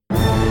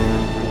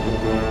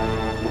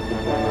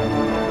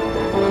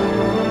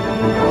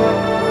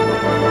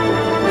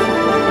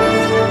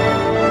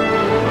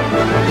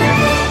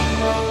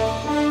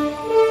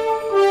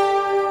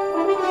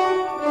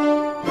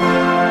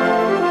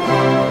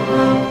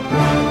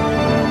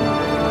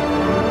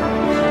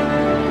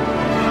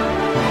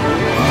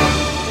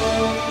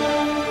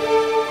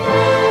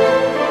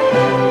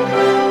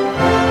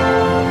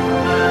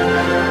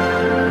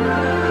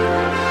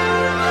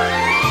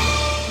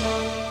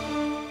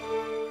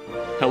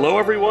Hello,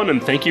 everyone,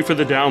 and thank you for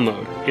the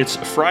download. It's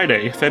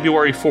Friday,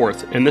 February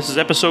 4th, and this is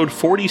episode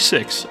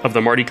 46 of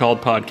the Marty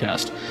Called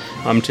podcast.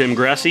 I'm Tim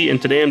Grassi,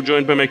 and today I'm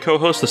joined by my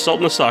co-host, the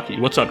Sultan Asaki.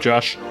 What's up,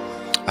 Josh?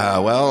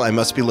 Well, I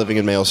must be living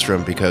in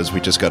Maelstrom because we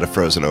just got a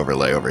frozen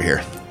overlay over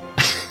here.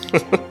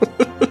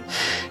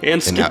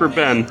 And Skipper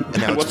Ben. And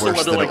now it's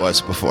worse than it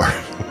was before.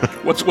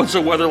 What's the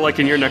weather like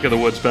in your neck of the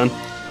woods, Ben?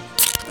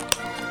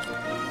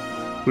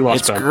 We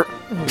lost Ben.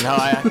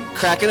 I'm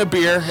cracking a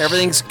beer.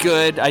 Everything's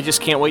good. I just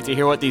can't wait to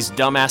hear what these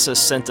dumbasses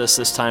sent us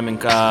this time in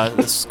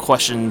this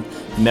question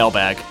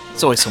mailbag.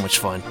 It's always so much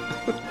fun.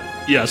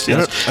 Yes.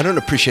 I don't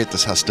appreciate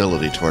this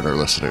hostility toward our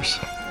listeners.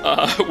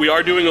 We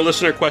are doing a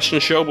listener question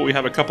show, but we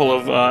have a couple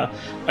of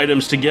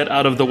items to get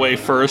out of the way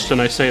first,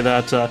 and I say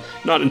that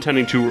not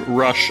intending to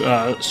rush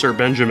Sir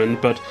Benjamin,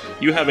 but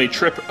you have a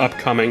trip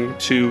upcoming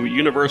to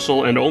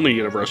Universal and only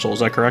Universal,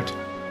 is that correct?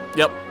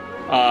 Yep.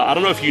 I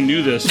don't know if you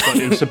knew this, but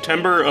in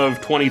September of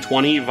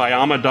 2020,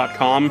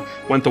 Vyama.com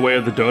went the way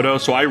of the dodo,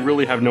 so I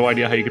really have no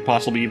idea how you could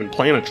possibly even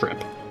plan a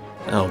trip.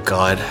 Oh,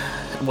 God.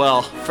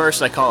 Well,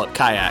 first I call it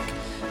kayak.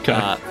 Okay.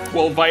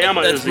 Well,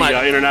 Vyama is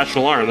the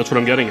international arm. That's what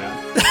I'm getting at.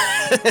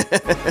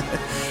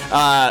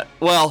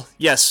 Well,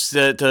 yes,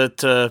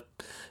 to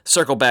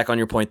circle back on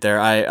your point there,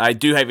 I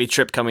do have a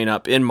trip coming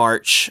up in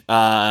March.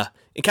 Kind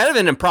of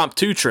an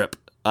impromptu trip.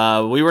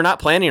 We were not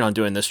planning on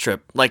doing this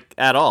trip,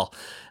 at all.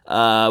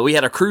 We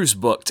had a cruise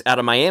booked out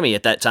of Miami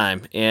at that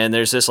time, and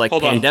there's this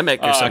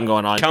pandemic or something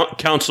going on.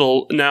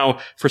 Council, now,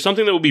 for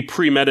something that will be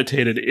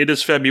premeditated, it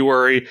is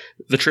February,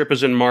 the trip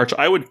is in March.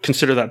 I would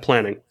consider that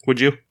planning. Would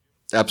you?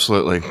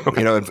 Absolutely.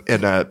 Okay.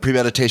 And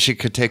premeditation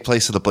could take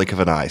place in the blink of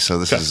an eye. So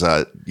this is,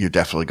 you're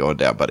definitely going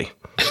down, buddy.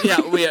 Yeah,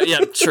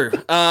 true.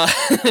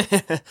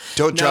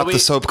 Don't drop the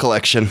soap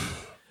collection.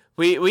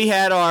 We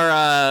had our,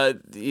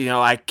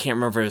 I can't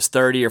remember if it was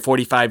 30 or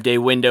 45 day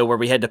window where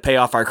we had to pay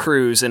off our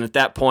cruise. And at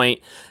that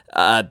point,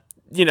 there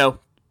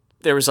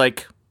was a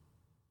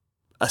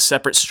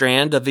separate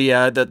strand of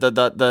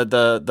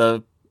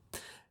the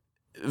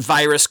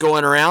virus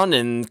going around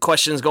and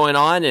questions going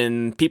on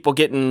and people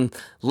getting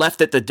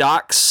left at the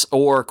docks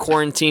or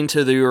quarantined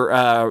to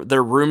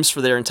their rooms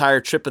for their entire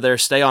trip of their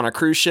stay on a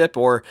cruise ship.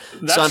 Or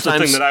that's sometimes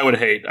the thing that I would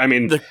hate. I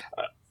mean,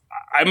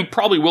 I'm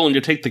probably willing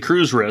to take the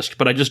cruise risk,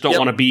 but I just don't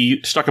want to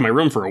be stuck in my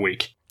room for a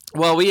week.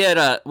 Well, we had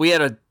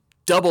a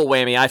double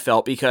whammy, I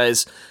felt,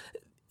 because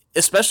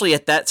especially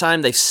at that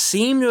time, they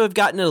seem to have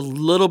gotten a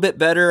little bit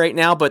better right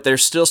now, but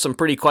there's still some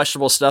pretty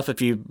questionable stuff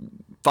if you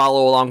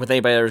follow along with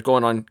anybody that's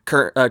going on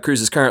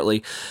cruises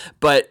currently.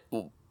 But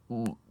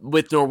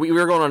with we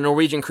were going on a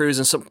Norwegian cruise,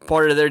 and some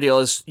part of their deal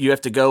is you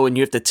have to go and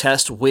you have to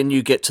test when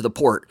you get to the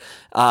port.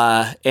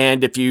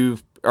 And if you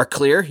are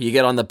clear, you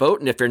get on the boat,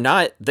 and if you're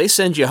not, they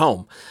send you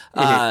home.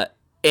 Mm-hmm.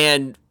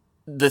 And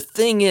the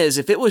thing is,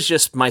 if it was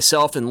just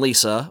myself and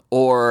Lisa,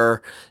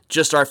 or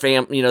just our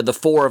family, the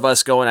four of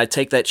us going, I'd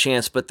take that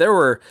chance. But there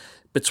were,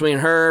 between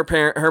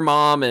her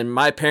mom and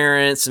my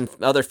parents and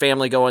other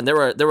family going, there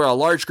were a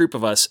large group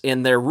of us,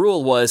 and their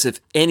rule was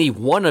if any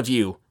one of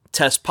you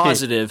test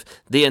positive,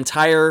 the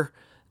entire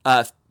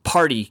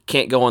party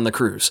can't go on the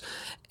cruise.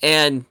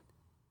 And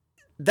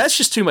that's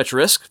just too much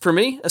risk for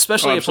me,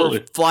 especially if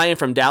we're flying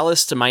from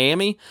Dallas to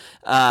Miami.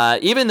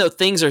 Even though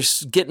things are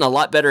getting a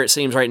lot better, it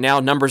seems right now,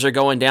 numbers are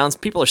going down.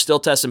 People are still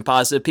testing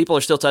positive. People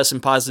are still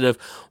testing positive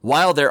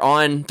while they're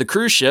on the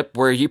cruise ship,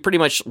 where you pretty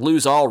much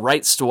lose all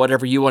rights to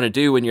whatever you want to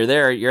do when you're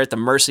there. You're at the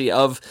mercy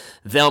of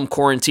them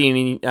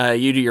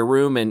quarantining you to your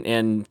room,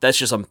 and that's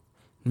just a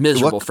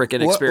miserable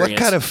freaking experience. What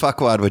kind of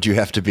fuckwad would you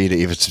have to be to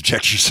even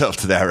subject yourself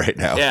to that right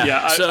now?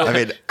 Yeah.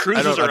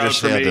 Cruises are out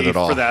for me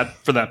for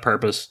that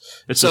purpose.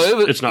 It's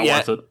not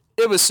worth it.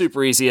 It was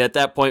super easy at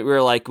that point. We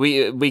were like,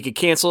 we could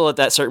cancel at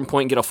that certain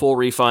point and get a full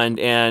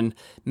refund. And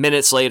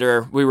minutes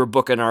later, we were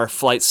booking our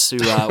flights to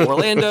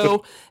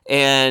Orlando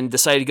and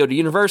decided to go to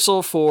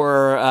Universal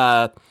for.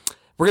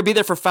 We're gonna be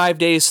there for 5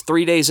 days,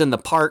 3 days in the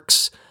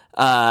parks.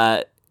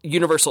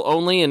 Universal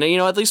only, and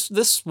at least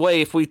this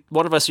way, if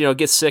one of us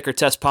gets sick or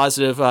tests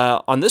positive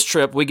on this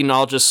trip, we can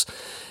all just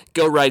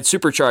go ride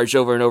Supercharged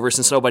over and over.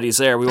 Since nobody's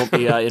there, we won't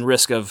be in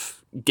risk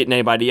of getting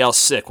anybody else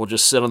sick. We'll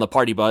just sit on the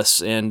party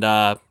bus and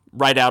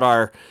ride out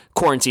our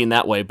quarantine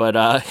that way. But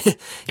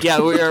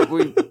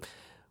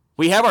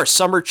we have our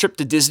summer trip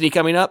to Disney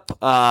coming up,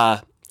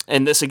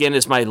 and this again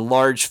is my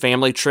large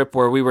family trip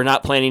where we were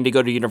not planning to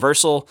go to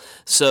Universal,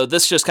 so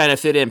this just kind of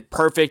fit in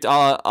perfect.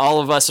 All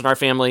of us in our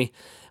family.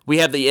 We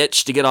have the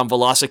itch to get on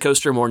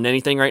Velocicoaster more than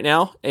anything right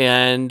now,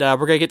 and we're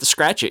going to get to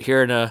scratch it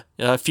here in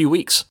a few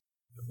weeks.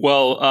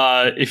 Well,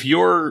 if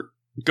you're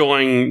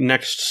going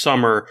next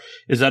summer,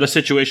 is that a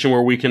situation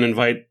where we can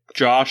invite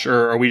Josh,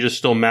 or are we just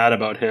still mad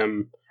about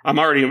him? I've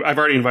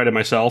already invited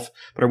myself,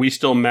 but are we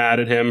still mad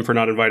at him for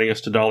not inviting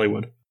us to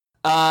Dollywood?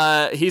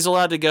 He's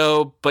allowed to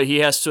go, but he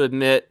has to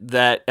admit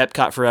that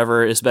Epcot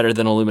Forever is better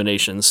than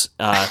Illuminations.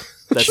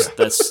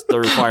 That's the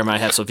requirement I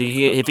have. So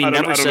if he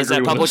never says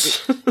that publicly,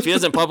 if he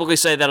doesn't publicly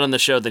say that on the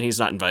show, then he's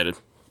not invited.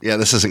 Yeah,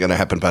 this isn't going to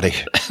happen, buddy.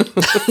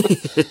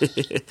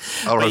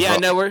 I'll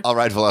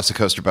ride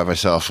Velocicoaster by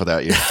myself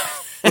without you.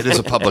 It is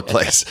a public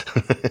place.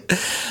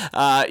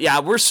 Yeah,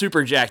 we're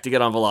super jacked to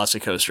get on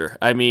Velocicoaster.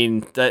 I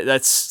mean,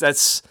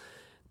 that's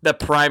the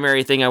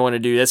primary thing I want to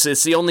do.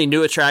 It's the only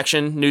new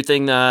attraction, new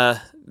thing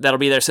that'll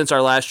be there since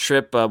our last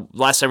trip.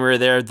 Last time we were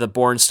there, the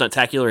Bourne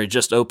Stuntacular had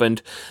just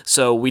opened,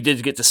 so we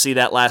did get to see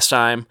that last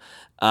time.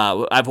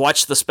 I've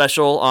watched the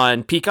special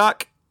on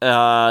Peacock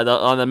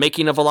on the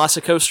making of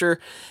Velocicoaster,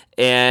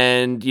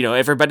 and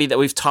everybody that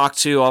we've talked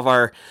to, all of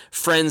our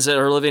friends that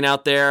are living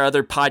out there,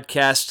 other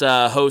podcast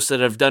hosts that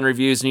have done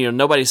reviews, and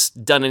nobody's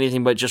done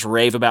anything but just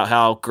rave about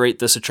how great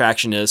this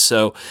attraction is.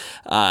 So,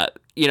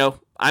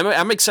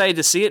 I'm excited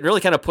to see it. Really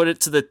kind of put it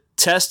to the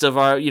test of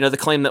our, the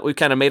claim that we've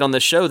kind of made on the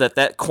show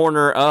that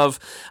corner of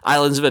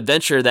Islands of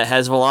Adventure that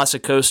has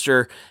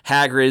Velocicoaster,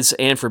 Hagrid's,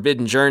 and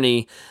Forbidden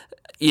Journey,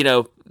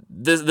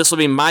 this will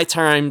be my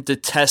time to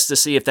test to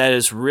see if that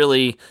is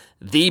really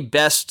the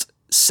best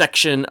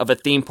section of a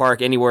theme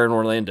park anywhere in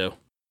Orlando.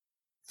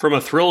 From a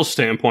thrills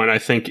standpoint, I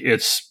think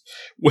it's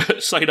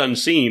sight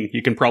unseen.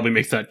 You can probably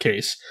make that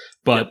case,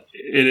 but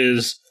It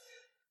is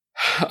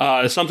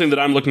something that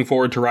I'm looking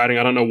forward to riding.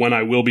 I don't know when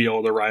I will be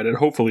able to ride it,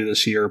 hopefully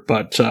this year,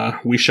 but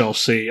we shall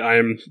see. I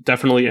am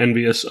definitely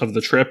envious of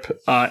the trip.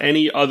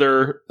 Any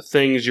other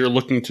things you're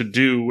looking to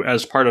do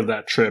as part of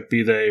that trip,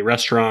 be they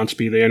restaurants,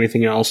 be they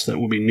anything else that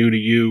will be new to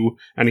you,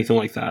 anything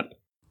like that?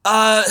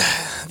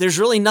 There's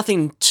really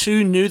nothing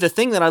too new. The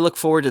thing that I look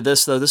forward to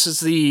this is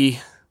the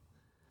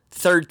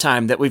third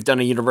time that we've done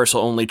a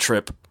Universal only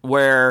trip,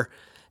 where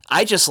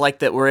I just like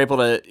that we're able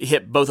to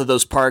hit both of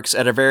those parks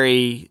at a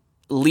very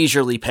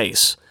leisurely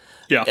pace.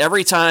 Yeah.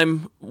 Every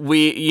time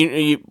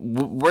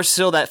we're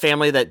still that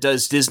family that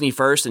does Disney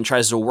first and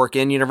tries to work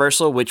in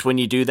Universal, which when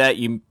you do that,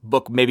 you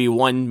book maybe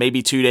 1,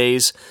 maybe 2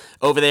 days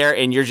over there,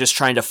 and you're just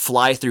trying to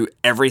fly through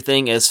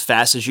everything as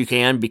fast as you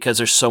can because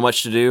there's so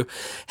much to do.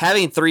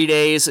 Having 3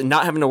 days and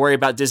not having to worry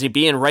about Disney,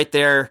 being right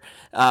there,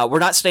 we're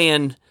not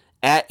staying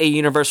at a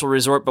Universal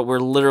resort, but we're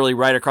literally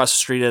right across the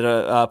street at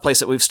a place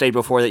that we've stayed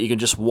before that you can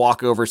just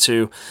walk over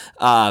to.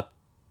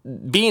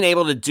 Being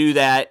able to do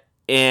that,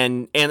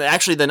 and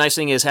actually the nice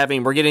thing is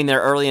we're getting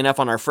there early enough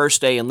on our first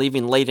day and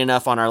leaving late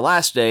enough on our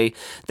last day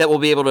that we'll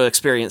be able to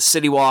experience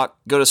City Walk,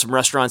 go to some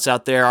restaurants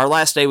out there. Our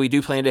last day, we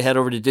do plan to head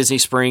over to Disney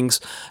Springs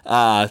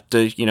to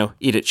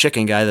eat at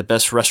Chicken Guy, the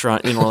best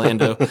restaurant in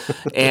Orlando.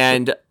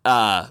 And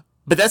but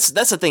that's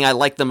the thing I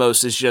like the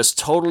most, is just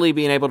totally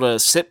being able to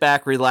sit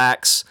back,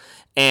 relax,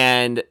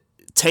 and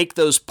take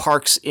those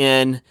parks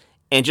in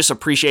and just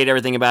appreciate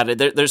everything about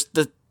it.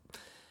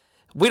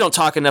 We don't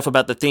talk enough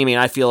about the theming,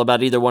 I feel,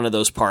 about either one of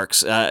those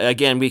parks.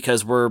 Again,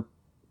 because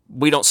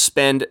we don't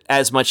spend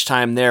as much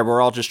time there. We're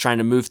all just trying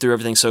to move through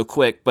everything so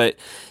quick. But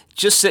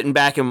just sitting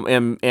back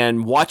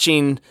and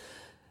watching,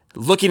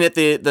 looking at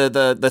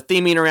the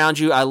theming around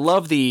you, I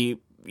love the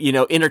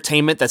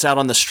entertainment that's out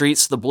on the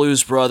streets, the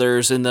Blues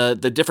Brothers and the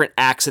different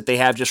acts that they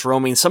have just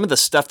roaming. Some of the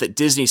stuff that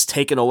Disney's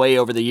taken away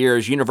over the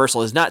years,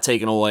 Universal has not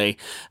taken away.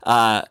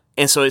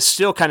 And so it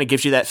still kind of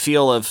gives you that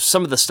feel of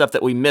some of the stuff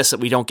that we miss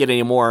that we don't get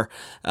anymore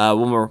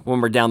when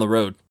we're down the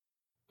road.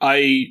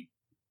 I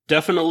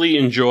definitely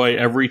enjoy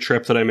every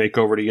trip that I make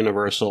over to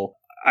Universal.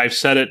 I've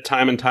said it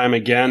time and time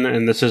again,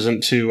 and this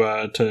isn't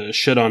to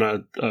shit on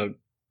a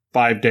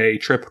 5-day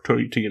trip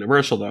to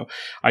Universal, though.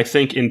 I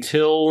think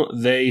until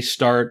they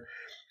start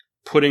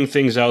putting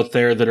things out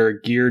there that are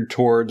geared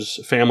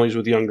towards families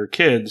with younger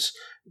kids,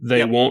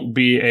 they won't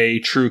be a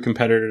true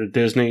competitor to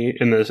Disney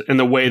in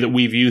the way that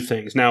we view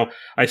things. Now,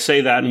 I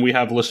say that, and we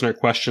have listener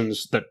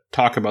questions that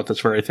talk about this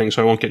very thing,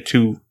 so I won't get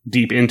too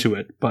deep into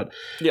it. But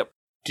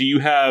do you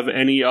have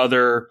any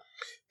other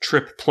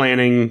trip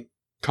planning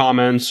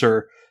comments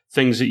or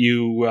things that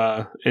you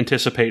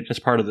anticipate as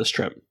part of this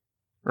trip?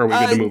 Or are we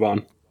good to move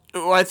on?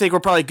 Well, I think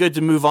we're probably good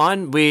to move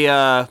on. We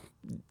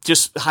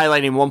just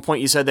highlighting one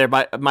point you said there,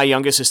 my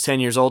youngest is 10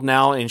 years old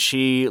now, and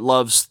she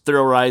loves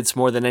thrill rides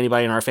more than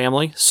anybody in our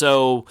family.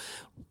 So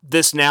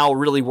this now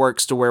really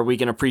works to where we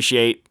can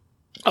appreciate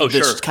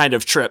this kind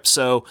of trip.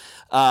 So,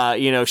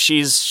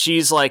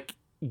 she's like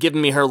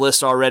giving me her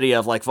list already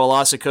of like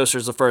Velocicoaster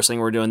is the first thing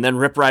we're doing, then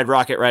Rip Ride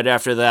Rocket right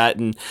after that,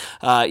 and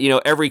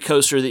every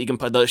coaster that you can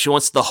put. She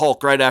wants the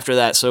Hulk right after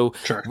that. So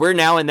we're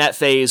now in that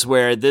phase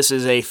where this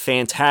is a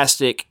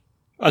fantastic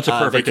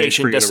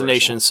vacation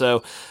destination.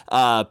 So,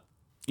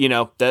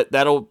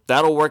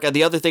 that'll work.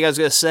 The other thing I was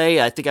going to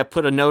say, I think I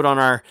put a note on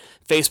our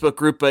Facebook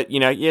group, but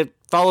you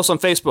follow us on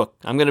Facebook.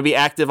 I'm going to be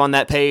active on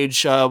that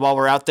page while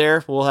we're out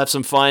there. We'll have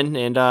some fun,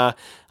 and I'll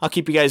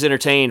keep you guys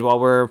entertained while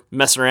we're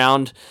messing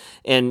around.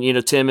 And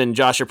Tim and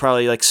Josh are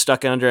probably like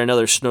stuck under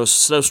another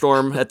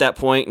snowstorm at that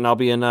point, and I'll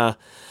be in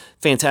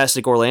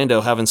fantastic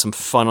Orlando having some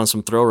fun on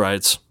some thrill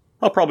rides.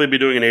 I'll probably be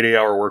doing an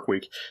 80-hour work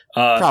week.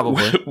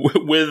 Probably.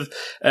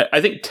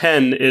 I think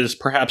 10 is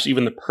perhaps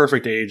even the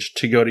perfect age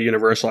to go to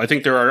Universal. I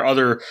think there are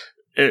other,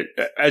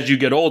 as you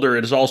get older,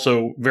 it is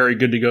also very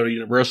good to go to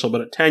Universal,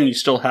 but at 10 you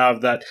still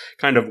have that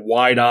kind of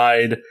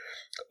wide-eyed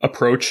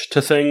approach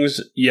to things,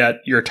 yet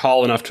you're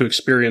tall enough to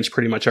experience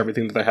pretty much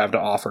everything that they have to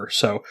offer.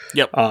 So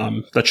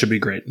that should be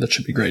great.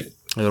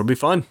 It'll be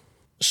fun.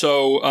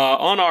 So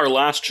on our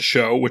last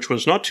show, which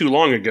was not too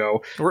long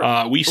ago,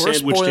 we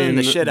sandwiched we're spoiling in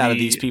the shit out of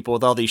these people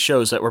with all these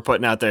shows that we're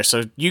putting out there.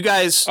 So you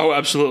guys, Oh,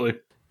 absolutely.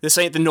 this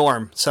ain't the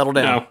norm. Settle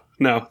down.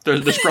 No.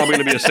 There's probably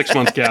going to be a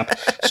 6-month gap.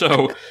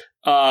 So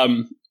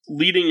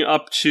leading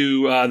up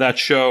to that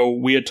show,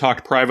 we had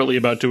talked privately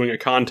about doing a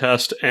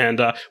contest, and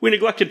we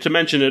neglected to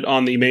mention it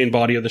on the main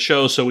body of the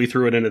show, so we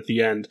threw it in at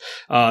the end.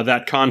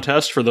 That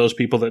contest, for those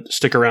people that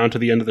stick around to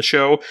the end of the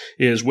show,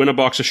 is win a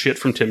box of shit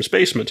from Tim's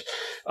basement.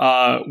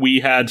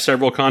 We had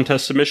several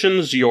contest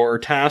submissions. Your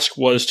task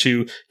was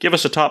to give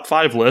us a top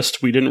 5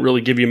 list. We didn't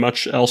really give you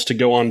much else to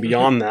go on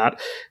beyond that.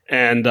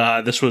 And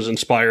this was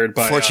inspired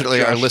by.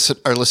 Fortunately, our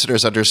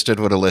listeners understood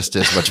what a list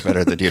is much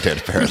better than you did,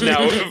 apparently.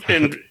 Now,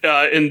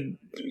 in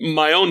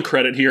my own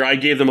credit here, I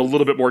gave them a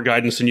little bit more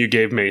guidance than you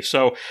gave me.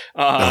 So,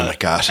 oh my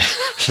god!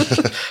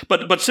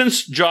 but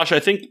since Josh, I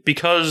think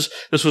because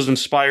this was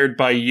inspired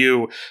by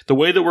you, the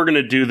way that we're going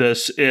to do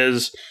this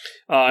is.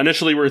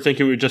 Initially, we were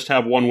thinking we'd just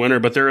have one winner,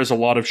 but there is a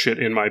lot of shit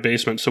in my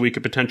basement, so we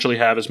could potentially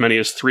have as many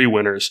as 3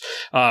 winners.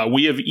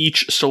 We have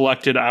each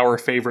selected our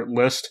favorite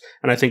list,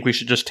 and I think we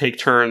should just take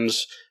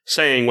turns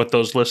saying what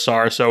those lists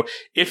are. So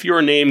if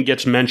your name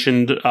gets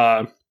mentioned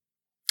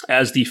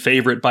as the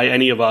favorite by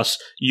any of us,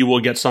 you will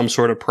get some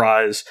sort of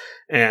prize.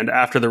 And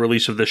after the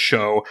release of this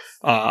show,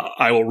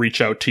 I will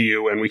reach out to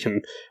you and we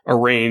can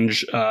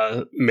arrange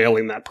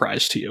mailing that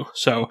prize to you.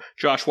 So,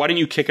 Josh, why don't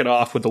you kick it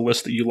off with the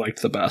list that you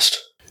liked the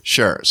best?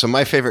 Sure. So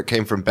my favorite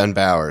came from Ben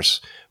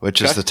Bowers,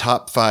 which is the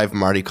top 5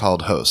 Marty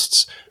called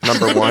hosts.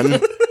 Number 1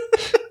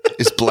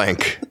 is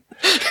blank.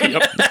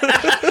 Yep.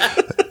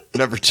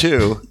 Number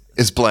 2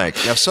 is blank.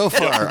 Now, so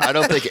far, I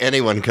don't think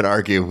anyone can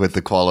argue with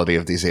the quality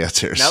of these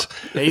answers. Nope.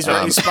 He's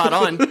spot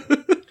on.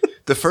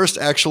 The first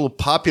actual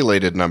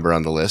populated number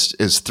on the list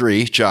is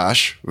 3,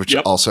 Josh, which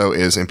also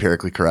is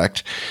empirically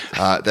correct.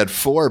 Then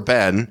 4,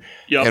 Ben,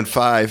 and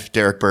 5,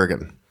 Derek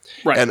Bergen.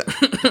 Right.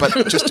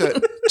 But just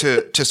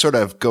to sort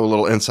of go a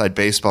little inside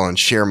baseball and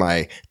share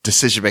my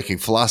decision-making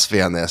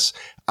philosophy on this,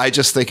 I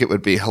just think it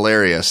would be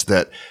hilarious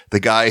that the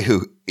guy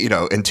who,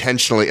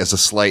 intentionally as a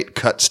slight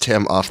cuts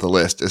Tim off the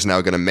list is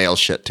now going to mail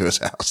shit to his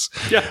house.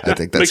 Yeah. I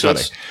think that's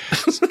funny.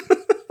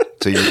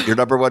 So your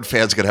number 1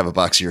 fan's going to have a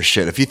box of your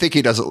shit. If you think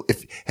he doesn't,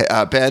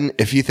 Ben,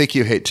 if you think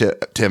you hate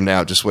Tim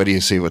now, just wait till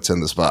you see what's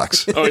in this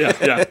box. Oh,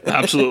 yeah,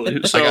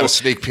 absolutely. So, I got a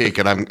sneak peek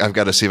and I've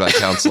got to see my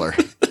counselor.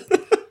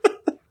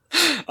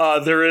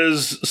 There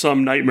is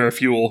some nightmare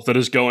fuel that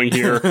is going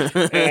here,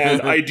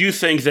 and I do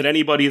think that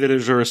anybody that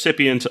is a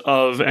recipient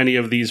of any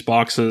of these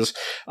boxes,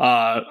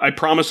 I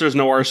promise there's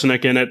no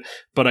arsenic in it,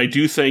 but I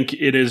do think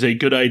it is a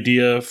good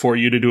idea for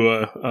you to do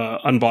a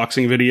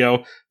unboxing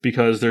video,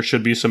 because there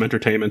should be some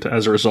entertainment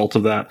as a result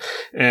of that.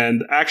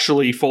 And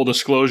actually, full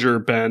disclosure,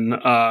 Ben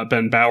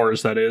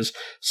Bowers, that is,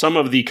 some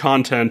of the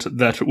content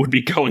that would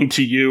be going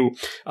to you,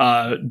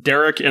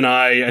 Derek and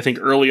I think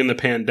early in the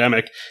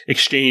pandemic,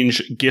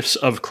 exchanged gifts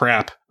of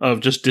crap of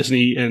just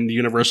Disney and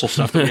Universal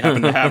stuff that we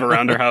happen to have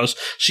around our house.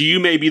 So you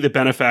may be the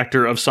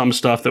benefactor of some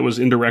stuff that was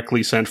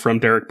indirectly sent from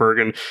Derek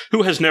Bergen,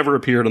 who has never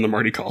appeared on the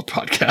Marty Called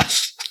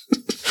podcast.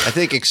 I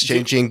think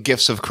exchanging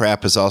gifts of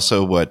crap is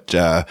also what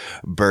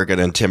Bergen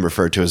and Tim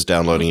refer to as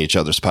downloading each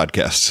other's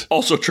podcasts.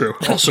 Also true.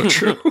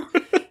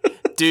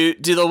 Do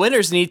the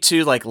winners need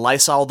to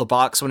Lysol the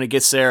box when it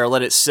gets there, or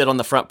let it sit on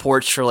the front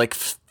porch for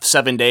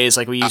 7 days,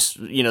 like we used?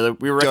 We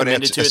were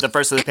recommended to at the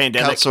first of the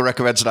pandemic. Council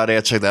recommends not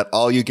answering that.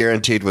 All you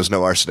guaranteed was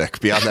no arsenic.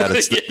 Beyond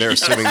that, they're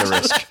assuming the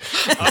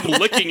risk. I'm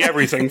licking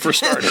everything for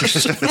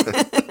starters.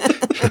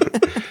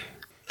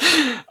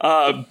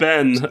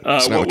 Ben,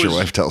 that's not what your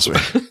wife tells me.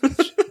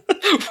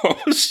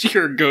 What was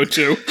your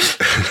go-to?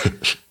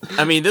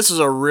 I mean, this was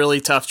a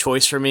really tough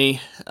choice for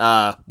me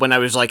when I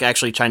was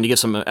actually trying to give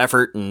some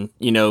effort and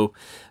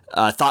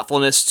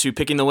thoughtfulness to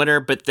picking the winner.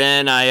 But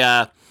then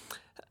I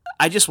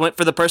just went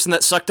for the person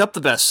that sucked up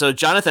the best. So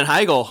Jonathan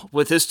Heigl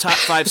with his top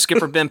 5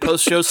 Skipper Ben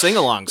post-show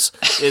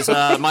sing-alongs is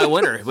my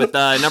winner. With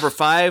number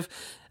 5,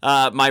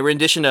 my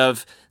rendition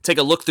of "Take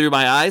a Look Through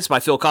My Eyes" by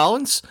Phil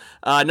Collins.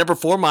 Number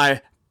 4,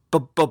 my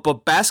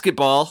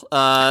basketball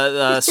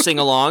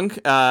sing-along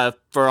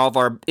for all of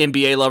our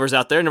NBA lovers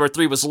out there. Number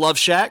 3 was Love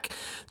Shack.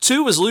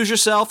 2 was Lose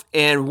Yourself.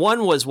 And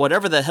 1 was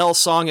whatever the hell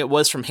song it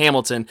was from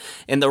Hamilton.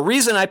 And the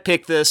reason I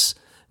picked this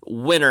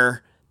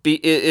winner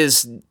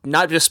is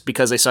not just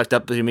because they sucked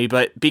up to me,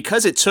 but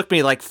because it took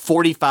me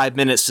 45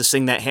 minutes to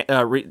sing that,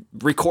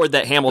 record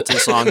that Hamilton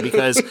song,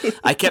 because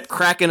I kept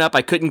cracking up.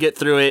 I couldn't get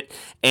through it.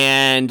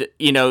 And,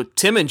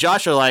 Tim and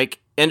Josh are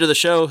end of the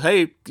show,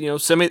 hey,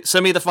 send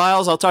me the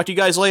files, I'll talk to you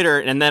guys later.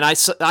 And then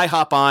I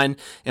hop on,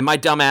 and my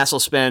dumb ass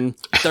will spend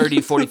 30,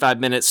 45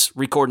 minutes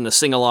recording a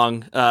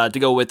sing-along to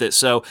go with it.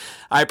 So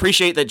I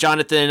appreciate that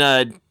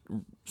Jonathan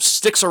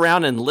sticks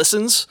around and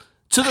listens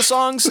to the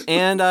songs,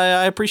 and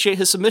I appreciate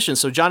his submission.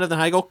 So Jonathan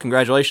Heigl,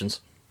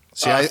 congratulations.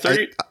 See,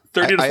 30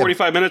 to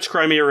 45 minutes,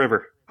 Cry Me a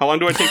River. How long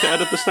do I take to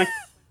edit this thing?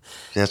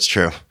 That's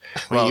true.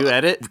 When you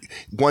edit?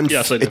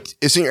 Yes, I do.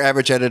 Isn't your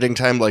average editing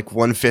time like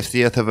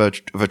 1/50th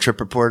of a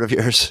trip report of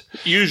yours?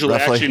 Usually,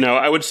 roughly? actually, no.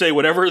 I would say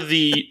whatever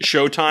the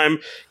show time,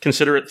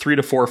 consider it 3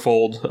 to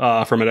 4-fold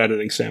from an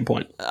editing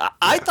standpoint.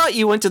 I thought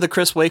you went to the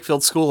Chris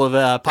Wakefield School of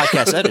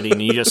podcast editing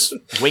and you just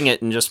wing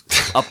it and just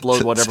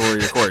upload whatever we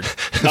record.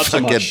 Not so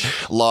Fucking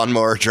much.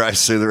 lawnmower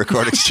drives through the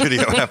recording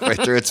studio halfway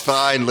through. It's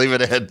fine. Leave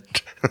it in.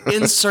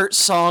 Insert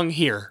song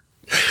here.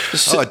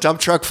 Oh, a dump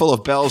truck full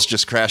of bells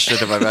just crashed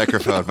into my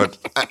microphone, but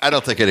I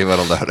don't think anyone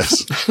will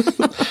notice.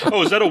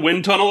 Oh, is that a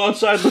wind tunnel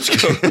outside? Let's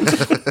go.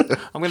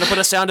 I'm going to put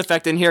a sound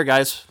effect in here,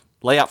 guys.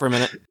 Lay out for a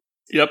minute.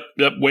 Yep.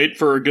 Wait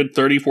for a good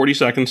 30, 40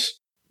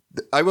 seconds.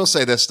 I will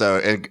say this, though,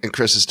 in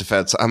Chris's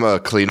defense, I'm a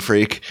clean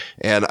freak,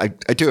 and I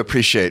do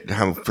appreciate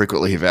how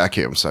frequently he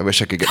vacuums. I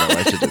wish I could get my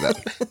wife to do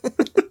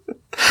that.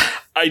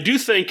 I do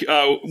think,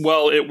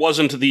 it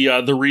wasn't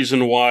the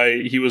reason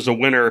why he was a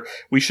winner.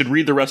 We should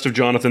read the rest of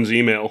Jonathan's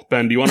email.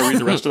 Ben, do you want to read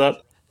the rest of that?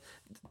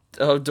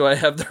 Oh, do I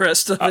have the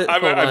rest of it?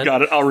 I've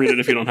got it. I'll read it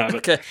if you don't have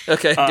it.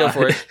 Okay, go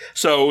for it.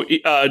 So,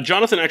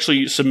 Jonathan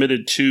actually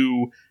submitted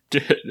two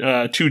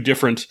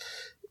different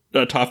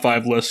top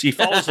 5 lists. He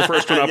follows the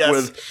first one up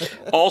with,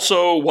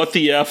 also, what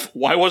the F?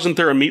 Why wasn't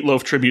there a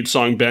Meatloaf tribute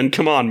song, Ben?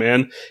 Come on,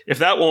 man. If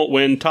that won't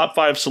win, top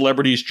 5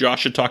 celebrities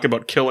Josh should talk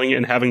about killing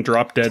and having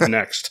drop dead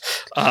next.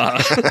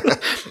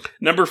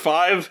 Number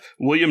 5,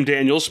 William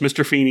Daniels,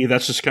 Mr. Feeney.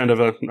 That's just kind of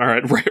all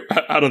right,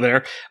 out of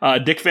there.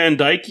 Dick Van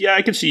Dyke. Yeah,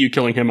 I could see you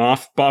killing him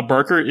off. Bob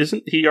Barker,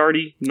 isn't he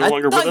already no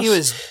longer with us? I thought he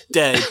was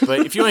dead, but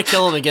if you want to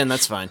kill him again,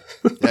 that's fine.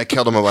 Yeah, I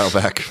killed him a while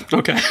back.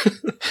 Okay.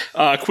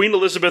 Queen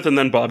Elizabeth and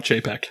then Bob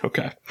Chapek.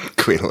 Okay.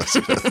 Queen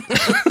Elizabeth.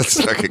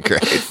 That's fucking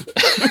great.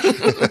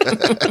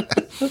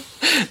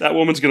 That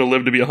woman's going to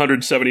live to be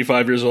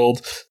 175 years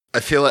old. I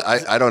feel like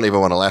I don't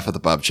even want to laugh at the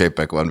Bob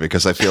Chapek one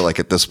because I feel like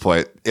at this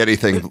point,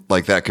 anything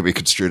like that could be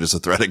construed as a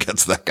threat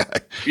against that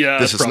guy. Yeah,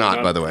 this is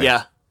not, by the way.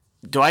 Yeah.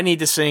 Do I need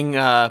to sing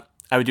I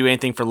Would Do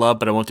Anything for Love,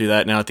 but I won't do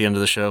that now at the end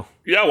of the show?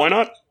 Yeah, why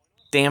not?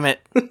 Damn it.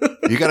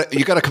 You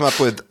gotta come up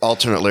with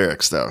alternate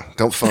lyrics, though.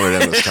 Don't phone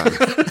it in this time.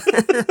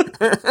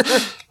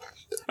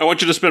 I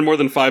want you to spend more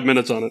than 5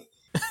 minutes on it.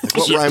 Like,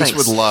 what rhymes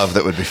with love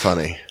that would be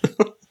funny?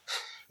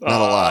 Not a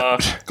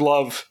lot.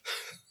 Glove.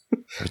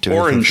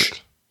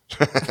 Orange.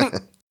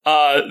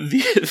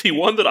 The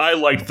one that I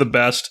liked the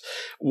best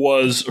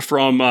was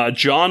from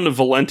John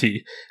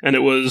Valenti, and it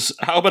was,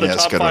 how about a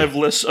top 5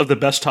 list of the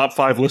best top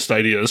 5 list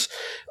ideas?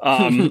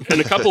 And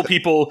a couple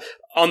people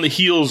on the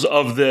heels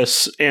of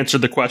this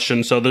answered the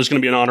question, so there's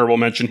going to be an honorable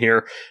mention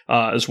here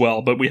as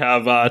well. But we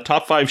have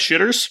top 5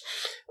 shitters,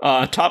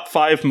 top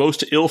 5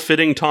 most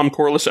ill-fitting Tom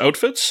Corliss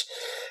outfits,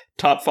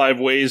 top 5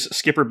 ways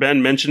Skipper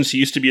Ben mentions he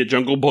used to be a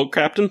Jungle Boat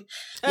captain.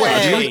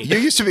 Wait, you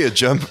used to be a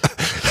jump.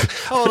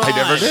 I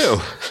never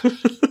knew.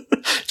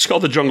 It's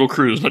called the Jungle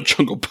Cruise, not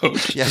Jungle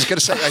Boat. Yeah, I was going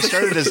to say, I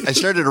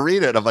started to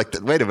read it. I'm like,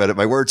 wait a minute,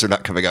 my words are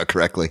not coming out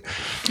correctly.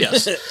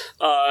 Yes.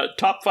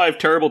 Top 5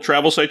 terrible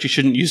travel sites you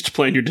shouldn't use to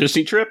plan your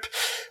Disney trip.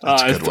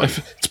 That's a good one.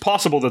 It's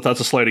possible that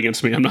that's a slight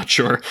against me. I'm not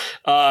sure.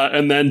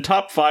 And then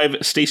top 5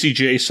 Stacey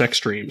J sex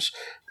dreams.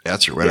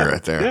 That's your winner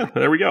right there. Yeah,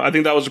 there we go. I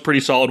think that was a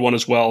pretty solid one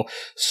as well.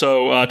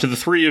 So to the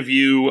 3 of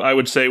you, I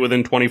would say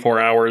within 24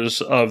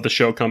 hours of the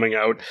show coming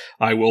out,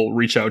 I will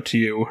reach out to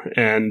you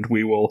and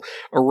we will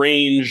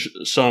arrange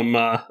some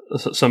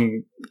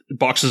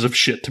boxes of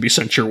shit to be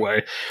sent your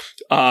way.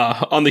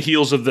 On the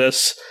heels of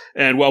this,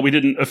 and while we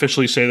didn't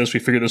officially say this, we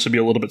figured this would be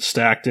a little bit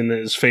stacked in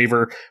his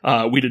favor.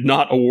 We did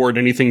not award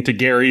anything to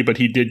Gary, but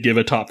he did give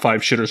a top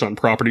 5 shitters on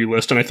property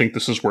list, and I think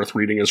this is worth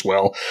reading as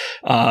well.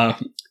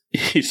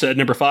 He said,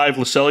 number 5,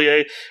 Le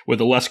Cellier, with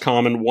the less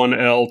common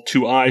 1L,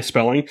 2I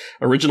spelling.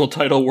 Original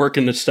title, work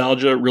and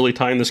nostalgia, really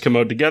tying this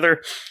commode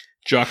together.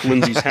 Jock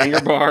Lindsay's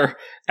Hangar Bar.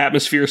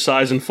 Atmosphere,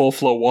 size, and full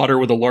flow water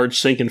with a large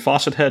sink and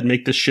faucet head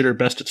make this shitter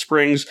best at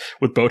Springs,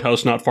 with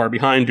boathouse not far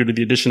behind due to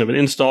the addition of an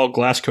install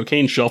glass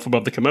cocaine shelf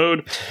above the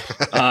commode.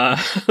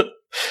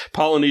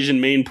 Polynesian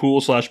main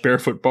pool /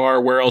 barefoot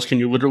bar. Where else can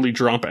you literally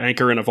drop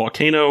anchor in a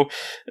volcano?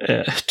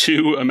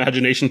 2,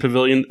 Imagination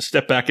Pavilion.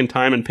 Step back in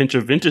time and pinch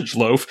a vintage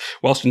loaf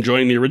whilst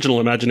enjoying the original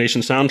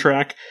Imagination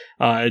soundtrack.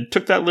 I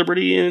took that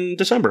liberty in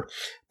December.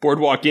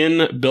 Boardwalk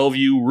Inn,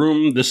 Bellevue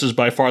Room. This is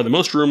by far the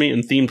most roomy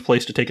and themed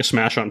place to take a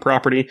smash on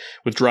property,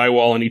 with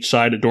drywall on each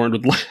side adorned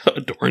with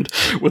lighted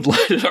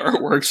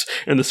artworks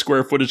and the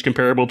square footage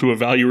comparable to a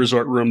value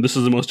resort room. This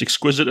is the most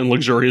exquisite and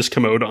luxurious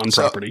commode on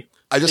property.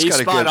 I just got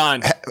to spot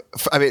on.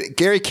 I mean,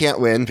 Gary can't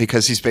win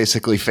because he's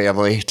basically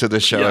family to the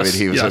show. Yes, I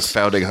mean, he was a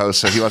founding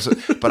host, so he wants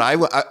to.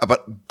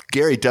 But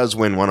Gary does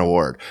win one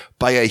award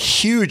by a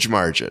huge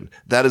margin.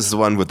 That is the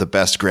one with the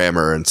best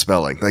grammar and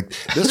spelling. Like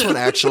this one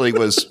actually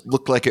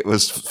looked like it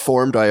was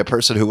formed by a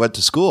person who went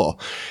to school.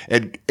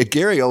 And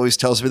Gary always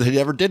tells me that he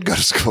never did go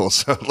to school,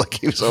 so like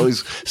he was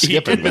always skipping. He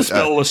did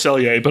misspell Le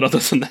Cellier, but other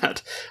than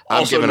that,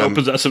 also no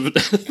possessive.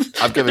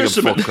 I'm giving him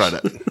full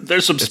credit.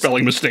 There's some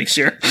spelling mistakes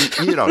here.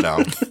 You don't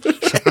know.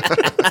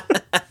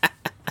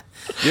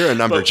 You're a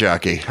number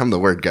jockey. I'm the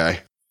word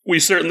guy. We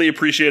certainly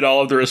appreciate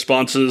all of the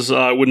responses.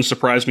 Wouldn't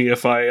surprise me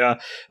if I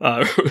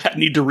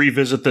need to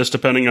revisit this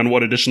depending on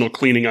what additional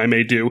cleaning I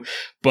may do.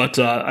 But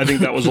I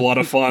think that was a lot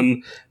of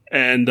fun.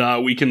 And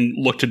we can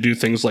look to do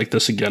things like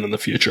this again in the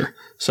future.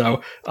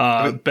 So,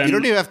 Ben, you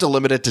don't even have to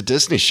limit it to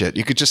Disney shit.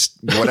 You could just,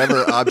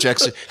 whatever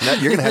objects,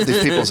 you're going to have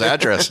these people's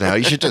address now.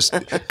 You should just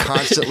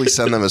constantly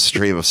send them a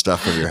stream of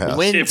stuff from your house.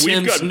 When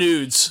Tim's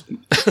nudes.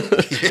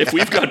 If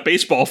we've got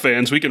baseball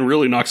fans, we can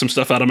really knock some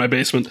stuff out of my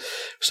basement.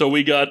 So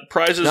we got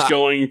prizes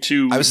going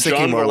to I was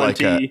thinking John more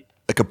Valenti.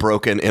 like a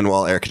broken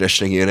in-wall air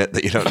conditioning unit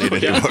that you don't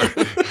need anymore.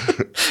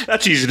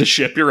 That's easy to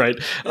ship, you're right.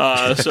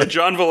 So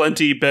John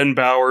Valenti, Ben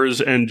Bowers,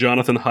 and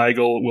Jonathan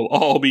Heigl will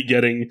all be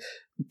getting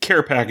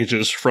care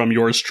packages from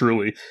yours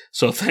truly.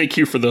 So thank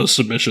you for those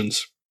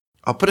submissions.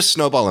 I'll put a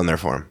snowball in there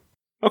for him.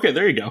 Okay,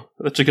 there you go.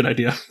 That's a good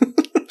idea.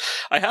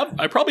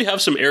 I probably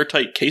have some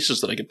airtight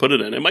cases that I could put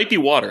it in. It might be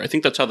water. I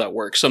think that's how that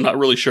works. I'm not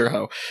really sure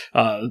how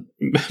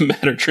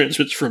matter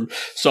transmits from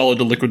solid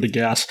to liquid to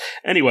gas.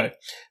 Anyway,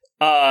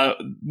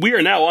 we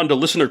are now on to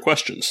listener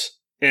questions.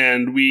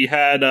 And we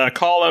had a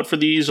call out for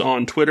these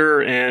on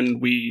Twitter,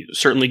 and we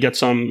certainly get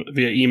some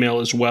via email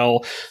as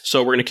well.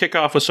 So we're going to kick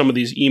off with some of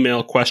these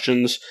email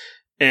questions.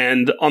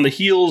 And on the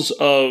heels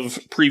of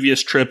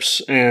previous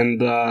trips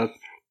and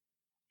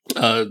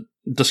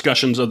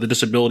discussions of the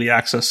Disability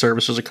Access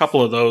Service, there's a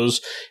couple of those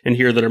in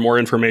here that are more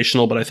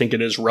informational, but I think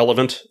it is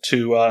relevant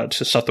to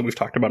stuff that we've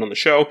talked about on the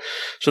show.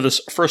 So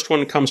this first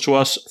one comes to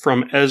us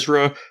from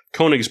Ezra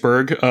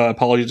Konigsberg.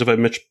 Apologies if I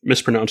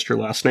mispronounced your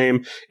last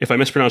name. If I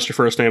mispronounced your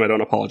first name, I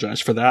don't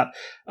apologize for that.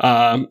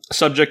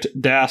 Subject,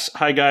 DAS.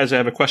 Hi guys, I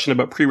have a question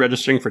about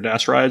pre-registering for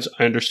DAS rides.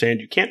 I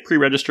understand you can't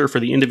pre-register for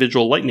the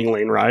individual Lightning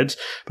Lane rides,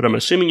 but I'm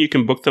assuming you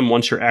can book them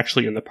once you're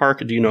actually in the park.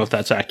 Do you know if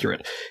that's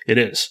accurate? It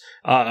is.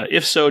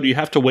 If so, do you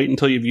have to wait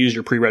until you've used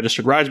your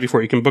pre-registered rides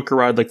before you can book a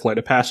ride like Flight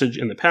of Passage?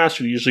 In the past,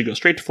 we usually go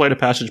straight to Flight of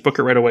Passage, book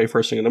it right away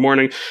first thing in the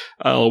morning.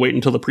 I'll wait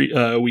until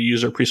we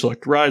use our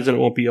pre-selected rides, and it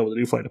won't be able to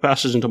do Flight of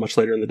Passage until much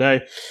later in the day.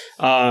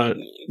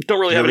 Don't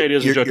really have any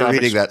ideas of You're topics.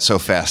 reading that so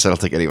fast, I don't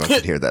think anyone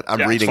can hear that.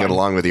 I'm reading it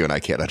along with you, and I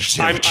can't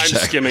understand what you're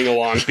saying. I'm skimming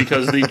along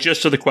because the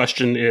gist of the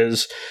question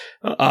is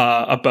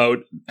about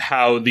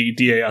how the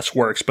DAS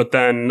works. But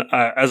then,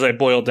 as I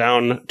boil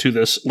down to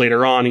this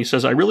later on, he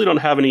says, I really don't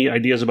have any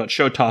ideas about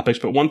show topics,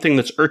 but one thing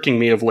that's irking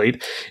me of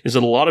late is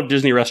that a lot of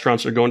Disney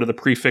restaurants are going to the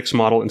prix-fixe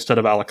model instead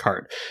of a la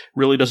carte.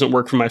 Really doesn't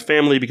work for my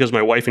family because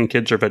my wife and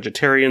kids are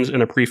vegetarians,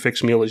 and a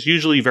prix-fixe meal is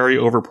usually very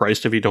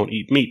overpriced if you don't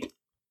eat meat.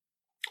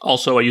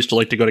 Also, I used to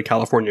like to go to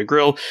California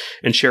Grill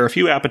and share a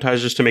few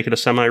appetizers to make it a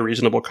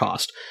semi-reasonable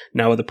cost.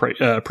 Now with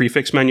the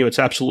prix-fixe menu, it's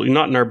absolutely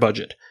not in our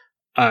budget.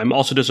 I'm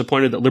also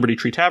disappointed that Liberty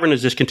Tree Tavern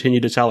has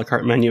discontinued its a la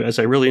carte menu, as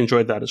I really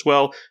enjoyed that as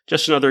well.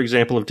 Just another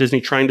example of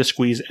Disney trying to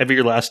squeeze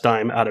every last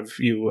dime out of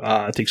you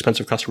at the expense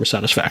of customer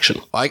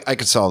satisfaction. I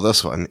could solve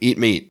this one. Eat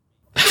meat.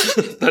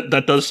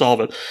 That does solve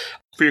it.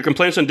 For your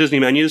complaints on Disney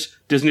menus,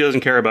 Disney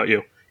doesn't care about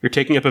you. You're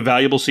taking up a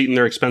valuable seat in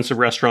their expensive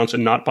restaurants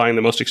and not buying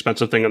the most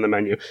expensive thing on the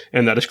menu,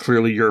 and that is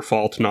clearly your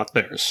fault, not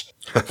theirs.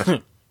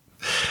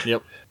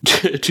 Yep.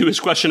 To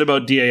his question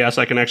about DAS,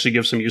 I can actually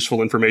give some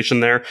useful information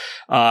there.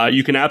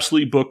 You can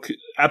absolutely book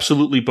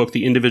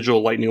the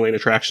individual Lightning Lane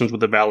attractions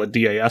with a valid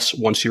DAS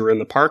once you're in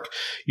the park.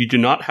 You do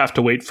not have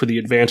to wait for the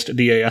advanced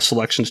DAS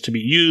selections to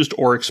be used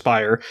or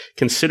expire.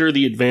 Consider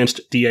the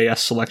advanced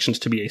DAS selections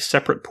to be a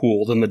separate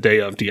pool than the day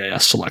of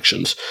DAS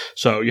selections.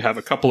 So you have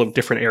a couple of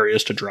different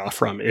areas to draw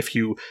from if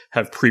you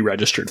have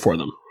pre-registered for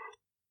them.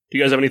 Do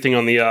you guys have anything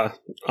on the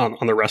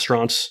on the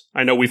restaurants?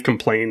 I know we've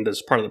complained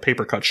as part of the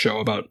Paper Cut show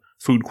about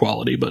food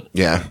quality, but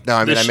yeah, no,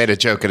 I mean, I made a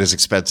joke at his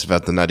expense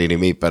about the not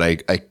eating meat, but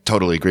I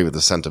totally agree with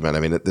the sentiment. I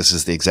mean, this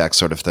is the exact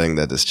sort of thing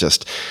that is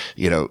just,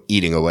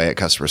 eating away at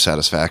customer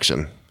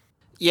satisfaction.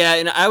 Yeah,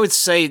 and I would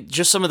say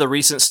just some of the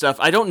recent stuff.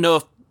 I don't know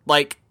if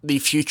the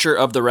future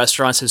of the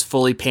restaurants has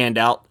fully panned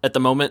out at the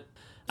moment.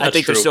 I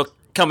think they're still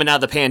coming out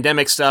of the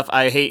pandemic stuff.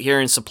 I hate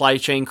hearing supply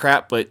chain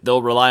crap, but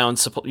they'll rely on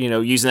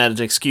using that as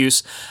an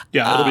excuse.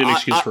 Yeah, it'll be an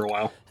excuse for a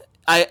while.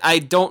 I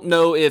don't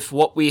know if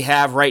what we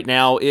have right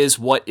now is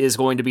what is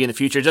going to be in the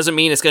future. It doesn't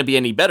mean it's going to be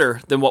any better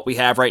than what we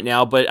have right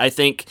now, but I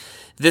think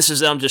this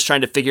is them just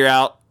trying to figure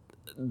out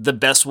the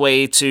best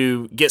way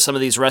to get some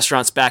of these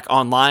restaurants back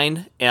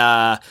online.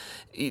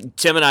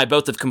 Tim and I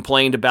both have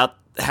complained about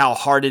how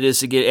hard it is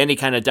to get any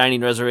kind of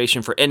dining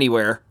reservation for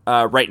anywhere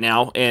right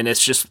now, and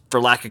it's just for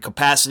lack of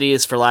capacity.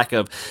 It's for lack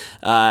of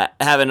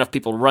having enough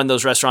people run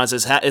those restaurants.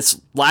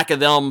 It's lack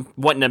of them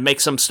wanting to make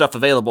some stuff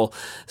available.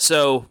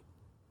 So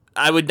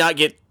I would not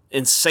get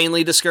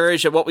insanely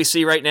discouraged at what we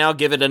see right now.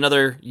 Give it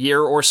another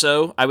year or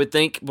so, I would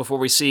think, before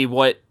we see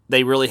what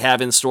they really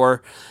have in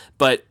store.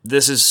 But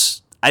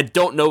I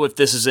don't know if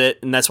this is it,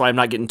 and that's why I'm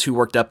not getting too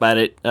worked up at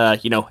it,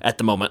 at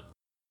the moment.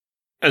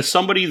 As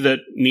somebody that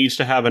needs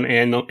to have an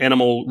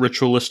animal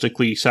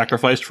ritualistically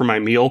sacrificed for my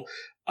meal,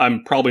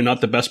 I'm probably not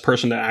the best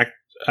person to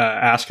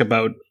ask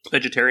about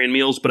vegetarian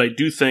meals, but I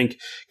do think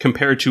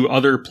compared to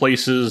other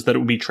places that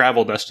would be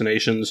travel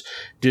destinations,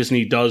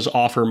 Disney does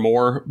offer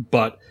more.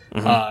 But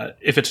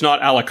if it's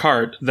not a la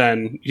carte,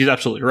 then he's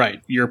absolutely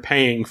right. You're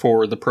paying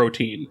for the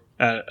protein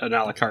at an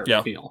a la carte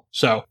meal.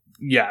 So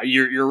yeah,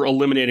 you're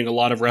eliminating a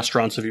lot of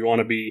restaurants if you want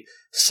to be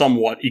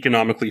somewhat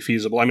economically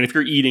feasible. I mean, if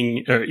you're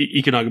eating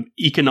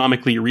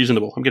economically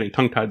reasonable, I'm getting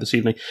tongue-tied this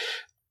evening,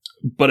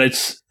 but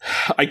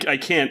I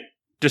can't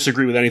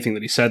disagree with anything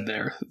that he said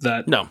there.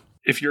 That no.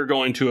 If you're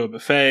going to a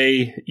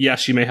buffet,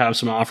 yes, you may have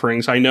some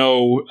offerings. I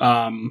know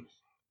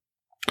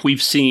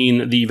we've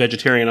seen the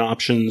vegetarian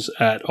options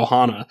at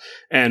Ohana,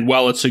 and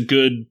while it's a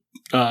good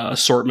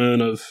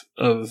assortment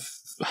of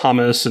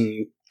hummus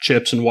and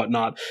chips and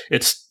whatnot,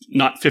 it's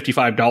not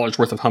 $55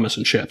 worth of hummus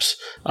and chips.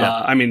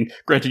 Yeah. I mean,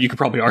 granted, you could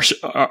probably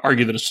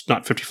argue that it's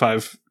not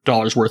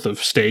 $55 worth of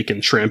steak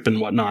and shrimp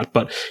and whatnot,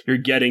 but you're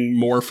getting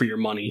more for your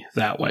money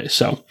that way.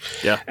 So,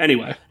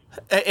 anyway.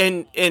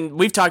 And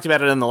we've talked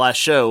about it in the last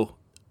show.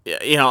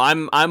 You know,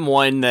 I'm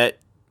one that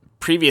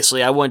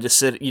previously I wanted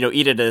to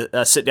eat at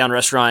a sit-down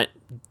restaurant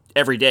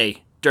every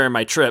day during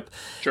my trip.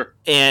 Sure.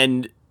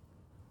 And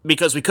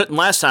because we couldn't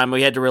last time,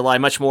 we had to rely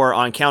much more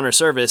on counter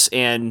service,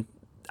 and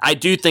I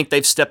do think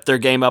they've stepped their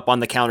game up on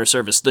the counter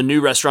service. The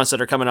new restaurants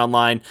that are coming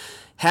online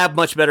have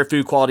much better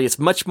food quality. It's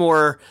much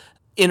more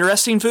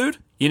interesting food.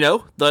 You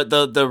know,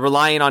 the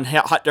relying on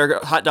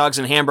hot dogs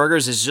and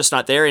hamburgers is just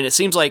not there. And it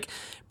seems like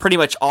pretty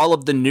much all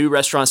of the new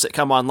restaurants that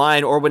come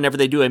online, or whenever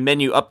they do a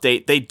menu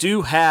update, they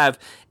do have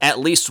at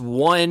least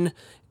one,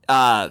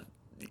 top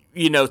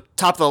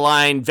of the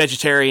line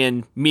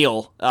vegetarian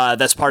meal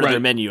that's part of their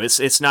menu.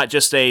 It's not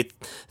just a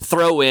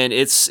throw in.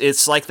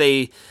 It's like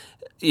they.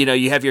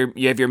 You have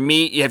your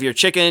meat, you have your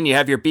chicken, you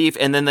have your beef,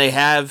 and then they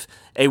have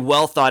a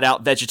well thought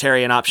out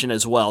vegetarian option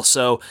as well.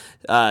 So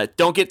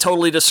don't get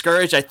totally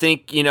discouraged. I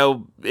think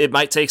it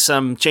might take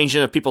some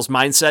changing of people's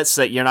mindsets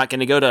that you're not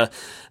going to go to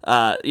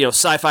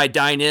sci-fi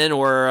dine-in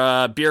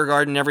or beer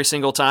garden every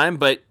single time.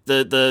 But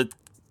the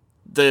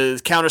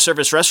counter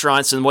service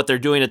restaurants and what they're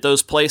doing at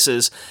those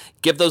places,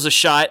 give those a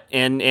shot,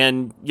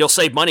 and you'll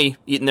save money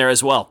eating there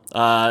as well.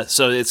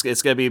 So it's going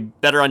to be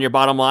better on your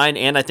bottom line,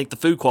 and I think the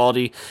food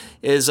quality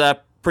is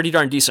pretty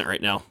darn decent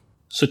right now.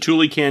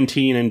 Satuli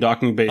Canteen and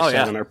Docking Bay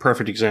 7 are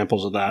perfect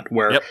examples of that,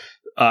 where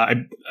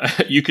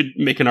you could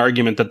make an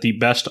argument that the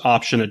best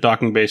option at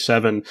Docking Bay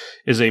 7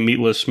 is a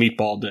meatless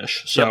meatball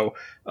dish. So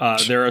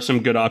there are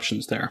some good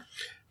options there.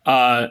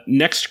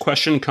 Next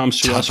question comes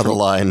to us from the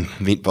line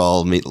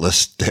meatball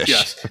meatless dish.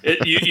 Yes,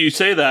 you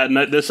say that, and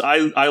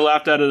I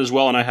laughed at it as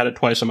well, and I had it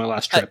twice on my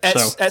last trip. At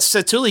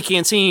Satuli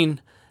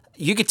Canteen,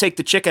 you could take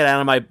the chicken out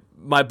of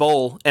my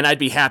bowl and I'd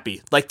be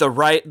happy. Like the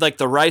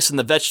rice and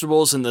the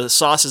vegetables and the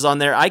sauces on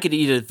there, I could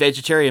eat a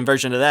vegetarian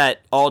version of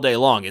that all day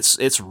long.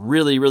 It's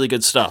really, really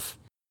good stuff.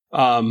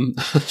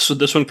 So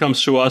this one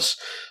comes to us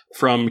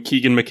from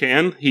Keegan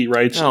McCann. He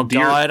writes, "Oh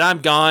God, I'm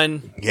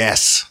gone."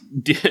 Yes,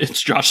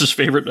 it's Josh's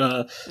favorite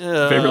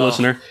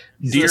listener.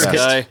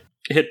 Dear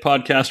Hit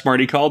Podcast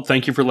Marty called.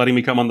 Thank you for letting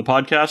me come on the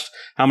podcast.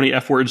 How many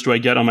F words do I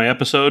get on my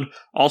episode?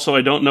 Also,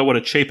 I don't know what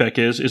a chapek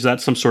is. Is that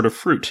some sort of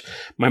fruit?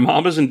 My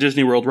mom is in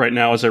Disney World right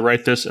now as I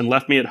write this and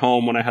left me at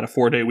home when I had a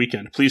 4-day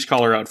weekend. Please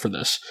call her out for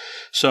this.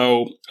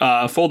 So,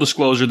 full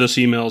disclosure, this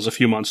email is a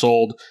few months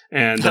old,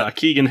 and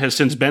Keegan has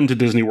since been to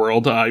Disney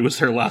World. He was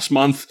there last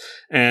month,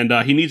 and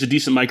he needs a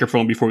decent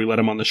microphone before we let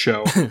him on the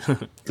show.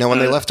 Now, when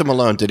they left him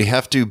alone, did he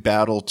have to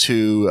battle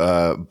two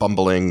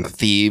bumbling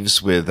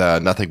thieves with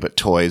nothing but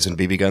toys and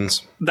BB guns?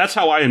 That's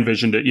how I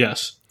envisioned it,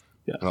 yes.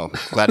 Yeah. Well,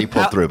 glad you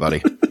pulled through,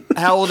 buddy.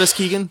 How old is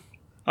Keegan?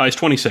 He's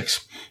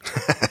 26.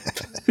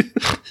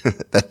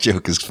 That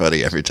joke is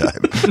funny every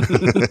time.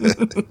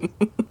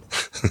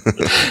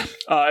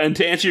 And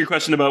to answer your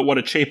question about what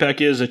a chapek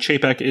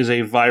is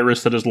a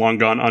virus that has long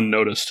gone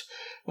unnoticed.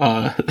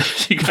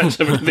 You guys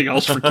have anything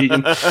else for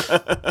Keegan?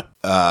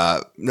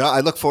 No,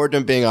 I look forward to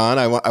him being on.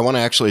 I want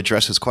to actually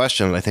address his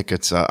question, and I think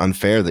it's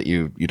unfair that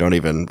you don't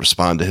even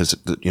respond to his,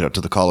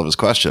 to the call of his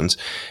questions.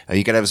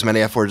 You can have as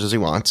many F words as he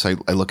wants. I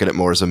look at it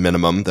more as a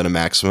minimum than a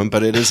maximum,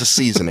 but it is a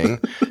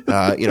seasoning.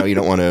 You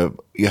don't want to.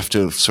 You have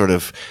to sort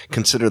of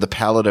consider the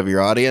palate of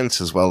your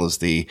audience as well as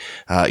the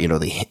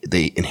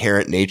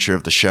inherent nature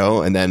of the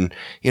show, and then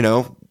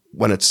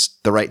when it's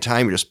the right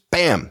time, you just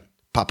bam,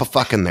 pop a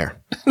fuck in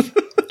there.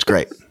 It's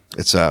great.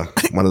 It's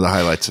one of the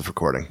highlights of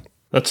recording.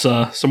 That's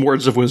some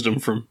words of wisdom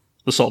from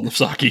the Sultan of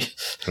Saki.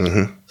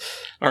 Mm-hmm.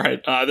 All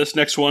right. This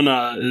next one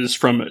is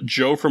from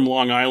Joe from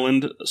Long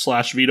Island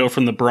 / Vito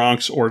from the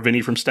Bronx or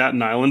Vinny from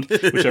Staten Island,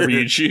 whichever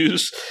you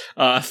choose.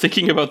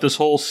 Thinking about this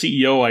whole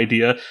CEO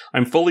idea,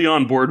 I'm fully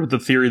on board with the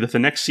theory that the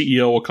next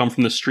CEO will come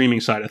from the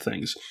streaming side of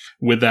things.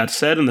 With that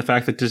said, and the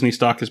fact that Disney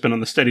stock has been on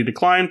the steady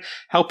decline,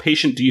 how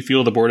patient do you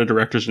feel the board of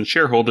directors and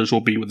shareholders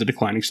will be with the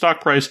declining stock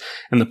price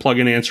and the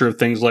plug-in answer of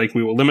things like,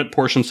 we will limit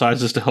portion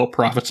sizes to help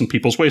profits in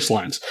people's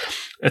waistlines?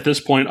 At this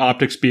point,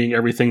 optics being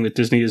everything that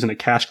Disney is in a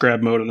cash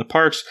grab mode in the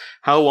parks, parks,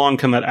 how long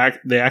can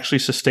they actually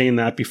sustain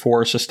that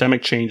before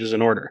systemic change is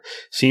in order?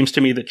 Seems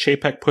to me that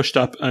Chapek pushed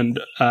up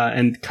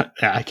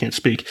I can't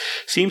speak.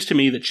 Seems to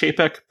me that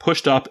Chapek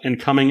pushed up and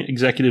coming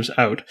executives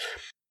out.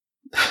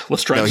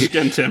 Let's try this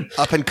again, Tim.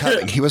 Up and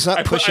coming. He was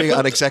not pushing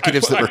on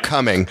executives that were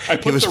coming.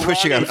 He was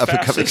pushing on up and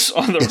coming.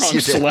 On the wrong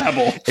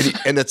syllable.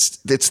 And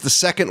it's the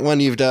second one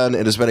you've done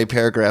in as many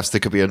paragraphs that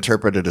could be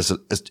interpreted as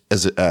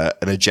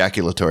an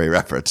ejaculatory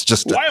reference.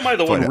 Why am I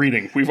the one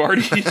reading? We've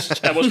already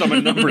established I'm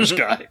a numbers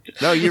guy.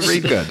 No, you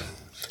read good.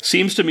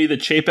 Seems to me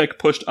that Chapek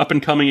pushed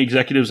up-and-coming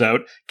executives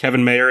out,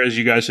 Kevin Mayer, as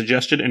you guys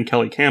suggested, and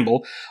Kelly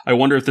Campbell. I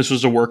wonder if this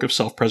was a work of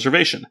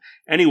self-preservation.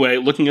 Anyway,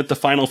 looking at the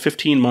final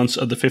 15 months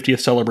of the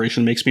 50th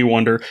celebration makes me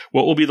wonder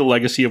what will be the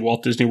legacy of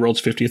Walt Disney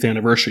World's 50th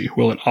anniversary.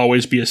 Will it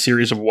always be a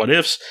series of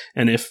what-ifs,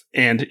 and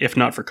if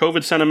not for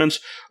COVID sentiments,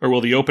 or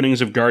will the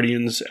openings of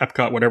Guardians,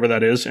 Epcot, whatever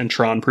that is, and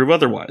Tron prove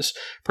otherwise?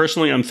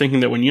 Personally, I'm thinking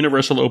that when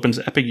Universal opens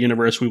Epic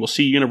Universe, we will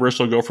see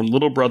Universal go from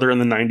little brother in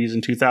the 90s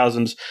and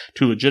 2000s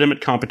to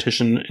legitimate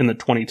competition in the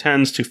 2010s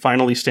to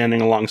finally standing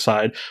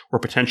alongside or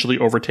potentially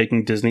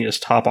overtaking Disney as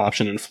top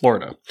option in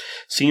Florida.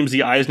 Seems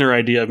the Eisner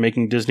idea of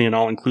making Disney an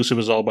all-inclusive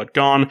is all but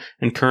gone,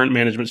 and current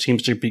management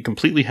seems to be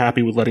completely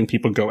happy with letting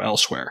people go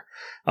elsewhere.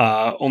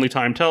 Only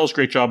time tells.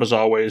 Great job as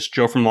always.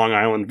 Joe from Long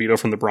Island, Vito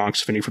from the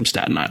Bronx, Finney from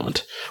Staten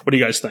Island. What do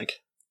you guys think?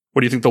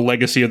 What do you think the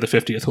legacy of the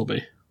 50th will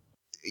be?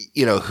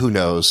 Who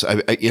knows?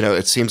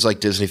 It seems like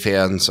Disney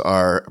fans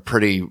are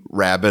pretty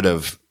rabid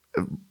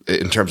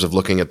in terms of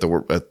looking at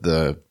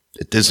the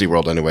at Disney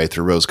World anyway,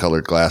 through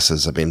rose-colored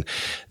glasses. I mean,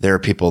 there are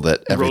people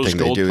that everything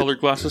they do. Rose-gold-colored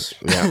glasses?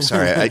 Yeah,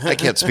 sorry. I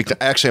can't speak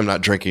to. Actually, I'm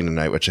not drinking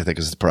tonight, which I think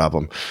is the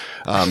problem.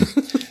 I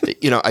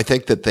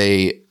think that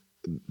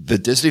the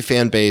Disney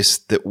fan base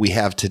that we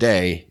have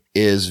today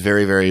is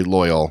very, very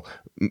loyal,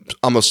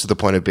 almost to the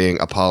point of being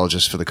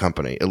apologists for the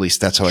company. At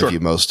least that's how I view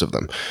most of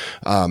them.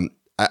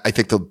 I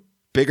think the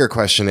bigger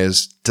question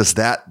is, does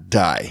that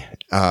die?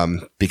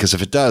 Because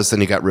if it does,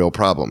 then you got real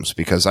problems,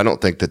 because I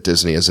don't think that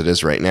Disney as it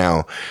is right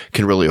now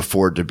can really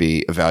afford to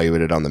be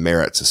evaluated on the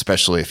merits,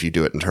 especially if you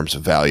do it in terms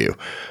of value.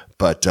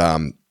 But,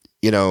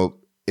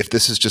 if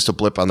this is just a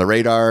blip on the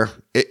radar,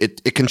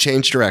 it can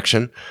change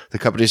direction. The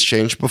company's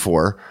changed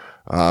before.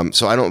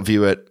 So I don't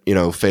view it,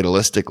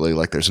 fatalistically,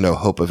 like there's no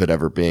hope of it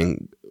ever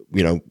being,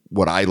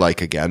 what I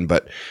like again,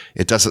 but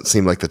it doesn't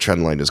seem like the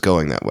trend line is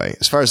going that way.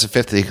 As far as the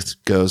 50th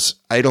goes,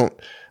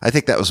 I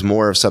think that was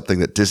more of something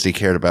that Disney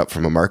cared about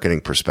from a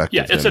marketing perspective.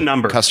 Yeah, it's a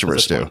number.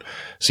 Customers do.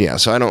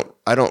 So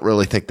I don't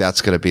really think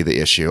that's going to be the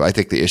issue. I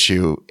think the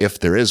issue,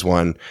 if there is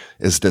one,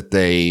 is that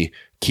they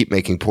keep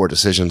making poor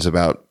decisions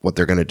about what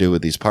they're going to do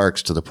with these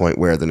parks to the point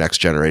where the next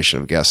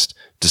generation of guests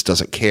just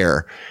doesn't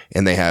care,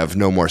 and they have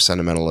no more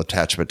sentimental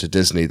attachment to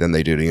Disney than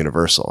they do to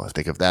Universal. I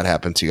think if that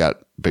happens, you got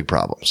big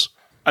problems.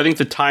 I think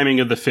the timing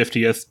of the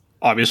 50th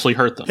obviously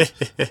hurt them.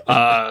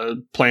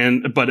 The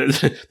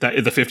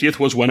 50th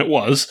was when it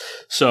was,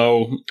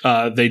 so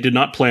they did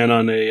not plan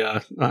on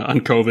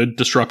on COVID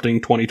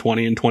disrupting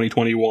 2020 and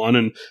 2021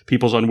 and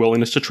people's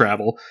unwillingness to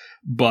travel.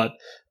 But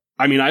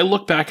I mean, I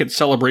look back at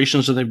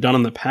celebrations that they've done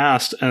in the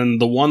past,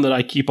 and the one that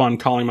I keep on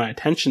calling my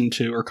attention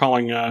to, or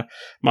calling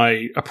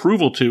my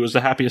approval to, is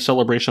the Happiest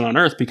Celebration on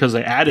Earth, because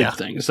they added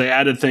things. They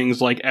added things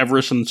like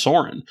Everest and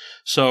Soarin'.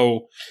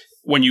 So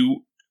when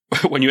you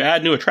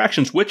add new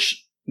attractions,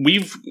 which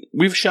we've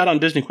shat on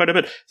Disney quite a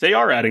bit, they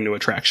are adding new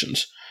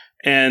attractions,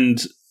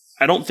 and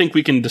I don't think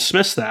we can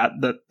dismiss that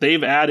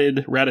they've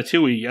added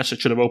Ratatouille. Yes,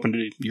 it should have opened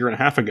a year and a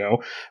half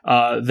ago.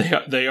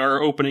 They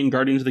are opening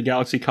Guardians of the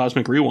Galaxy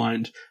Cosmic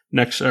Rewind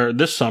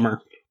this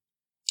summer.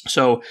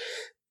 So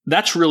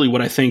that's really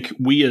what I think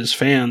we as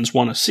fans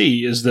want to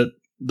see, is that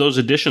those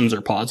additions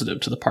are positive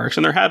to the parks,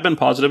 and there have been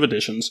positive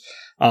additions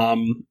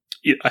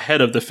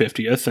ahead of the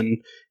 50th, and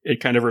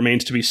it kind of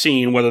remains to be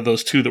seen whether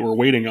those two that we're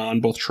waiting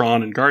on, both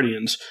Tron and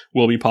Guardians,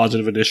 will be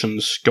positive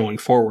additions going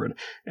forward,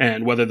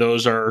 and whether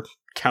those are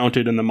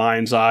counted in the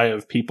mind's eye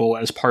of people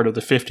as part of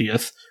the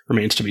 50th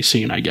remains to be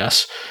seen, I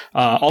guess.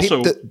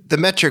 Also, the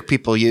metric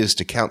people use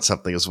to count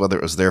something is whether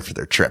it was there for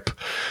their trip.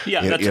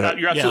 Yeah,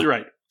 you're absolutely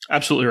right.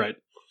 Absolutely right.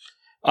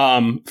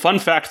 Fun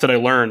fact that I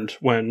learned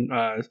when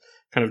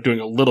kind of doing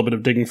a little bit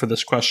of digging for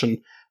this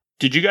question.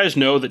 Did you guys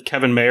know that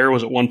Kevin Mayer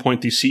was at one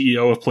point the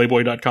CEO of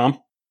Playboy.com?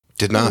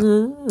 Did not.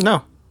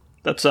 No.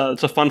 It's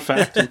a fun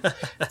fact.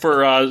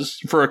 For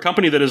a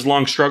company that has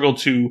long struggled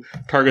to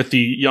target the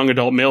young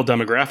adult male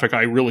demographic,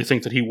 I really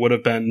think that he would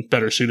have been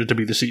better suited to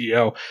be the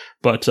CEO.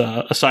 But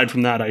aside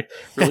from that, I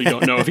really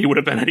don't know if he would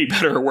have been any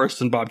better or worse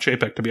than Bob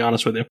Chapek, to be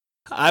honest with you.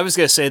 I was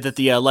going to say that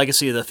the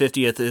legacy of the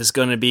 50th is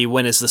going to be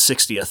when is the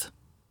 60th.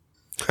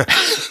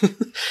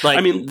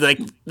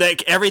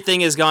 Like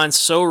everything has gone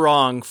so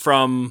wrong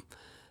from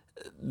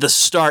the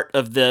start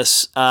of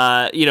this.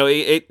 To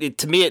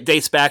me, it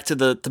dates back to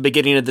the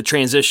beginning of the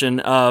transition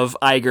of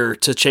Iger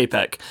to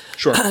Chapek.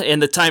 Sure.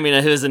 And the timing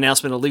of his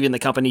announcement of leaving the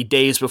company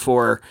days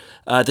before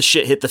the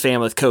shit hit the fan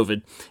with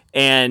COVID.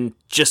 And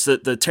just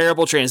the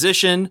terrible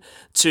transition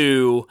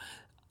to,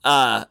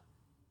 I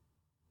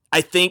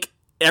think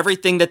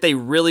everything that they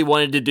really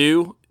wanted to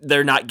do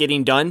they're not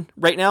getting done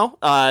right now.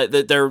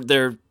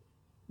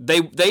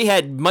 They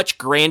had much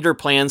grander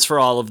plans for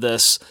all of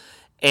this,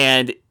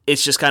 and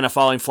it's just kind of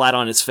falling flat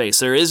on its face.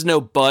 There is no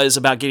buzz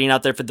about getting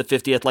out there for the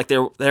 50th like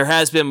there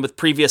has been with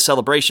previous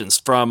celebrations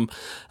from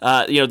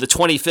the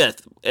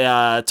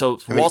 25th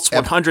to Walt's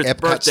 100th Epcot's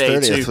birthday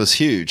 30th was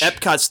huge.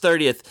 Epcot's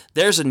 30th.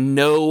 There's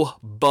no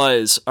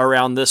buzz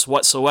around this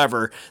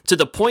whatsoever, to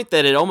the point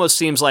that it almost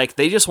seems like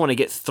they just want to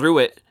get through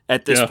it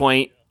at this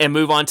point and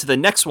move on to the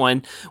next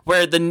one,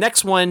 where the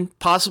next one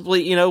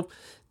possibly,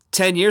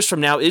 10 years from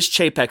now, is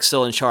Chapek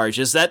still in charge?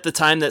 Is that the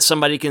time that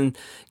somebody can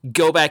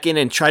go back in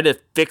and try to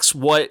fix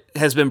what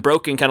has been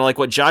broken, kind of like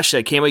what Josh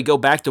said? Can we go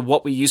back to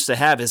what we used to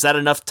have? Is that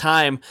enough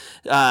time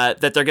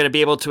that they're going to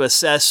be able to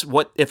assess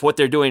if what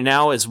they're doing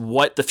now is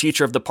what the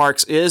future of the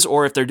parks is,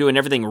 or if they're doing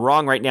everything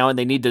wrong right now and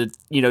they need to,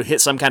 hit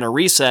some kind of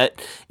reset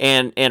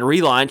and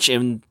relaunch?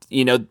 And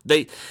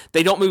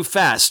they don't move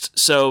fast,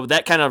 so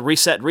that kind of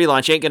reset and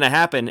relaunch ain't going to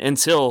happen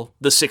until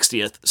the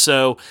 60th.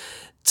 So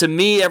to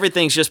me,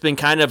 everything's just been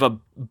kind of a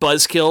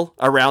buzzkill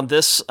around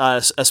this,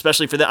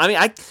 especially for them. I mean,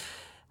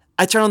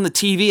 I turn on the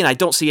TV and I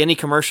don't see any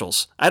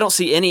commercials. I don't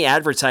see any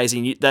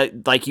advertising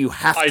that like you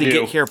have to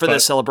get here for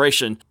this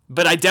celebration.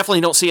 But I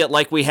definitely don't see it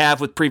like we have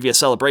with previous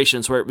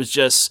celebrations, where it was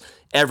just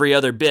every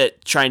other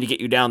bit trying to get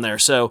you down there.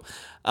 So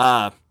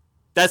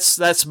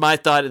that's my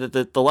thought,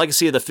 that the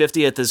legacy of the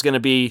 50th is going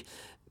to be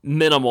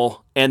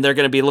minimal, and they're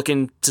going to be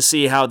looking to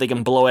see how they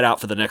can blow it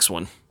out for the next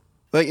one.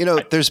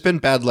 But there's been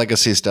bad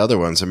legacies to other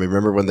ones. I mean,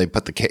 remember when they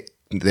put the cake,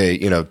 did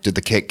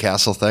the Cake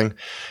Castle thing?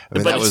 I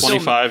mean, but that was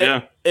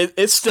 25,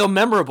 it's still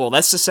memorable.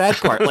 That's the sad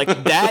part.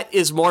 Like, that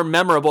is more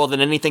memorable than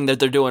anything that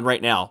they're doing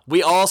right now.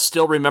 We all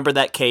still remember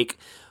that cake.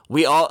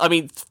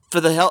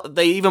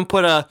 They even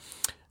put a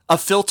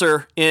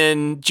filter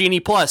in Genie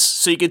Plus,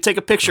 so you could take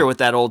a picture with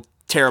that old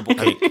terrible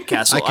cake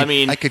castle.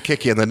 I could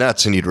kick you in the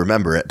nuts and you'd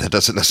remember it. That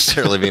doesn't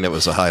necessarily mean it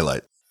was a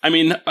highlight. I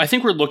mean, I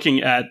think we're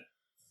looking at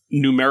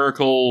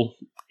numerical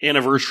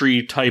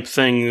anniversary type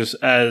things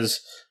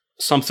as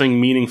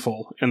something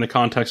meaningful in the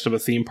context of a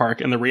theme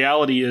park. And the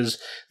reality is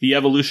the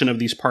evolution of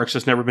these parks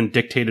has never been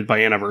dictated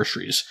by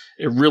anniversaries.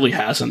 It really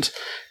hasn't.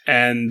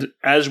 And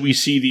as we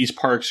see these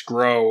parks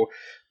grow,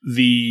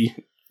 the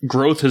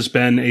growth has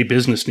been a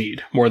business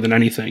need more than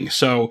anything.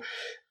 So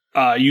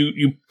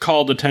you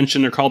called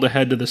attention or called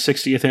ahead to the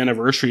 60th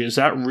anniversary. Is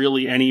that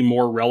really any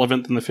more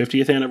relevant than the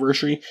 50th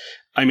anniversary?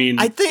 I mean,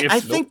 I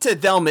think to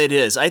them it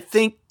is. I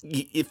think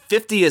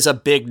 50 is a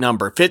big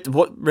number.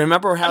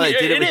 Remember how they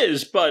did it? It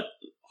is, but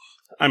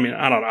I mean,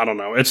 I don't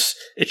know.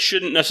 It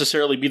shouldn't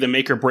necessarily be the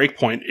make or break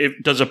point.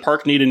 Does a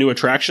park need a new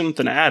attraction?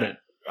 Then add it.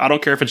 I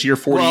don't care if it's year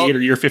 48 or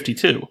year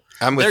 52.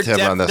 I'm with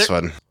Tim on this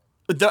one.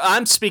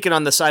 I'm speaking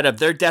on the side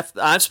of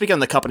I'm speaking on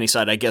the company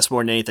side, I guess,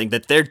 more than anything,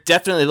 that they're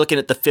definitely looking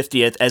at the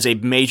 50th as a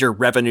major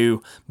revenue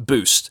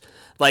boost.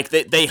 Like,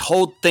 they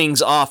hold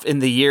things off in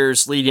the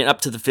years leading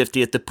up to the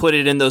 50th to put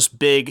it in those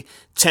big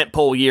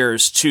tentpole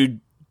years to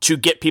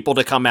get people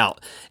to come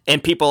out.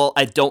 And people,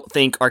 I don't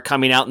think, are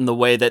coming out in the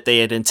way that they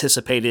had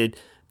anticipated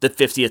the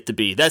 50th to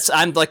be.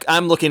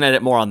 I'm looking at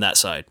it more on that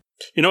side.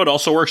 It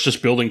also works,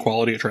 just building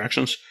quality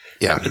attractions.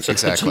 Yeah,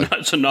 exactly.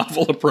 It's a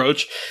novel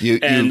approach. You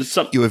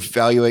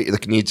evaluate the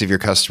needs of your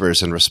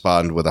customers and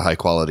respond with a high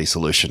quality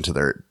solution to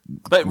their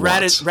But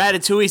wants.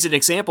 Ratatouille's an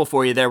example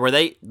for you there, where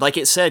they, like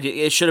it said,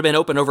 it should have been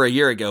open over a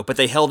year ago, but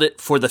they held it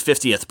for the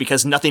 50th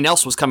because nothing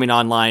else was coming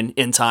online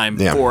in time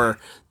for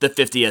the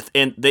 50th.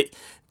 And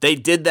they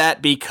did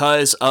that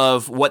because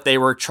of what they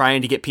were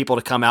trying to get people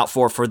to come out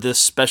for this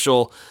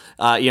special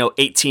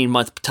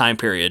 18-month time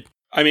period.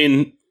 I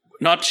mean,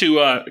 not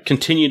to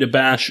continue to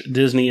bash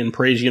Disney and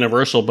praise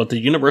Universal, but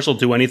did Universal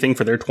do anything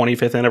for their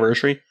 25th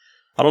anniversary?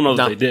 I don't know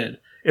that they did.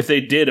 If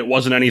they did, it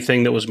wasn't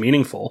anything that was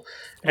meaningful.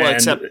 Well,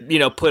 except,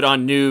 put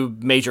on new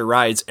major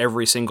rides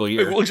every single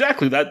year. Well,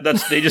 exactly.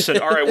 That's they just said,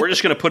 all right, we're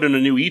just going to put in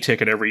a new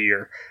e-ticket every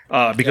year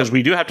because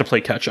we do have to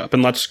play catch up,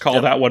 and let's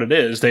call that what it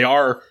is. They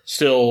are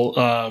still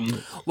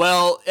Epic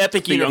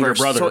the Universe, younger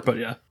brother, but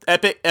yeah,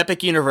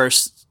 Epic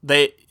Universe.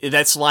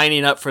 That's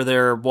lining up for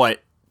their 35th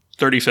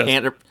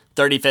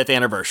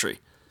anniversary.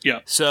 Yeah.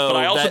 So, but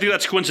I also think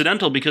that's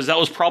coincidental because that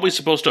was probably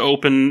supposed to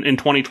open in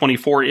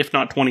 2024, if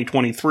not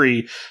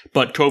 2023,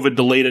 but COVID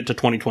delayed it to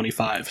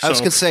 2025. I was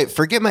going to say,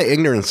 forget my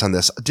ignorance on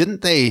this.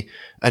 Didn't they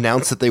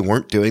announce that they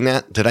weren't doing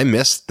that? Did I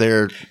miss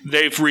their...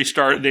 They've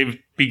restarted. They've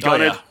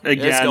begun it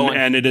again,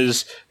 and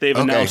they've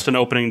announced an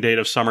opening date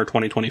of summer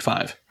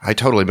 2025. I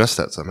totally missed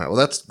that somehow.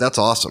 Well, that's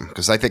awesome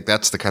because I think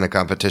that's the kind of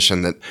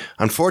competition that,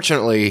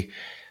 unfortunately...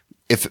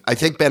 I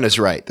think Ben is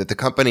right that the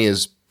company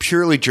is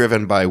purely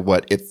driven by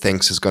what it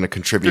thinks is going to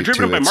contribute to its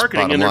bottom line. They're driven by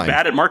marketing, and they're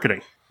bad at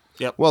marketing.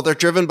 Yep. Well, they're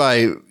driven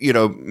by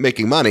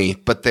making money,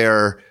 but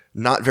they're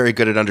not very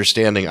good at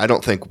understanding, I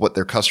don't think, what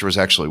their customers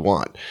actually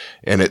want.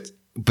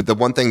 But the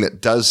one thing that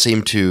does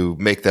seem to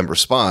make them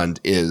respond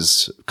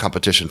is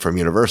competition from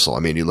Universal. I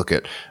mean, you look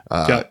at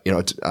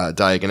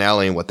Diagon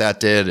Alley and what that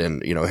did,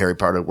 and Harry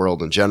Potter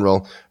World in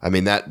general. I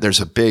mean, that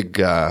there's a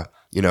big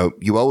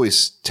you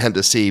always tend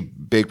to see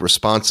big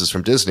responses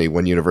from Disney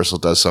when Universal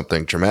does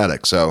something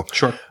dramatic. So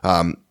Sure.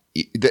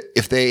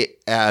 If they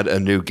add a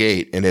new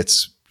gate and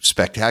it's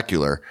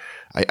spectacular,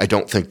 I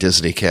don't think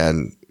Disney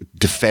can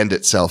defend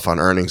itself on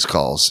earnings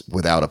calls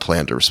without a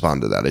plan to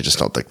respond to that. I just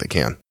don't think they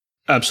can.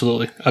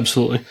 Absolutely.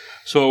 Absolutely.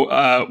 So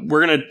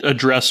we're going to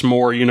address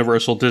more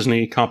Universal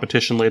Disney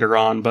competition later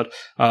on, but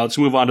let's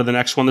move on to the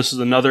next one. This is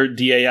another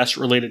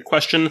DAS-related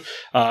question.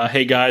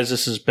 Hey, guys,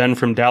 this is Ben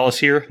from Dallas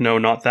here. No,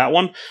 not that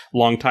one.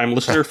 Long-time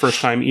listener,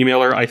 first-time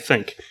emailer, I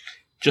think.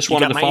 Just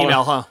wanted to follow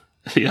email, huh?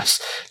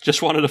 Yes.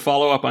 Just wanted to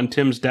follow up on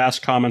Tim's DAS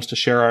comments to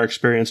share our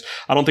experience.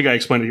 I don't think I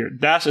explained it here.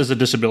 DAS is a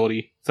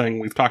disability thing.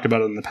 We've talked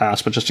about it in the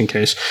past, but just in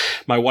case.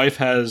 My wife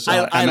has...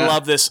 I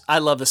love this. I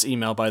love this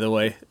email, by the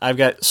way. I've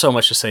got so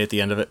much to say at the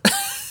end of it.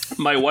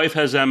 My wife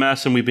has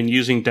MS, and we've been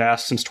using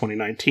DAS since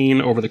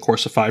 2019 over the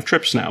course of 5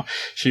 trips now.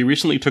 She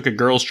recently took a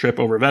girls' trip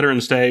over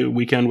Veterans Day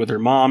weekend with her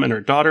mom and her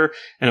daughter,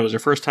 and it was her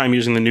first time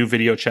using the new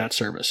video chat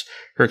service.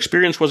 Her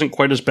experience wasn't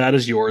quite as bad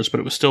as yours,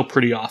 but it was still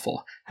pretty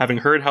awful. Having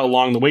heard how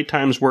long the wait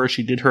times were,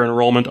 she did her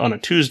enrollment on a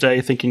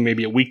Tuesday, thinking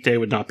maybe a weekday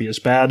would not be as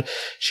bad.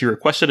 She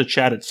requested a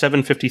chat at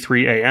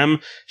 7:53 a.m.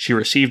 She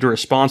received a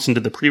response and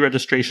did the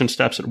pre-registration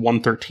steps at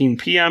 1:13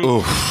 p.m.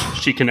 Oof.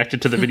 She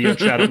connected to the video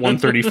chat at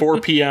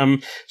 1:34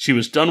 p.m. She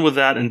was done with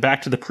that and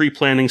back to the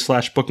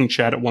pre-planning/booking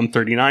chat at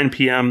 1:39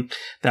 p.m.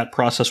 That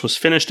process was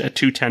finished at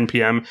 2:10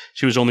 p.m.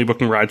 She was only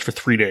booking rides for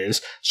 3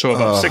 days, so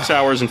about 6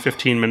 hours and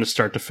 15 minutes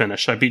start to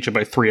finish. I beat you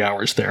by 3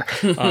 hours there.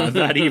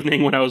 That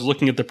evening, when I was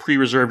looking at the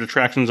pre-reserved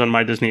attractions on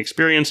My Disney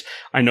Experience,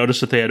 I noticed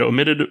that they had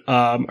omitted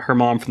her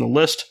mom from the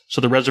list,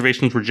 so the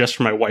reservations were just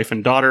for my wife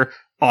and daughter.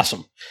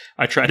 Awesome.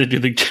 I tried to do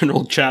the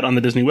general chat on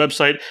the Disney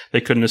website. They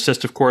couldn't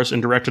assist, of course,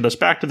 and directed us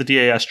back to the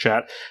DAS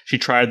chat. She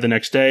tried the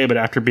next day, but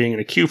after being in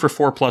a queue for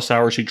 4+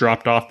 hours, she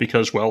dropped off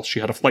because, well,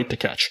 she had a flight to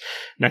catch.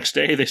 Next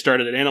day, they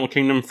started at Animal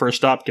Kingdom, first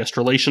stop, guest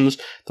relations.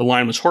 The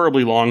line was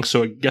horribly long,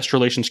 so a guest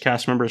relations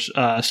cast member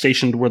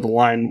stationed where the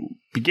line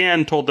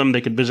began told them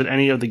they could visit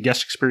any of the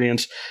guest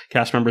experience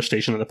cast members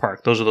stationed in the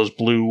park. Those are those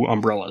blue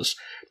umbrellas.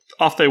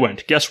 Off they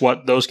went. Guess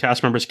what? Those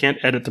cast members can't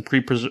edit the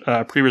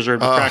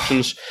pre-reserved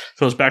attractions,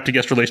 so it was back to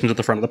guest relations at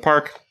the front of the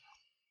park.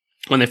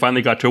 When they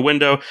finally got to a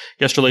window,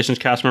 guest relations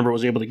cast member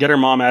was able to get her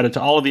mom added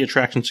to all of the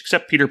attractions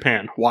except Peter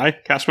Pan. Why?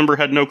 Cast member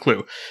had no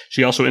clue.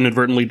 She also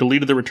inadvertently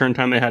deleted the return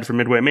time they had for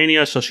Midway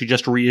Mania, so she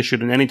just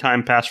reissued an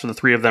anytime pass for the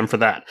 3 of them for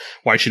that.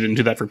 Why she didn't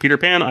do that for Peter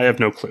Pan, I have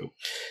no clue.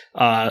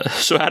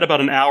 So add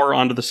about an hour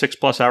onto the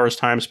 6+ hours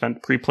time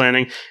spent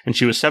pre-planning, and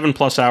she was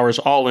 7+ hours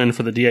all in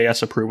for the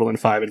DAS approval and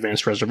 5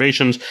 advanced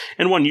reservations,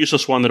 and 1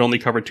 useless one that only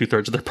covered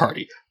 2/3 of their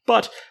party.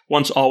 But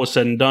once all was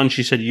said and done,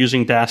 she said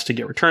using DAS to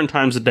get return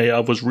times the day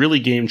of was really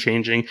game-changing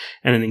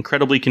and an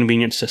incredibly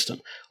convenient system.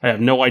 I have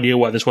no idea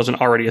why this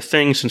wasn't already a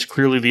thing, since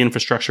clearly the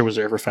infrastructure was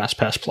there for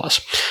FastPass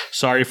Plus.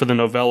 Sorry for the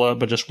novella,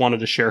 but just wanted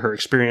to share her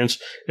experience.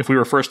 If we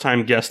were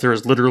first-time guests, there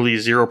is literally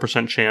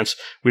 0% chance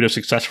we'd have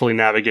successfully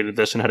navigated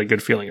this and had a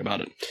good feeling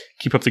about it.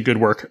 Keep up the good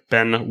work,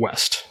 Ben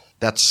West.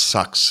 That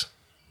sucks.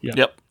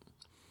 Yep.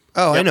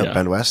 Oh, I know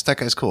Ben West. That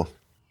guy's cool.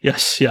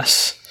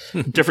 Yes.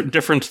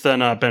 different than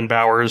Ben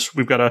Bowers.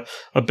 We've got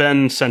a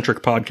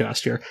Ben-centric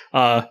podcast here.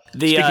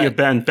 Speaking of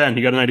Ben,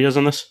 you got any ideas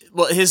on this?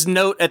 Well, his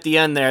note at the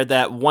end there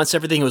that once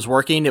everything was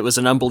working, it was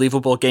an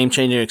unbelievable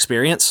game-changing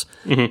experience.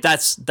 Mm-hmm.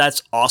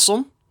 That's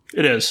awesome.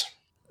 It is.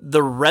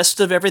 The rest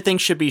of everything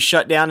should be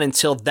shut down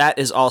until that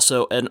is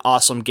also an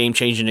awesome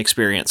game-changing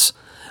experience.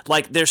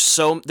 Like there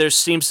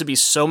seems to be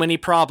so many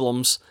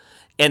problems,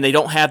 and they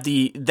don't have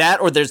they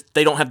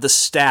don't have the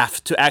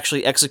staff to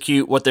actually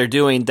execute what they're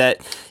doing. That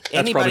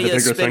anybody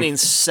that's spending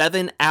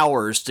 7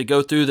 hours to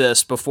go through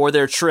this before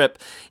their trip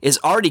is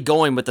already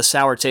going with the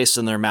sour taste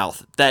in their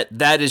mouth.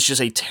 That is just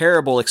a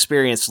terrible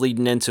experience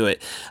leading into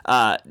it.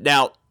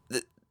 Now,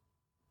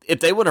 if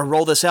they want to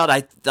roll this out,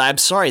 I'm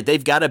sorry,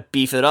 they've got to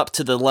beef it up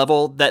to the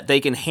level that they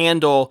can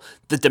handle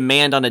the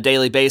demand on a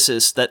daily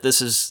basis that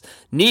this is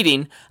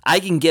needing.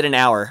 I can get an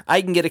hour.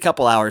 I can get a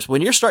couple hours.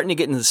 When you're starting to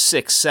get into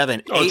 6,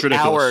 7, 8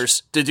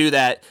 hours to do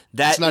that,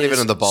 it's not even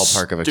in the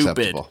ballpark of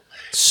acceptable.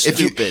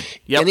 Stupid.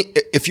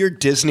 If your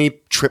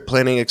Disney trip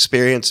planning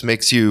experience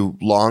makes you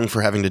long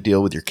for having to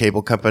deal with your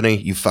cable company,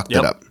 you fucked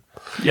it up.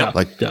 Yeah.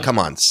 Come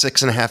on,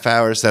 6.5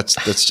 hours. That's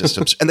just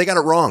absurd. And they got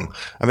it wrong.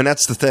 I mean,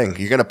 that's the thing.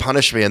 You're going to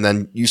punish me and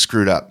then you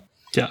screwed up.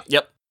 Yeah.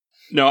 Yep.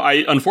 No,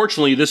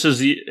 unfortunately, this is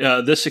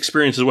this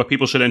experience is what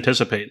people should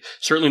anticipate.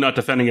 Certainly not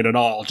defending it at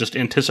all. Just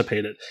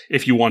anticipate it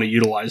if you want to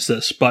utilize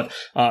this. But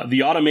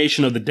the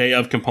automation of the day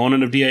of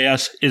component of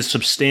DAS is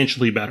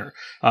substantially better.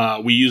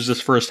 We use this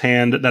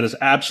firsthand. That is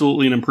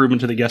absolutely an improvement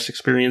to the guest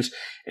experience.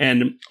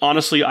 And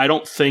honestly, I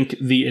don't think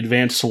the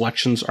advanced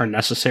selections are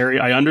necessary.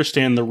 I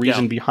understand the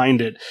reason behind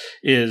it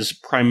is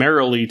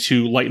primarily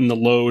to lighten the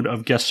load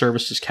of guest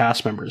services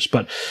cast members.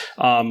 But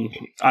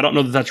I don't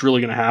know that that's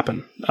really going to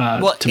happen,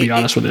 to be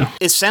honest with you.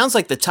 It sounds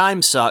like the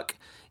time suck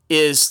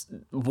is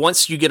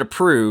once you get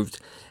approved,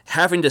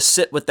 having to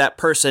sit with that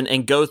person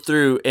and go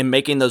through and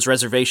making those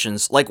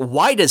reservations. Like,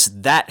 why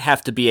does that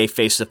have to be a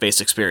face-to-face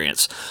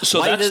experience?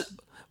 So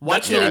Why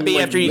can't it be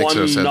after you...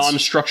 one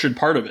non-structured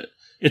part of it?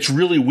 It's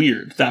really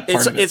weird, that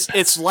part of it.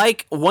 It's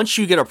like once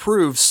you get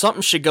approved,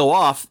 something should go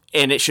off,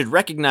 and it should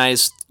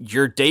recognize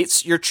your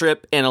dates, your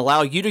trip, and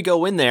allow you to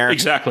go in there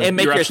and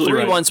make your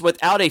 3 ones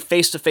without a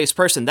face-to-face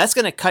person. That's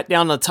going to cut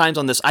down the times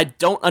on this. I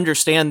don't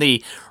understand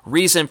the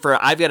reason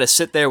for I've got to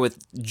sit there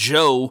with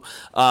Joe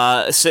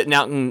sitting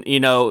out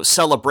in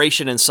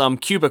celebration in some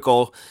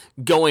cubicle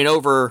going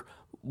over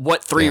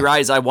what 3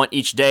 rides I want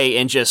each day,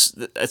 and just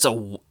it's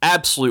a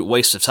absolute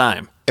waste of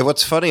time. And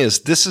what's funny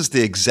is this is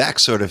the exact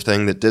sort of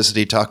thing that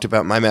Disney talked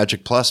about My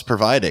Magic Plus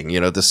providing,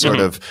 this sort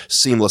of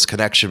seamless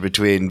connection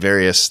between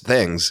various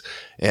things.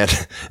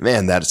 And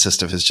man, that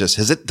system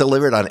has it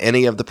delivered on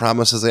any of the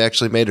promises they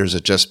actually made, or has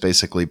it just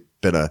basically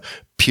been a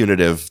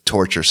punitive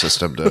torture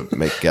system to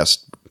make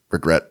guests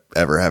regret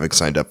ever having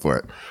signed up for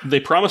it? They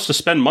promised to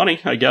spend money,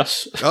 I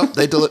guess. Oh,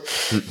 they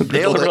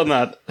delivered on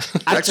that.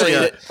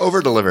 Actually,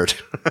 over-delivered.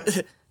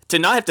 To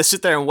not have to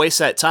sit there and waste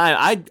that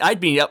time, I'd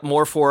be up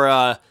more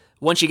for...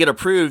 once you get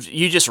approved,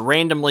 you just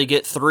randomly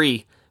get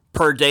 3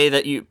 per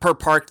day per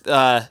park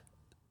that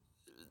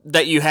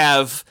you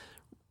have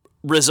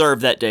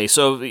reserved that day.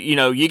 So,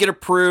 you get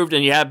approved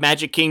and you have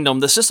Magic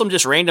Kingdom. The system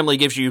just randomly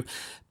gives you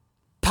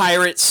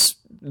Pirates,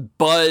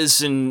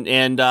 Buzz,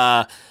 and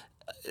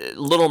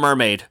Little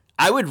Mermaid.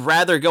 I would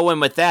rather go in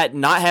with that,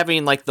 not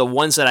having like the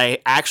ones that I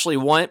actually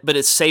want, but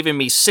it's saving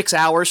me 6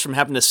 hours from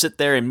having to sit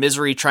there in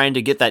misery trying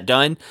to get that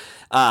done.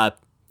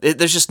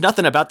 There's just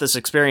nothing about this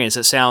experience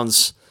that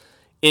sounds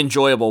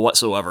enjoyable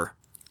whatsoever.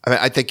 I mean,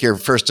 I think your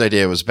first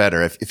idea was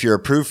better. If you're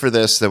approved for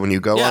this, then when you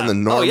go on the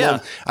normal,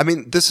 I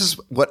mean, this is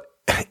what,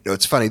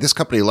 it's funny. This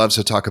company loves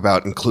to talk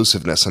about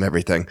inclusiveness and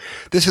everything.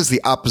 This is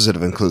the opposite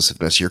of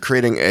inclusiveness. You're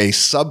creating a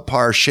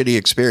subpar, shitty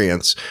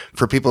experience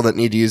for people that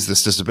need to use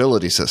this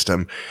disability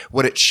system.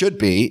 What it should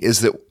be is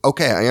that,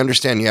 okay, I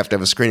understand you have to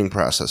have a screening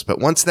process, but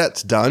once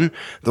that's done,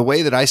 the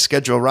way that I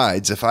schedule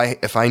rides, if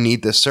I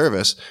need this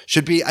service,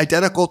 should be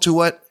identical to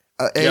what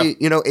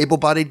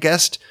able-bodied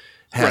guest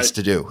has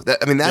to do.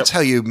 That's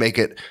how you make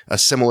it a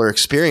similar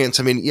experience.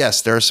 I mean,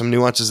 yes, there are some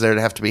nuances there that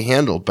have to be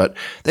handled, but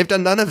they've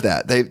done none of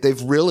that. They've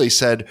really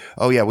said,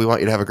 "Oh yeah, we want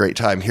you to have a great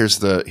time. Here's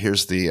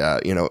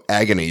the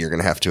agony you're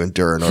going to have to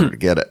endure in order to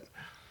get it."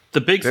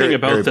 The big thing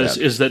about this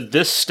is that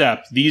this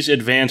step, these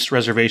advanced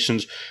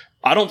reservations,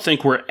 I don't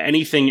think were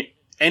anything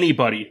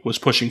anybody was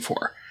pushing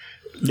for.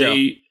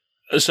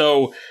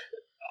 So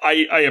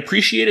I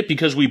appreciate it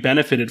because we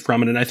benefited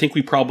from it, and I think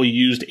we probably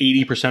used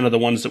 80% of the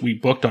ones that we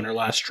booked on our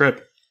last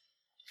trip.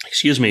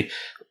 Excuse me.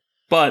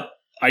 But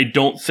I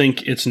don't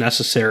think it's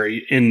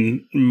necessary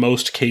in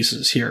most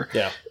cases here.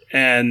 Yeah.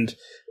 And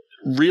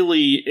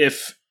really,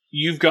 if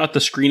you've got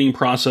the screening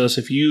process,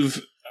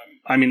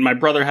 my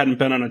brother hadn't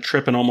been on a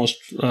trip in almost,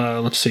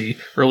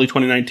 early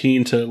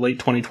 2019 to late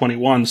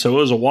 2021, so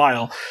it was a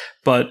while,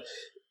 but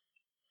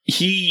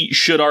he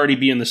should already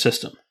be in the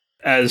system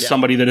as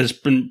somebody that has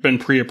been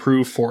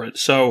pre-approved for it.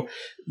 So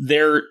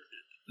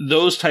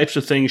those types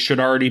of things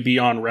should already be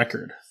on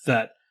record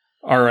that,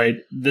 all right,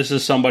 this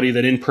is somebody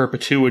that in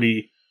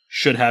perpetuity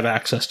should have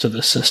access to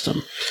this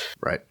system.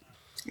 Right.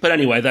 But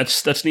anyway,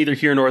 that's neither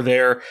here nor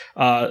there.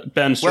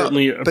 Ben,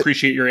 certainly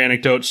appreciate your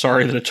anecdote.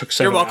 Sorry that it took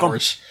 7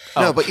 hours.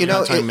 No, but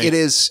it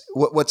is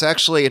what's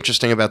actually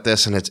interesting about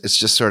this, and it's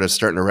just sort of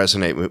starting to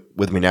resonate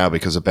with me now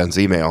because of Ben's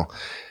email.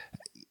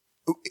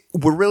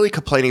 We're really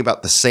complaining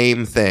about the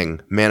same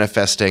thing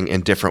manifesting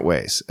in different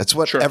ways. That's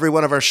what every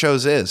one of our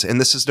shows is,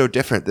 and this is no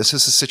different. This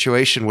is a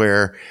situation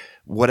where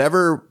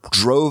whatever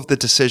drove the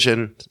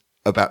decision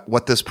about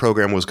what this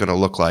program was going to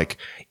look like,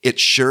 it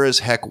sure as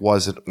heck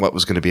wasn't what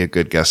was going to be a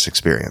good guest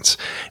experience.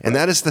 And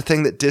that is the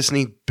thing that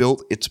Disney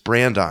built its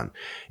brand on.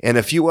 And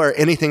if you are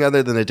anything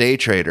other than a day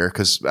trader,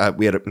 because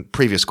we had a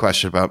previous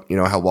question about,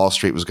 how Wall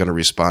Street was going to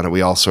respond, and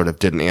we all sort of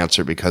didn't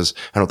answer because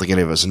I don't think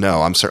any of us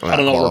know. I'm certainly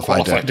not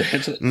qualified to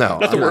answer. No.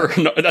 Not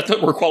that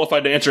we're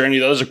qualified to answer any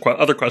of those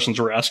other questions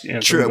we're asking.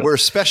 True. We're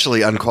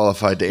especially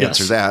unqualified to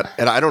answer that.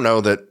 And I don't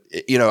know that,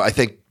 I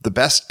think the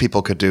best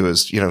people could do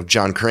is,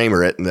 John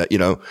Kramer it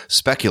and,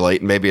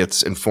 speculate, and maybe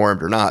it's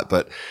informed or not.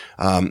 But,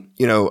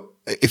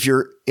 if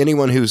you're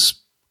anyone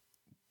who's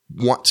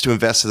wants to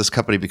invest in this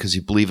company because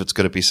you believe it's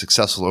going to be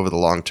successful over the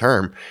long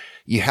term,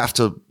 you have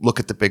to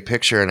look at the big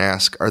picture and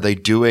ask, are they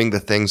doing the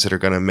things that are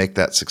going to make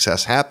that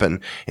success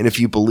happen? And if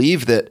you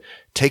believe that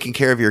taking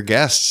care of your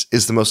guests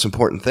is the most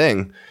important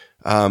thing,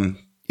 then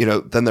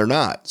they're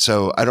not.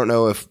 So I don't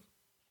know.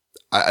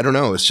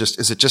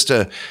 Is it just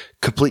a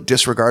complete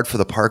disregard for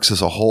the parks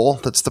as a whole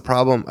that's the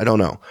problem? I don't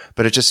know.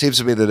 But it just seems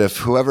to me that if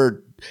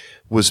whoever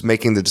was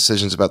making the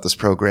decisions about this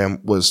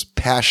program was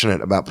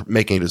passionate about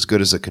making it as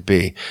good as it could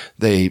be,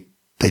 they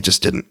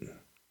just didn't.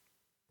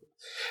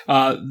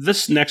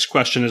 This next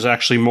question is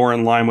actually more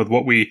in line with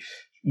what we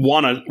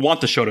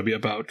want the show to be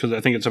about, because I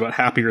think it's about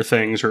happier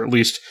things, or at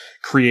least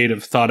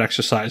creative thought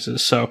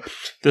exercises. So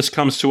this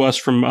comes to us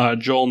from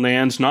Joel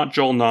Nans, not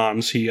Joel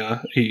Nons.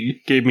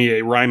 He gave me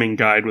a rhyming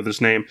guide with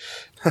his name.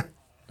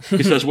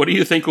 He says, what do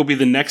you think will be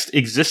the next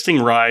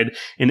existing ride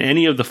in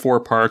any of the 4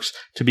 parks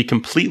to be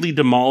completely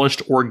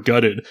demolished or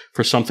gutted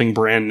for something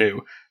brand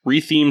new?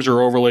 Rethemes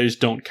or overlays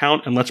don't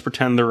count, and let's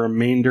pretend the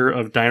remainder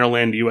of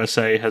Dinoland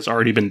USA has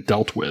already been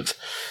dealt with.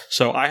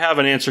 So I have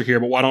an answer here,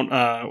 but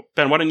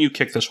Ben, why don't you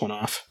kick this one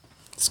off?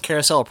 Does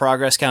Carousel of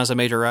Progress count as a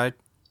major ride?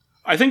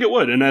 I think it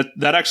would, and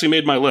that actually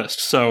made my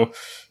list. So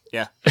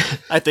yeah,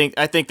 I think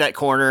that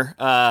corner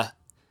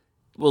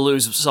will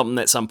lose something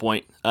at some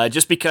point,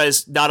 just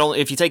because not only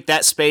if you take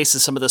that space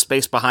and some of the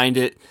space behind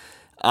it,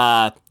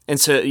 and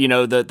so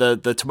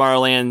the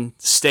Tomorrowland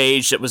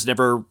stage that was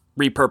never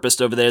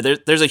repurposed over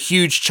there's a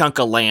huge chunk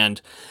of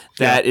land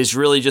that is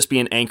really just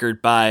being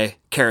anchored by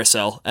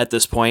Carousel at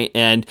this point,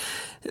 and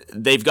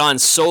they've gone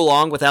so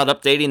long without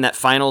updating that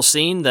final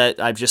scene that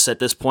I've just at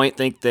this point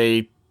think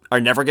they are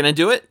never going to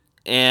do it.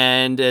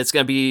 And it's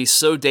going to be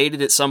so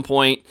dated at some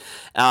point.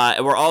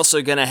 We're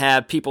also going to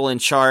have people in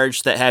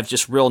charge that have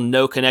just real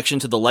no connection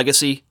to the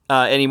legacy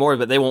anymore,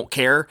 but they won't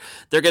care.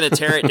 They're going to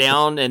tear it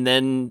down, and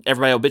then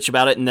everybody will bitch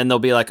about it, and then they'll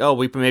be like, oh,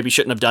 we maybe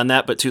shouldn't have done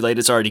that, but too late,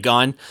 it's already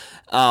gone.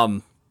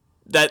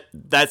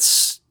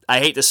 That's I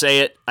hate to say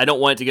it. I don't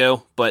want it to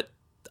go, but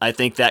I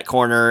think that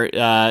corner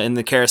in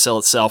the carousel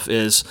itself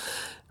is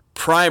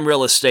prime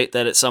real estate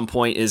that at some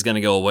point is going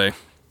to go away.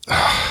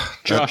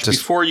 Josh,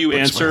 before you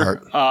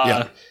answer,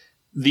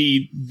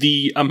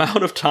 the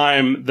amount of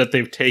time that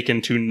they've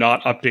taken to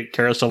not update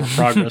Carousel of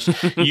Progress,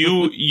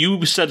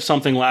 you said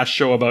something last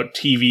show about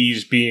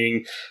TVs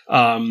being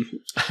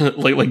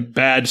like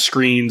bad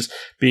screens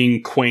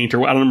being quaint,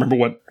 or I don't remember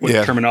what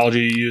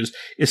terminology you used.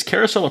 Is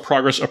Carousel of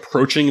Progress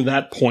approaching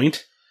that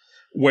point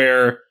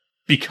where,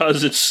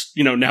 because it's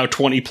now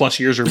 20 plus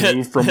years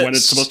removed from when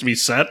it's supposed to be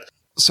set?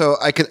 So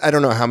I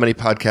don't know how many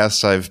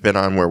podcasts I've been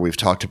on where we've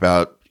talked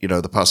about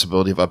the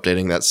possibility of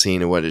updating that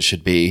scene and what it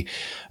should be.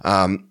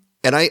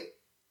 And I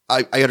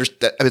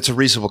understand it's a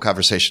reasonable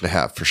conversation to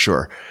have for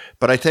sure.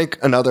 But I think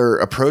another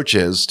approach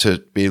is to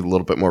be a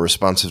little bit more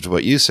responsive to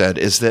what you said,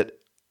 is that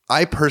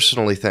I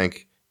personally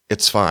think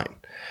it's fine.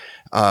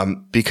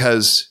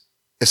 Because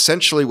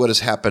essentially what has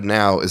happened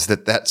now is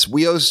that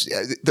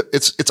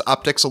it's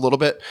optics a little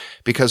bit,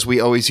 because we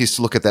always used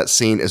to look at that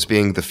scene as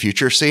being the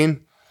future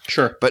scene.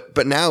 Sure.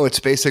 But now it's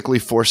basically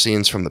 4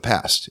 scenes from the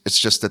past. It's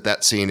just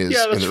that scene is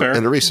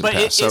in the recent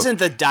past. But isn't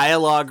the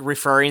dialogue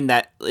referring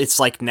that it's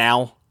like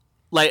now?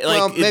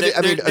 Well, maybe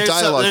a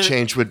dialogue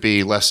change would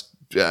be less,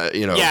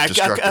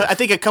 destructive. I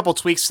think a couple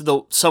tweaks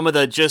to some of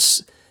the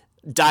just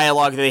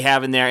dialogue that they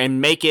have in there,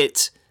 and make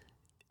it,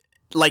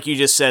 like you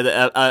just said,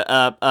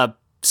 a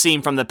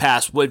scene from the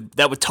past would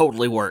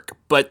totally work.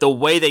 But the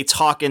way they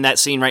talk in that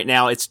scene right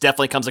now, it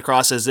definitely comes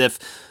across as if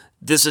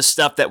this is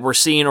stuff that we're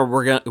seeing or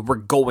we're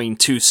going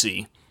to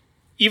see.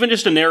 Even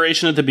just a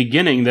narration at the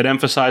beginning that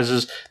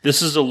emphasizes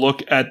this is a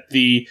look at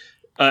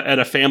at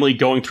a family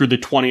going through the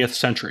 20th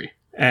century.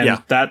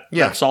 And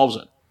that solves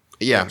it.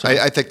 Yeah,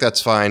 I think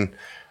that's fine.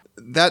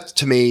 That,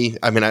 to me,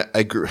 I mean, I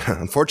agree,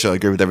 unfortunately, I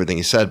agree with everything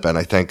you said, Ben.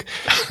 I think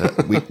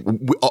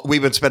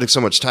we've been spending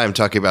so much time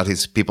talking about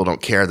these people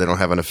don't care. They don't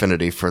have an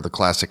affinity for the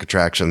classic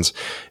attractions.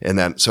 And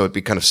then, so it'd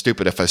be kind of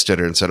stupid if I stood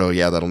here and said, oh,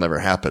 yeah, that'll never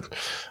happen.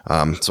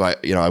 So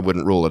I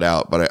wouldn't rule it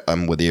out, but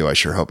I'm with you. I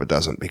sure hope it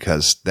doesn't,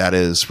 because that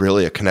is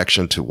really a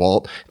connection to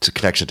Walt. It's a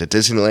connection to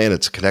Disneyland.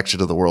 It's a connection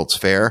to the World's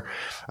Fair.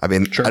 I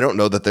mean, sure. I don't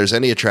know that there's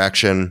any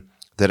attraction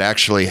that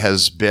actually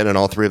has been in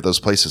all 3 of those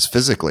places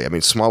physically. I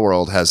mean, Small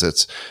World has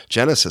its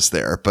genesis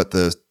there, but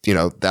the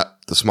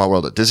Small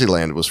World at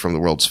Disneyland was from the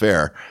World's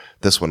Fair.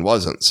 This one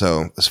wasn't.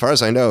 So as far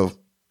as I know,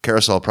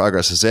 Carousel of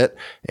Progress is it,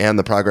 and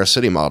the Progress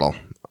City model.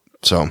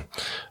 So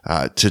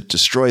to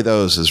destroy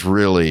those is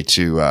really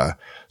to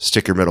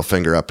stick your middle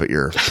finger up at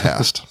your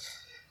past.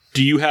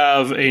 Do you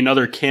have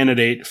another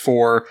candidate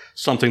for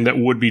something that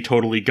would be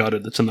totally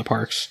gutted that's in the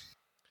parks?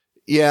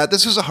 Yeah,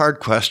 this was a hard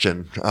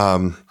question.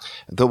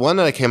 The one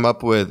that I came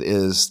up with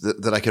is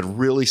that I could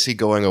really see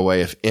going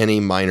away if any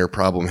minor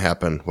problem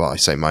happened. Well, I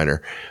say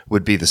minor,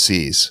 would be the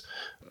seas.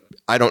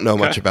 I don't know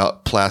much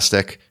about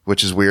plastic,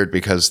 which is weird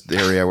because the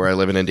area where I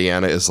live in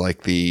Indiana is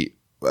like the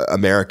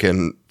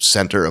American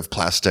center of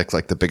plastic,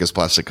 like the biggest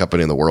plastic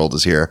company in the world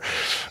is here.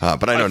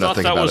 But I know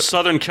nothing about it. That was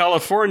Southern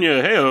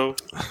California. Hey-o.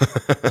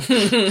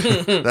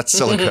 That's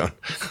silicone.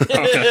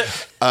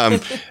 Okay.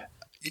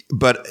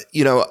 But,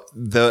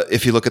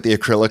 if you look at the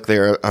acrylic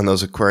there on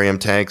those aquarium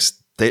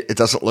tanks, it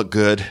doesn't look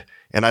good.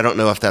 And I don't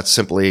know if that's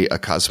simply a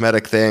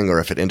cosmetic thing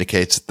or if it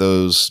indicates that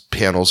those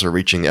panels are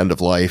reaching the end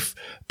of life.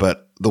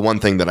 But the one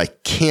thing that I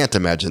can't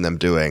imagine them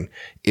doing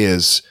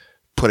is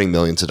putting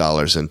millions of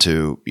dollars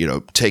into,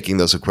 taking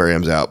those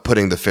aquariums out,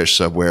 putting the fish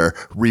somewhere,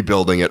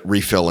 rebuilding it,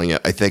 refilling it.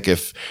 I think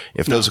if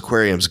those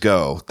aquariums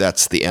go,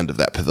 that's the end of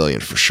that pavilion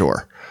for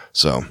sure.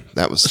 So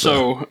that was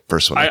the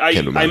first one.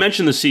 I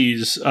mentioned the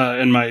seas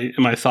in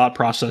my thought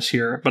process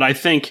here, but I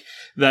think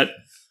that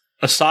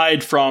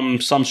aside from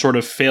some sort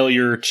of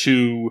failure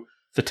to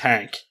the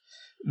tank,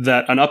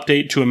 that an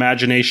update to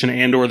Imagination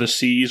and or the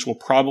seas will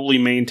probably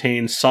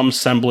maintain some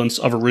semblance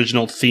of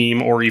original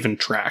theme or even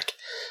track.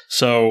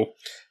 So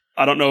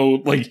I don't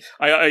know,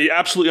 I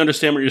absolutely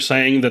understand what you're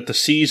saying, that the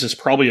seas is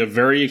probably a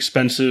very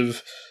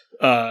expensive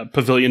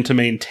pavilion to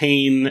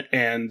maintain,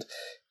 and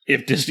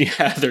if Disney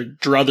had their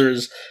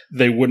druthers,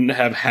 they wouldn't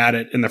have had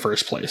it in the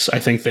first place. I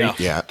think they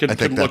I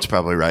think that's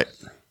probably right.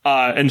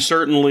 And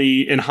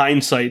certainly, in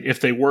hindsight,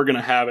 if they were going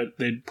to have it,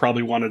 they'd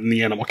probably want it in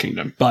the Animal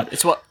Kingdom. But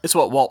it's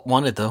what Walt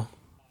wanted, though.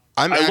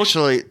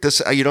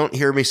 You don't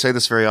hear me say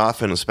this very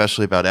often,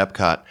 especially about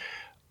Epcot.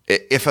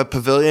 If a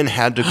pavilion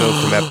had to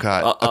go from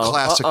Epcot, a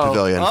classic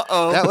pavilion,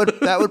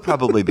 that would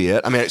probably be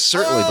it. I mean,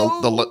 certainly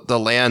the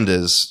land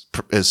is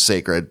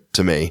sacred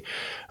to me.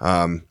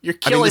 You're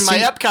killing my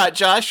Epcot,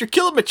 Josh. You're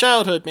killing my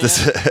childhood, man.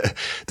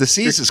 The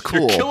Seas is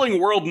cool. You're killing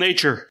world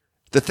nature.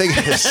 The thing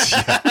is,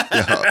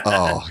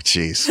 oh,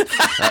 jeez.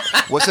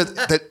 Was it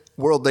that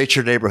World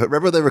Nature Neighborhood?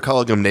 Remember they were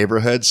calling them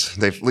neighborhoods?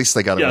 At least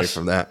they got away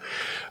from that.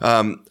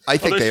 I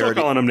think they're still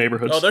calling them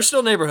neighborhoods. Oh, they're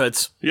still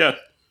neighborhoods. Yeah.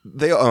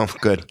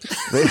 Good.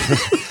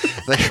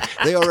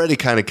 They already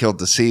kind of killed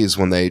the Seas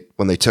when they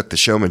took the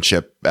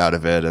showmanship out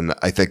of it, and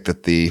I think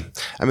that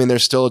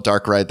there's still a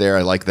dark ride there.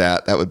 I like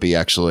that. That would be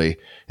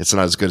it's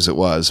not as good as it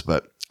was,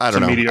 but I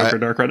don't know. Mediocre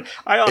dark ride.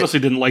 I honestly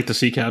didn't like the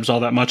Sea Cabs all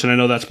that much, and I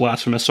know that's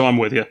blasphemous, so I'm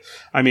with you.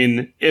 I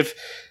mean,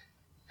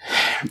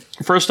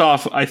 first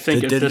off, I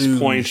think at this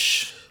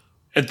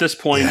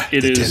point,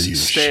 it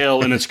is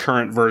stale in its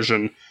current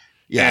version.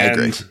 Yeah, I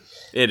agree.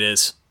 It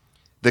is.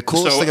 The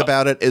coolest thing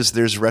about it is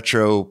there's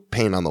retro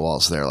paint on the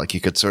walls there. Like you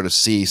could sort of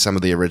see some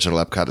of the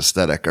original Epcot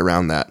aesthetic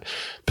around that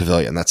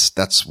pavilion.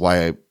 That's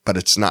why. But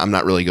it's not. I'm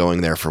not really going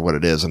there for what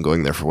it is. I'm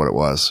going there for what it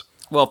was.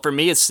 Well, for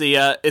me, it's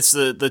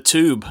the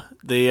tube,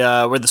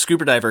 where the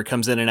scuba diver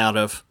comes in and out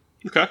of.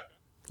 Okay.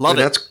 Love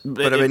it.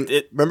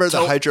 Remember the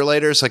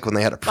hydrolators, like when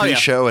they had a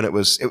pre-show, and it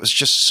was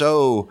just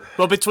so.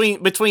 Well,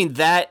 between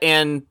that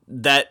and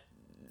that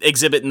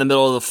exhibit in the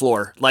middle of the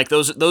floor, like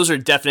those are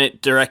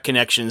definite direct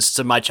connections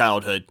to my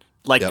childhood.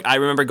 Like I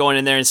remember going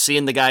in there and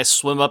seeing the guy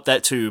swim up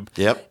that tube,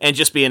 and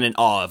just being in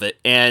awe of it.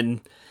 And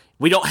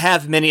we don't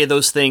have many of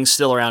those things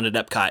still around at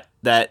Epcot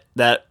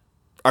that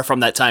are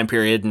from that time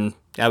period, and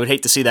I would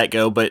hate to see that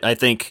go. But I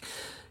think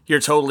you're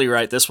totally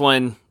right. This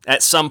one,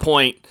 at some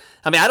point,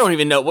 I mean, I don't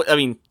even know what. I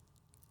mean,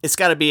 it's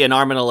got to be an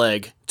arm and a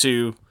leg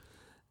to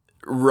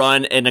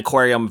run an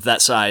aquarium of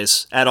that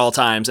size at all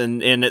times.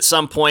 And at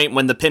some point,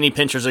 when the penny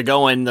pinchers are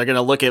going, they're going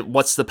to look at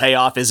what's the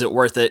payoff. Is it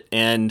worth it?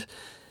 And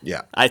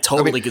I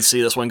totally could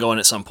see this one going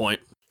at some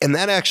point. And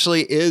that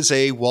actually is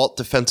a Walt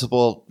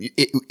defensible.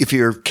 If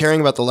you're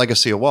caring about the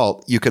legacy of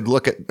Walt, you could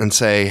look at and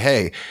say,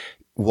 hey,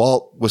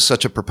 Walt was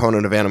such a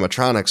proponent of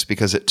animatronics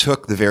because it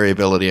took the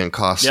variability and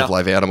costs of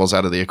live animals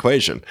out of the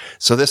equation.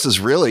 So this is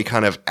really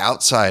kind of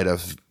outside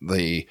of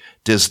the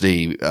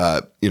Disney,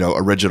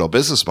 original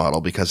business model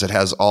because it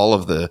has all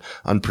of the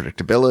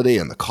unpredictability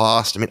and the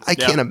cost. I mean,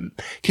 can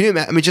you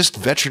imagine? I mean, just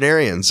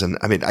veterinarians, and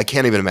I mean, I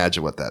can't even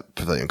imagine what that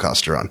pavilion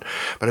cost to run.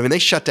 But I mean, they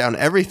shut down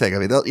everything. I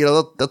mean,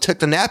 they'll take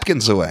the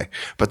napkins away,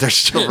 but they're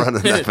still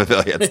running that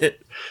pavilion.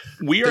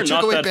 We are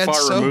not that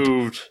far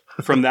removed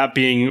from that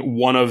being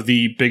one of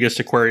the biggest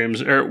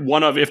aquariums, or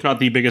one of, if not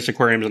the biggest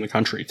aquariums in the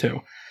country,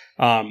 too.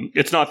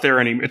 It's not there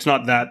anymore. It's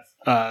not that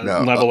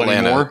level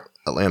anymore.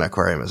 Atlanta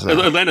Aquarium is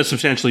Atlanta's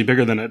substantially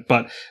bigger than it,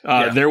 but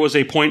there was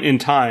a point in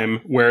time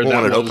where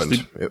that was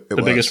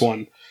the biggest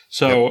one.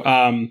 So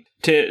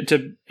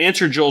to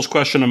answer Joel's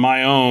question on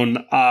my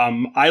own,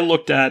 I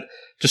looked at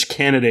just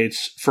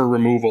candidates for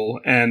removal,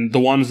 and the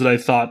ones that I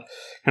thought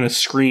kind of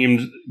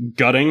screamed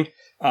gutting.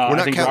 We're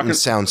not counting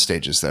sound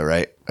stages, though,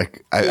 right?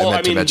 I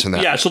meant to mention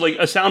that. Yeah, so like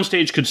a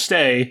soundstage could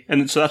stay,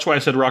 and so that's why I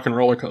said Rock and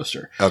Roller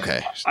Coaster.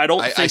 Okay,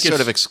 I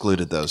sort of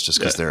excluded those just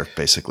because they're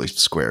basically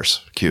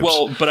squares, cubes.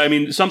 Well, but I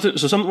mean something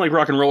like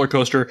Rock and Roller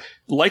Coaster.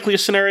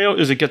 Likeliest scenario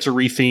is it gets a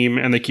retheme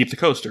and they keep the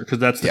coaster because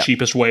that's the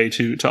cheapest way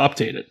to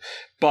update it.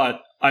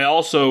 But I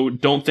also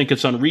don't think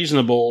it's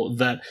unreasonable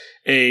that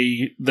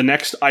the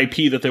next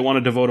IP that they want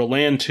to devote a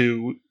land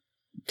to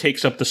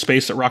takes up the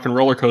space that Rock and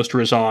Roller Coaster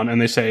is on,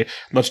 and they say,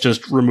 let's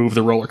just remove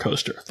the roller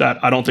coaster.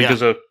 That I don't think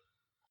is a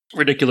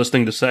ridiculous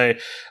thing to say.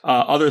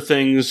 Other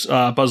things,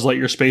 Buzz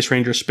Lightyear Space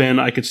Ranger Spin,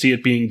 I could see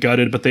it being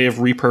gutted, but they have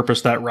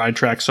repurposed that ride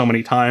track so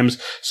many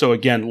times. So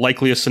again,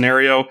 likeliest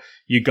scenario,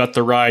 you gut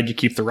the ride, you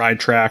keep the ride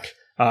track.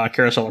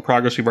 Carousel of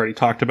Progress, we've already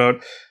talked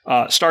about.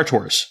 Star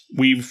Tours,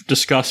 we've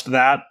discussed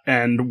that,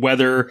 and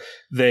whether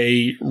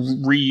they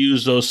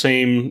reuse those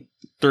same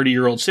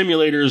 30-year-old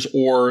simulators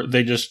or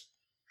they just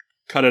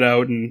cut it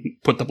out and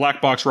put the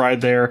black box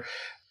ride there.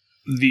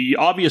 The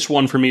obvious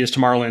one for me is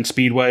Tomorrowland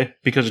Speedway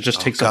because it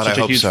just takes up such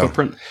a huge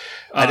footprint.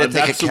 I didn't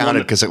think it counted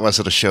because it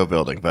wasn't a show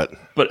building, but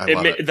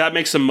that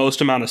makes the most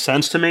amount of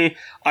sense to me.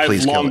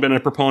 I've long been a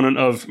proponent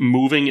of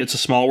moving It's a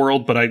Small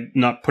World, but I'm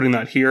not putting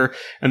that here.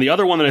 And the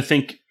other one that I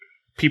think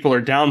people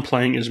are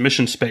downplaying is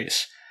Mission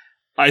Space.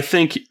 I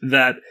think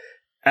that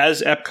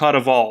as Epcot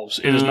evolves,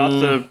 it is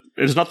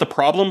not the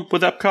problem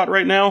with Epcot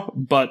right now,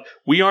 but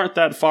we aren't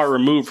that far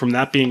removed from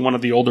that being one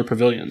of the older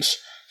pavilions.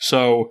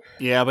 So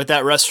yeah, but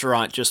that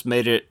restaurant just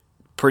made it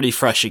pretty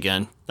fresh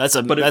again. It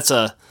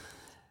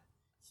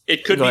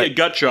could be a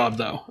gut job,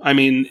 though. I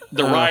mean,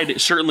 the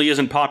ride certainly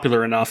isn't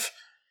popular enough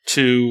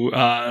to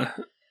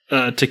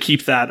to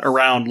keep that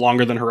around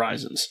longer than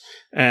Horizons.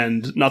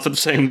 And not that I'm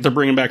saying they're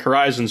bringing back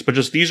Horizons, but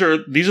just these are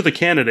the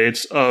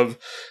candidates of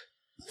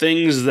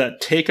things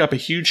that take up a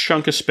huge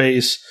chunk of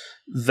space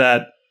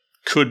that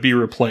could be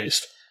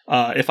replaced.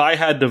 If I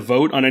had to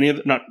vote on any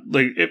of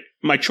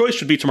my choice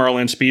would be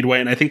Tomorrowland Speedway,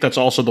 and I think that's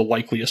also the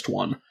likeliest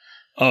one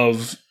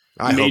of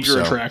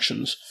major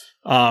attractions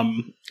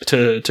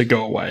to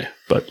go away.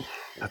 But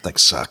that thing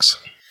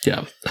sucks.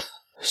 Yeah.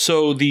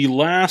 So the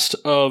last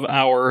of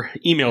our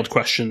emailed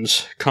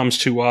questions comes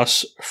to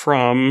us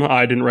from,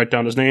 I didn't write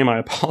down his name, I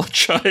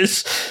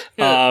apologize.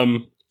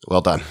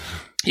 Well done.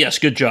 Yes,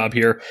 good job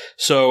here.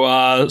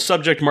 So,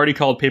 subject Marty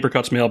called Paper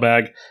Cuts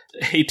mailbag.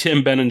 Hey,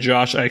 Tim, Ben, and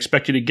Josh, I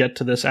expect you to get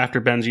to this after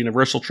Ben's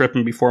Universal trip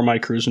and before my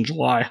cruise in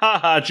July. Ha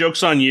ha,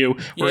 joke's on you.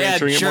 We're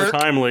answering it more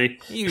timely.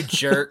 You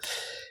jerk.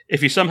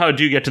 If you somehow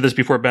do get to this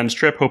before Ben's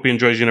trip, hope he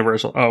enjoys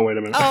Universal. Oh, wait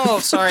a minute. Oh,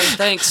 sorry.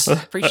 Thanks.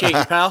 Appreciate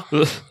you, pal.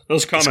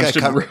 Those comments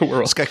didn't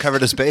world. This guy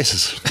covered his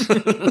bases.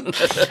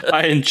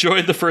 I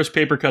enjoyed the first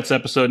Paper Cuts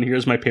episode, and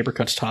here's my Paper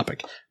Cuts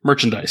topic.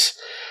 Merchandise.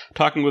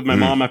 Talking with my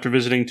mom after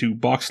visiting to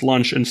Box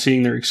Lunch and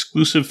seeing their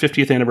exclusive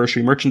 50th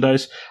anniversary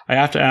merchandise, I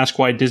have to ask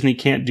why Disney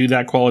can't do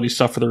that quality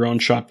stuff for their own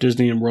Shop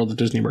Disney and World of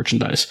Disney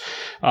merchandise.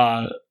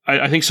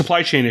 I think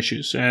supply chain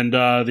issues and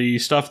the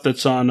stuff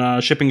that's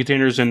on shipping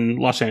containers in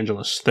Los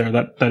Angeles. There,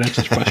 that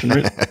answers the question,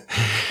 right?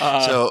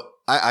 So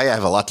I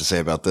have a lot to say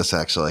about this,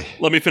 actually.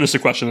 Let me finish the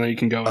question, and then you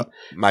can go.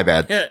 My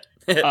bad.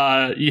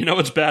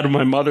 It's bad when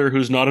my mother,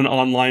 who's not an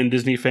online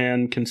Disney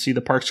fan, can see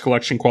the park's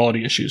collection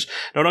quality issues.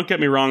 Now, don't get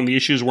me wrong, the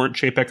issues weren't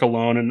Chapek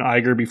alone and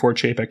Iger before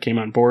Chapek came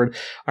on board.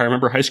 I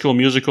remember High School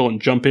Musical and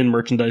Jump In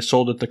merchandise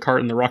sold at the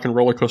cart in the Rock and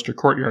Roller Coaster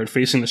courtyard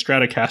facing the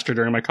Stratocaster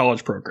during my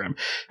college program.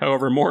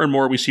 However, more and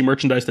more we see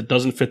merchandise that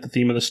doesn't fit the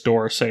theme of the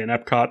store, say an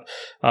Epcot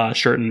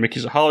shirt and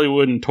Mickey's of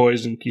Hollywood and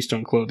toys and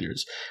Keystone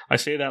Clothiers. I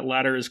say that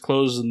latter is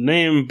closed in the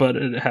name, but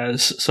it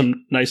has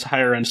some nice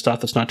higher-end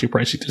stuff that's not too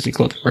pricey Disney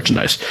clothing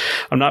merchandise.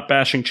 I'm not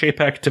bashing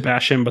Chapek to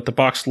bash him, but the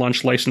Box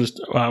Lunch licensed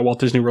Walt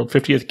Disney World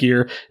 50th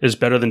gear is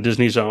better than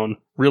Disney's own.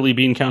 Really,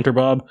 Bean Counter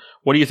Bob?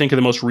 What do you think of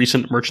the most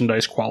recent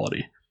merchandise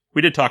quality?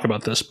 We did talk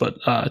about this, but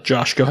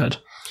Josh, go ahead.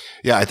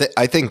 Yeah,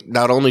 I think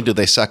not only do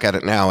they suck at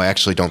it now, I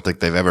actually don't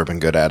think they've ever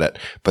been good at it,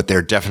 but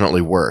they're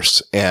definitely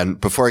worse.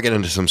 And before I get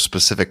into some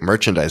specific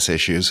merchandise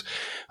issues,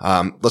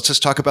 let's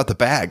just talk about the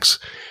bags.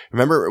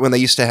 Remember when they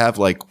used to have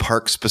like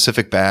park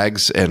specific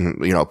bags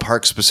and,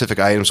 park specific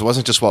items? It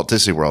wasn't just Walt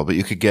Disney World, but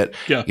you could get,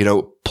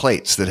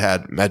 plates that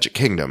had Magic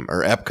Kingdom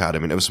or Epcot. I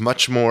mean, it was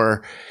much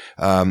more,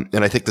 and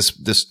I think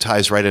this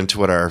ties right into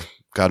what our,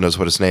 God knows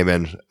what his name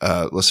in,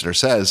 listener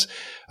says.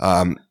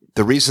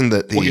 The reason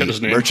that the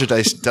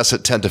merchandise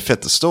doesn't tend to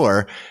fit the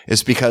store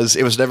is because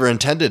it was never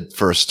intended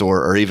for a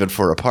store or even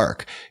for a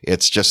park.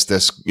 It's just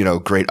this,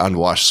 great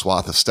unwashed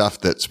swath of stuff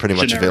that's pretty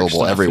much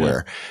available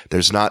everywhere. Yeah.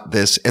 There's not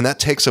this, and that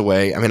takes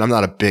away, I mean, I'm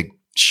not a big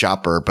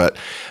shopper, but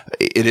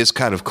it is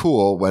kind of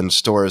cool when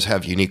stores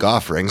have unique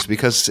offerings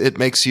because it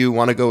makes you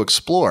want to go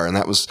explore. And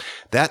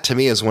that to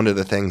me is one of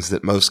the things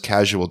that most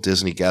casual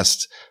Disney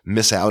guests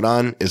miss out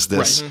on is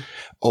this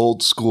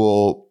old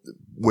school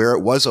where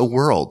it was a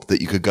world that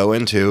you could go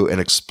into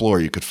and explore.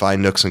 You could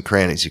find nooks and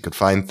crannies. You could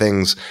find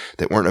things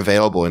that weren't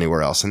available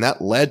anywhere else. And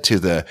that led to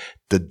the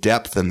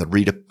depth and the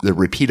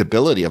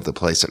repeatability of the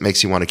place. It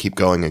makes you want to keep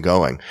going and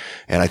going.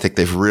 And I think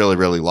they've really,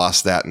 really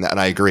lost that. And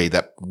I agree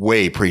that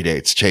way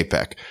predates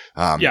Chapek.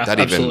 That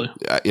absolutely.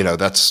 Even,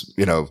 that's,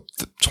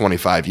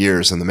 25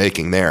 years in the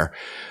making there.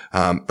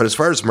 But as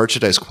far as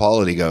merchandise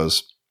quality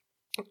goes,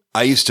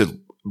 I used to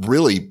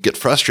really get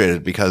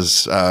frustrated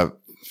because,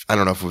 I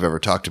don't know if we've ever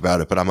talked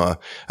about it, but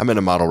I'm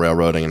into model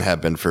railroading and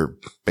have been for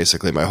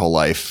basically my whole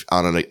life,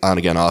 on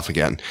again, off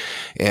again.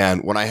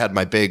 And when I had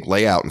my big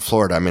layout in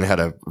Florida, I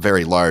had a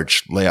very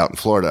large layout in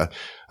Florida.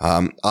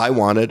 I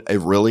wanted a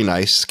really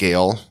nice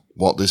scale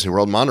Walt Disney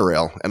World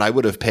monorail, and I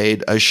would have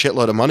paid a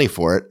shitload of money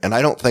for it. And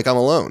I don't think I'm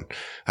alone.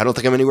 I don't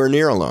think I'm anywhere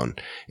near alone.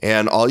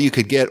 And all you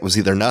could get was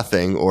either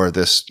nothing or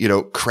this,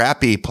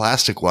 crappy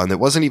plastic one that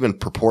wasn't even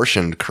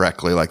proportioned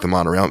correctly like the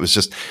monorail. It was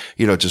just,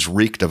 just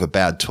reeked of a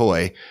bad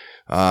toy.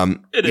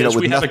 It is.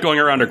 We have it going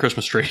around our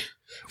Christmas tree,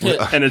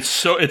 and it's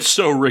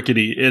so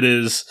rickety. It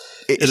is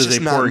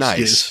a poor nice.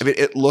 Excuse. I mean,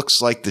 it looks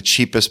like the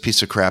cheapest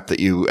piece of crap that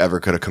you ever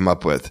could have come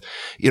up with.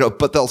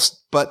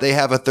 But they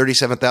have a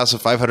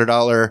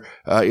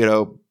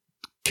 $37,500,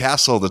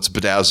 castle that's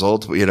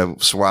bedazzled.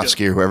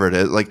 Swarovski or whoever it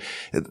is. Like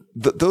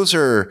those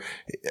are.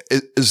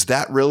 Is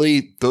that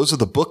really? Those are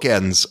the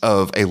bookends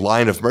of a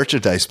line of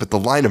merchandise, but the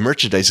line of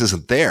merchandise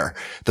isn't there.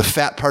 The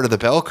fat part of the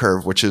bell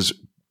curve, which is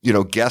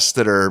guests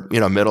that are,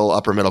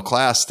 upper middle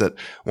class that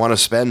want to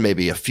spend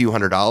maybe a few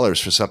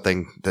 $100s for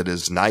something that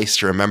is nice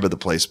to remember the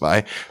place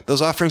by,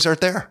 those offerings aren't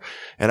there.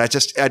 And I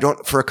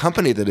don't, for a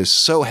company that is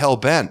so hell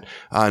bent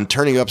on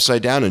turning you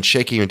upside down and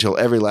shaking you until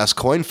every last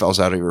coin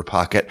falls out of your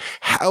pocket,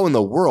 how in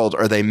the world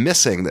are they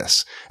missing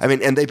this? I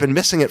mean, and they've been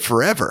missing it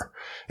forever.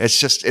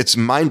 It's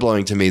mind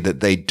blowing to me that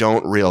they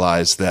don't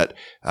realize that,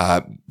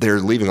 they're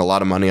leaving a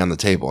lot of money on the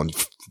table. And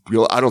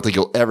I don't think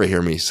you'll ever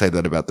hear me say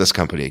that about this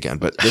company again,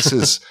 but this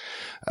is,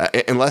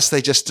 unless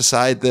they just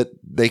decide that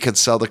they could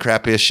sell the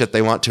crappiest shit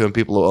they want to and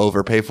people will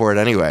overpay for it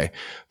anyway.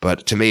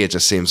 But to me, it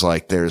just seems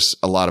like there's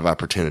a lot of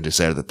opportunities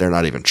there that they're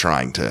not even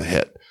trying to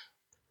hit.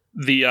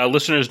 The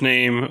listener's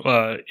name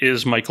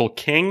is Michael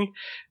King,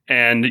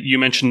 and you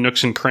mentioned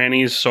Nooks and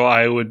Crannies, so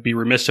I would be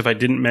remiss if I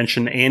didn't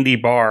mention Andy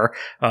Barr,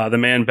 the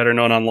man better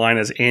known online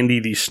as Andy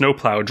the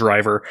Snowplow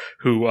Driver,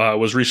 who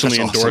was recently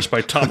endorsed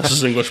by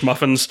Thomas's English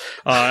Muffins.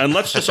 And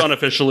let's just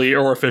unofficially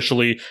or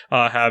officially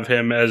have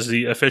him as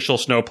the official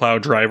snowplow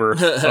driver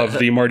of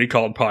the Marty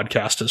Called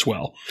podcast as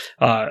well,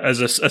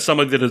 as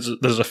somebody that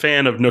is a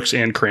fan of Nooks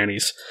and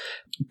Crannies.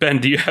 Ben,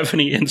 do you have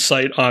any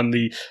insight on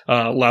the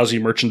lousy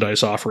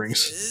merchandise offerings?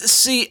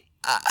 See,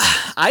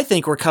 I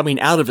think we're coming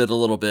out of it a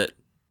little bit.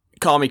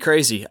 Call me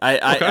crazy.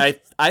 I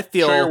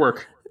feel show your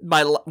work.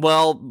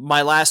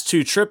 My last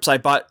 2 trips I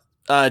bought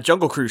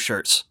Jungle Cruise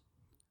shirts.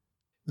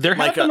 There's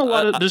been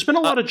a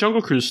lot of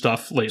Jungle Cruise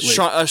stuff lately.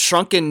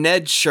 Shrunken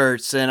Ned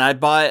shirts, and I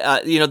buy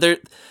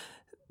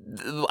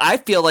I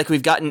feel like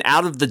we've gotten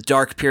out of the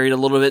dark period a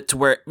little bit to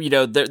where,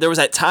 there was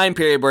that time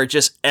period where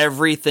just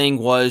everything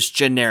was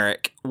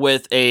generic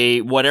with a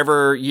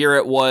whatever year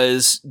it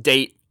was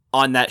date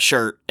on that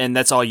shirt, and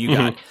that's all you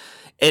got.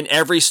 And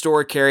every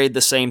store carried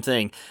the same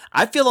thing.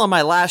 I feel on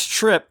my last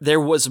trip, there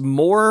was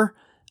more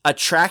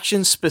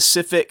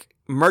attraction-specific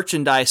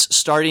merchandise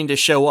starting to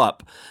show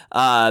up.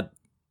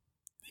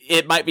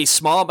 It might be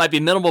small, it might be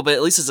minimal, but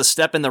at least it's a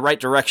step in the right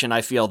direction,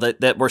 I feel.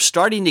 That we're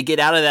starting to get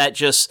out of that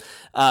just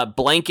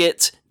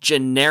blanket,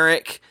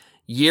 generic,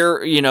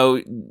 year,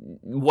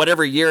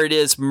 whatever year it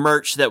is,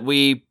 merch that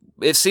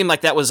it seemed like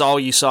that was all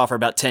you saw for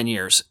about 10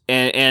 years.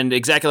 And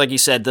exactly like you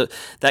said,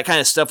 that kind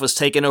of stuff was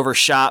taking over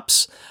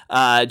shops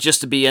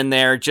just to be in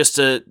there, just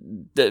to,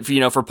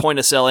 for point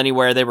of sale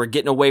anywhere. They were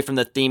getting away from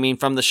the theming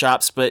from the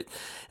shops. But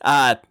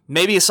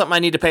maybe it's something I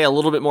need to pay a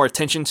little bit more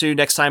attention to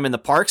next time in the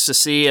parks to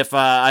see if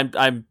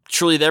I'm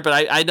truly there.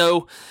 But I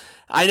know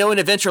in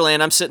Adventureland,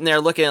 I'm sitting there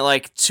looking at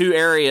like 2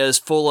 areas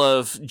full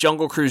of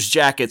Jungle Cruise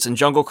jackets and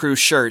Jungle Cruise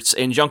shirts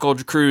and Jungle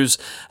Cruise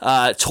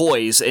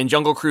toys and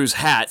Jungle Cruise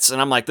hats. And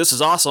I'm like, this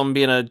is awesome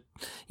being I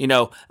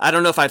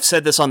don't know if I've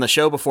said this on the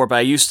show before, but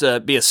I used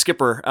to be a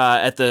skipper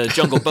at the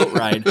Jungle Boat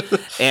Ride.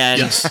 And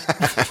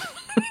Yes.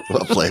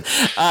 Well played.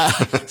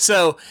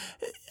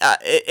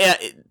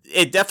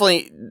 It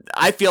definitely,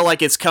 I feel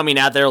like it's coming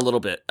out there a little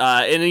bit.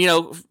 And,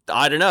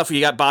 I don't know if you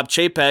got Bob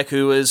Chapek,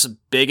 who is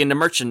big into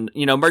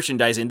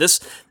merchandising. This,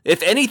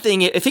 if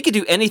anything, if he could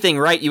do anything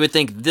right, you would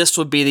think this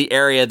would be the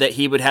area that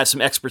he would have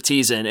some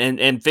expertise in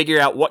and figure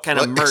out what kind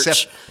of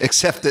merch.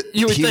 Except that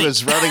he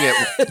was running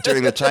it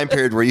during the time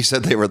period where you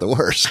said they were the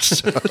worst.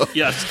 So.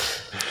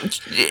 Yes.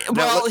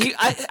 Well,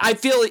 I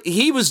feel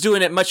he was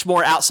doing it much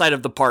more outside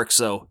of the parks,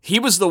 though. He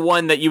was the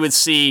one that you would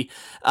see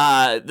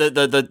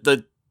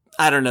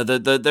I don't know,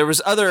 there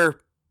was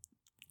other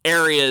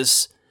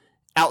areas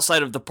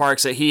outside of the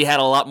parks that he had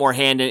a lot more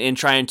hand in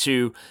trying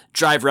to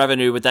drive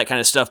revenue with that kind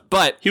of stuff.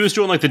 But he was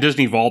doing like the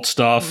Disney Vault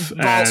stuff.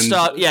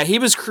 Yeah, he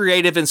was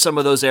creative in some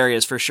of those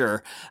areas for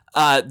sure.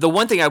 The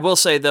one thing I will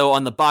say though,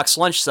 on the box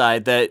lunch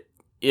side, that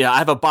I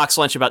have a box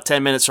lunch about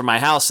 10 minutes from my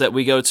house that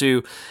we go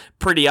to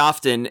pretty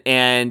often,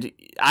 and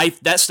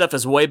that stuff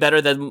is way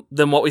better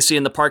than what we see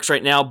in the parks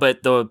right now.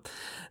 But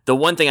the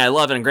one thing I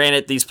love, and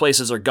granted, these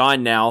places are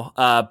gone now,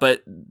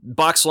 but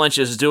Box Lunch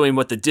is doing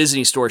what the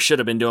Disney Store should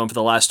have been doing for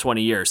the last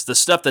 20 years. The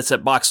stuff that's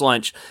at Box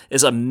Lunch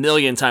is a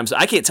million times.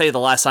 I can't tell you the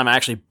last time I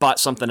actually bought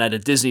something at a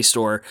Disney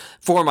Store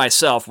for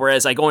myself,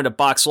 whereas I go into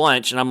Box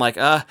Lunch and I'm like,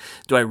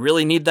 do I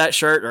really need that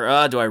shirt?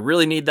 Or do I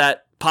really need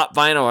that pop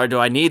vinyl? Or do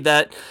I need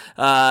that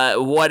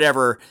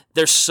whatever?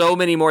 There's so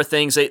many more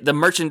things. The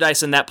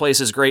merchandise in that place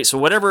is great. So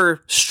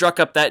whatever struck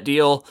up that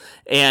deal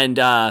and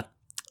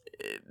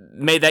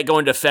made that go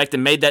into effect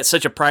and made that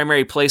such a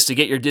primary place to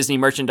get your Disney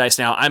merchandise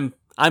now,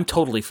 I'm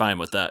totally fine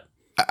with that.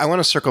 I want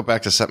to circle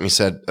back to something you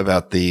said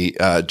about the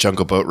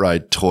Jungle Boat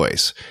Ride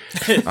toys,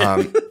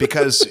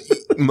 because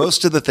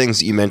most of the things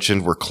that you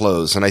mentioned were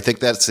clothes, and I think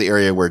that's the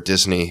area where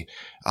Disney,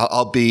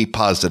 I'll be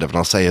positive and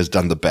I'll say, has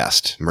done the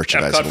best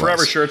merchandising. Epcot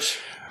Forever shirts.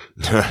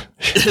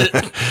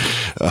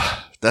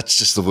 That's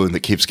just the wound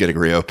that keeps getting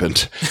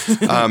reopened.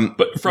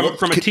 But from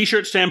a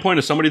T-shirt standpoint,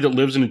 as somebody that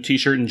lives in a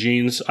T-shirt and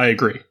jeans, I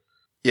agree.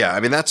 Yeah,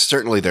 I mean, that's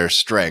certainly their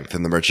strength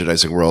in the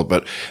merchandising world.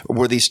 But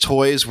were these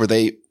toys, were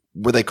they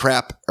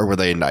crap or were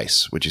they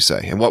nice, would you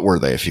say? And what were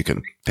they, if you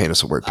can paint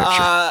us a word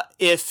picture?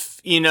 If,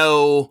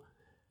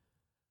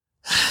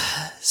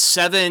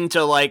 7 to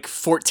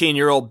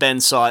 14-year-old Ben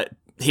saw it,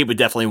 he would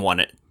definitely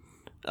want it.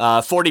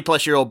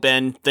 40-plus-year-old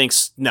Ben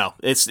thinks, no,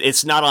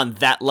 it's not on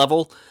that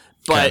level.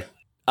 But,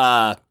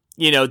 the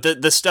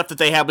stuff that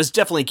they had was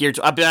definitely geared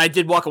to, I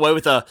did walk away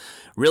with a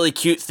really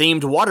cute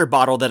themed water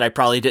bottle that I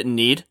probably didn't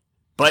need.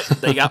 But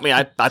they got me.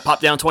 I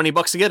popped down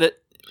 $20 to get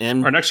it.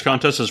 And our next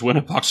contest is win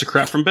a box of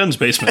crap from Ben's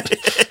basement.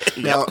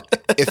 Now,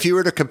 if you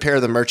were to compare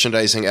the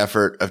merchandising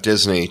effort of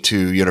Disney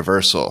to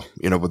Universal,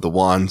 with the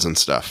wands and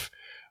stuff,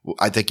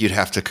 I think you'd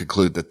have to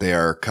conclude that they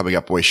are coming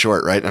up way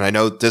short, right? And I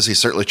know Disney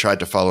certainly tried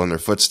to follow in their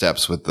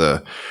footsteps with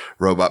the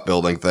robot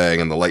building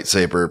thing and the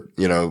lightsaber,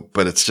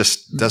 but it's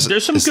just doesn't.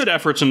 There's some good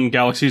efforts in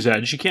Galaxy's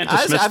Edge. You can't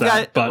dismiss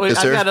that. I've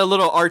got a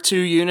little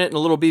R2 unit and a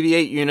little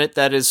BB-8 unit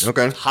that is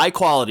high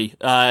quality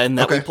and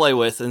that we play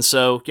with. And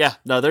so,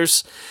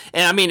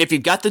 and I mean, if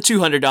you've got the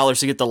 $200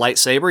 to get the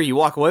lightsaber, you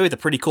walk away with a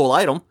pretty cool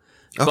item.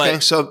 Okay,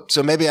 so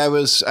maybe I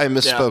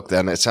misspoke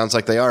then. It sounds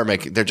like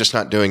they're just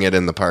not doing it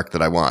in the park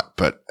that I want,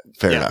 but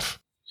fair enough.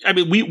 I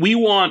mean, we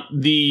want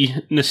the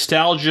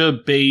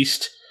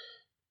nostalgia-based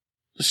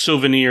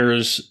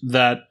souvenirs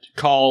that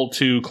call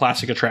to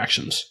classic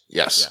attractions.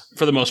 Yes.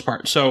 For the most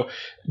part. So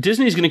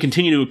Disney's going to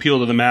continue to appeal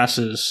to the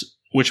masses,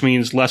 which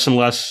means less and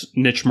less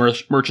niche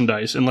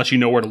merchandise unless you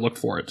know where to look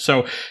for it.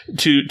 So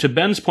to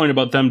Ben's point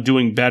about them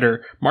doing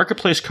better,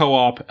 Marketplace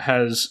Co-op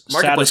has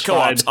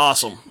satisfied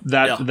awesome.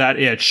 that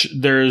itch.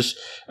 There's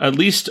at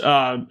least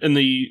in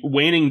the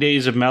waning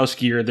days of Mouse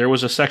Gear, there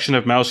was a section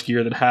of Mouse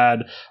Gear that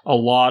had a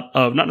lot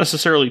of, not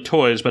necessarily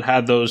toys, but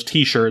had those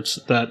t-shirts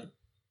that,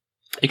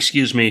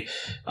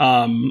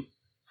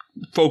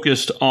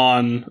 focused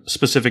on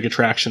specific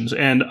attractions.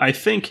 And I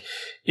think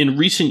in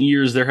recent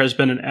years, there has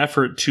been an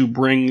effort to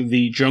bring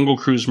the Jungle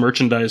Cruise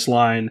merchandise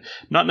line,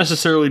 not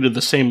necessarily to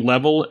the same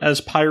level as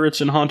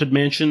Pirates and Haunted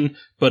Mansion,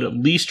 but at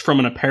least from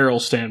an apparel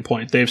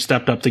standpoint, they've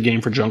stepped up the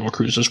game for Jungle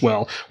Cruise as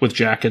well with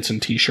jackets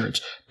and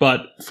t-shirts.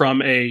 But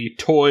from a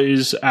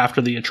toys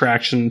after the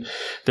attraction,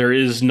 there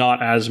is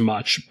not as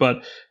much.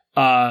 But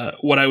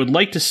what I would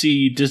like to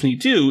see Disney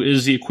do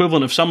is the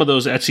equivalent of some of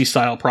those Etsy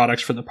style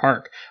products for the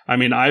park. I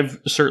mean, I've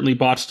certainly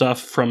bought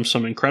stuff from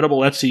some incredible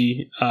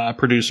Etsy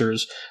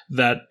producers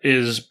that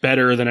is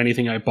better than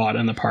anything I bought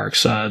in the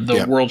parks.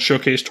 The World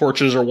Showcase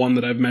torches are one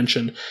that I've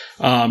mentioned.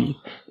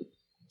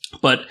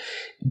 But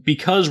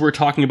because we're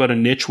talking about a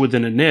niche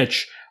within a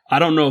niche, I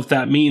don't know if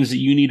that means that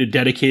you need a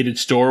dedicated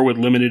store with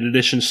limited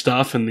edition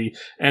stuff and the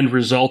end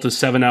result is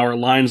 7-hour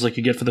lines like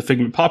you get for the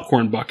Figment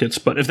popcorn buckets.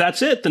 But if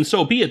that's it, then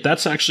so be it.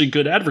 That's actually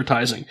good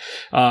advertising.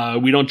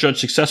 We don't judge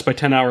success by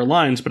 10-hour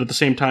lines, but at the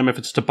same time, if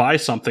it's to buy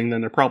something,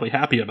 then they're probably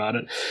happy about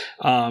it.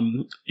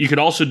 You could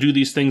also do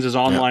these things as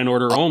online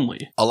order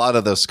only. A lot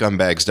of those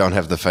scumbags don't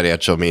have the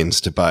financial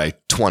means to buy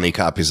 20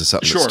 copies of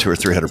something that's $200 or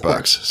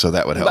 $300, so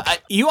that would help.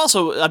 But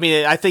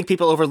I think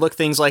people overlook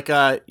things like,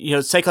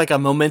 take like a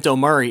Memento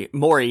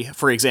Mori,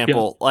 for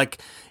example. Yeah.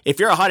 Like, if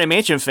you're a Haunted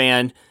Mansion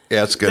fan,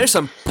 it's good. There's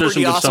some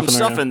pretty awesome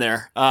stuff in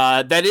there.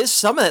 That is,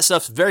 some of that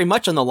stuff's very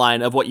much on the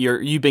line of what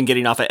you've been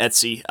getting off of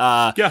Etsy.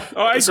 I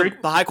agree.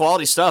 The high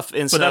quality stuff.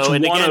 But that's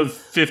one of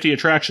 50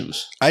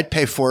 attractions. I'd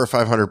pay $400 or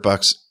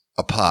 $500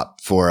 a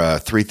pop for a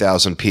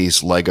 3,000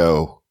 piece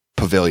Lego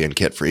pavilion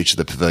kit for each of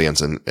the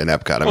pavilions in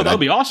Epcot. That would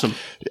be awesome.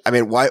 I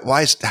mean,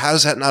 how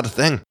is that not a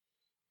thing?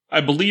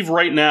 I believe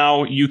right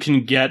now you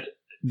can get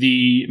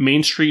the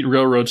Main Street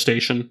Railroad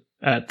Station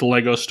at the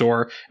Lego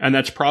store, and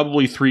that's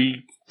probably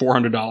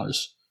 $300-$400.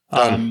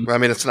 I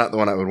mean, it's not the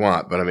one I would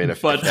want, but I mean,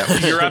 if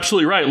you're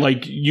absolutely right.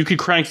 Like, you could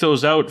crank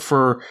those out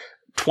for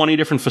 20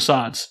 different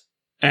facades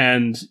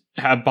and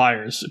have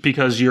buyers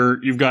because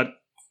you've got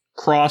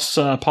cross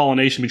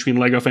pollination between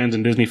Lego fans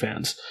and Disney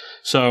fans.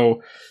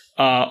 So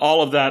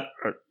all of that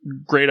are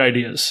great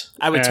ideas.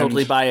 I would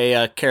totally buy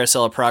a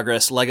Carousel of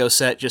Progress Lego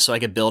set just so I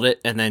could build it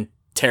and then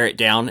tear it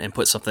down and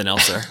put something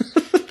else there.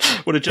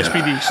 Would it just be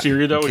the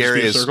exterior, though?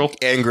 Gary is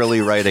angrily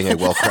writing a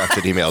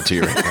well-crafted email to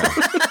you right now.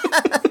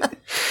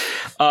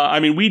 I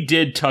mean, we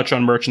did touch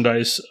on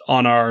merchandise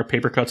on our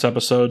Paper Cuts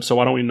episode, so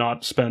why don't we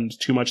not spend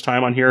too much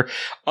time on here?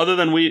 Other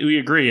than we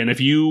agree, and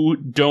if you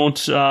don't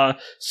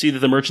see that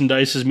the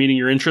merchandise is meeting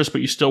your interest,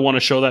 but you still want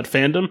to show that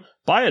fandom,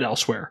 buy it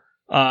elsewhere.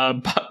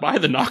 Buy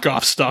the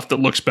knockoff stuff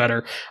that looks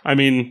better. I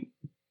mean,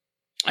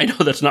 I know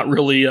that's not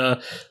really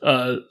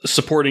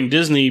supporting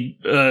Disney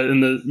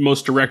in the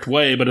most direct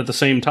way, but at the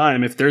same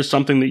time, if there's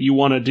something that you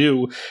want to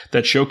do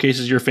that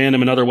showcases your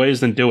fandom in other ways,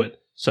 then do it.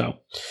 So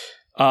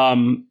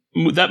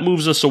that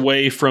moves us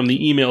away from the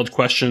emailed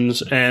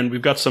questions, and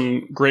we've got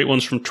some great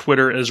ones from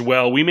Twitter as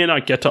well. We may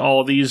not get to all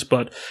of these,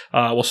 but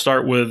we'll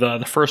start with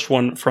the first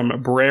one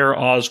from Brer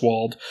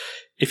Oswald.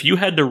 If you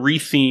had to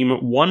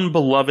retheme one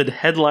beloved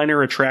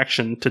headliner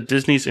attraction to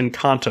Disney's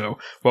Encanto,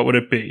 what would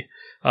it be?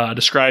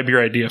 Describe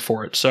your idea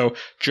for it. So,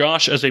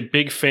 Josh, as a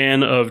big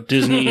fan of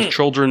Disney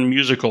children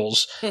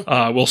musicals,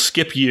 we'll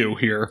skip you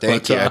here.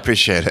 Thank you. I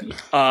appreciate it.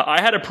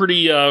 I had a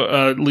pretty,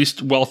 at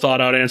least well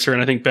thought out answer,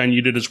 and I think, Ben,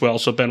 you did as well.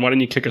 So, Ben, why don't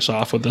you kick us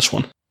off with this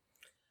one?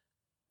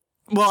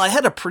 Well, I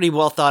had a pretty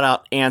well thought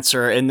out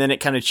answer, and then it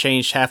kind of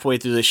changed halfway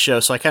through the show.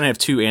 So I kind of have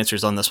two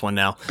answers on this one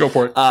now. Go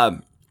for it.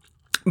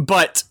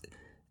 But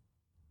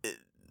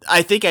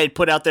I think I had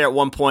put out there at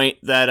one point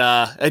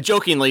that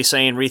jokingly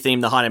saying retheme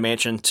the Haunted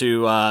Mansion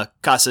to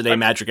Casa de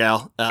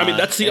Madrigal. I mean,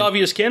 that's the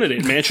obvious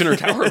candidate, Mansion or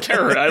Tower of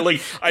Terror.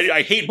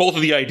 I hate both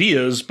of the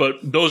ideas, but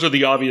those are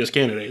the obvious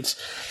candidates.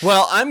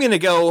 Well, I'm going to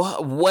go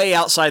way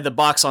outside the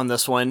box on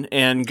this one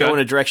and go in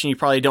a direction you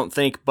probably don't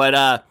think.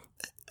 But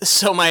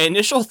so my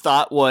initial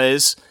thought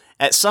was,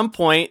 at some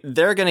point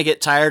they're going to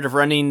get tired of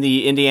running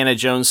the Indiana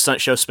Jones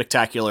Stunt Show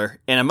Spectacular,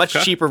 and a much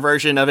cheaper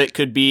version of it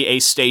could be a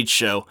stage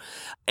show.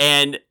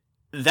 And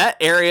that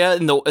area,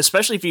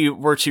 especially if you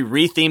were to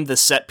retheme the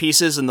set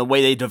pieces and the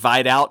way they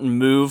divide out and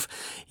move,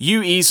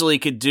 you easily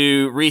could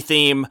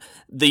retheme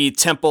the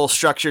temple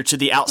structure to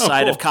the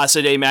outside of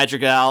Casa de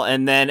Madrigal,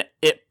 and then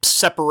it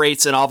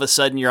separates, and all of a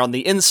sudden you're on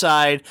the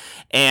inside,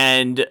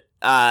 and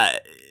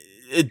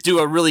do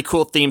a really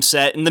cool theme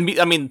set. And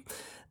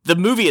the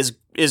movie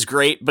is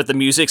great, but the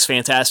music's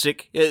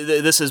fantastic.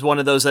 This is one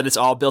of those that it's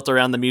all built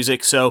around the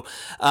music. So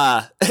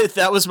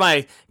that was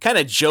my kind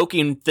of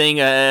joking thing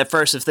at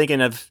first, of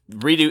thinking of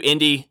redo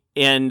Indy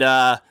and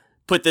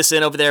put this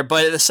in over there.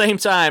 But at the same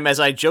time,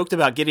 as I joked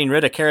about getting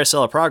rid of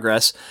Carousel of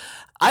Progress,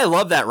 I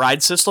love that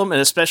ride system, and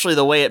especially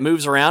the way it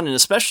moves around, and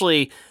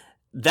especially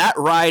that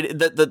ride,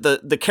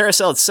 the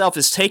carousel itself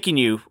is taking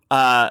you,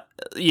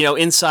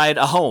 inside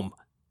a home,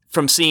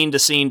 from scene to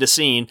scene to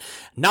scene.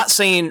 Not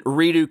saying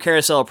redo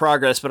Carousel of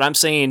Progress, but I'm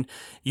saying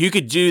you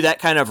could do that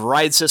kind of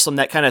ride system,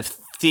 that kind of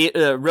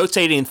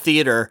rotating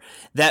theater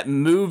that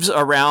moves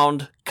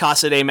around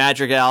Casa de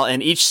Madrigal,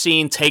 and each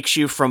scene takes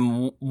you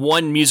from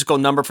one musical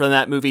number from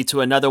that movie to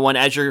another one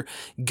as you're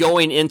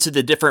going into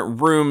the different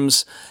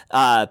rooms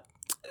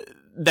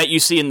that you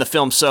see in the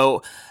film.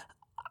 So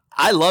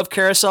I love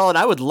Carousel, and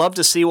I would love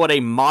to see what a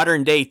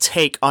modern day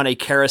take on a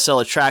carousel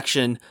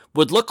attraction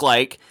would look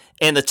like,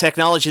 and the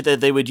technology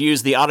that they would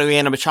use, the audio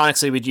animatronics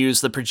they would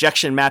use, the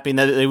projection mapping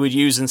that they would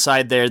use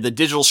inside there, the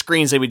digital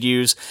screens they would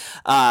use,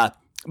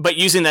 but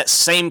using that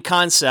same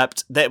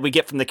concept that we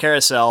get from the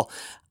carousel,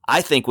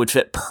 I think would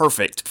fit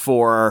perfect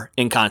for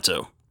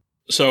Encanto.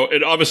 So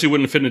it obviously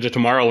wouldn't fit into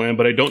Tomorrowland,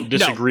 but I don't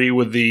disagree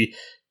with the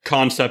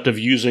concept of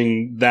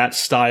using that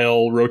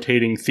style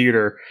rotating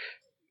theater.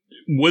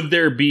 Would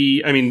there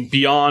be,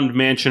 beyond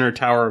Mansion or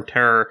Tower of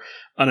Terror,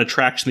 an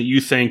attraction that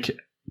you think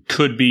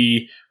could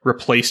be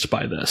replaced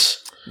by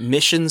this?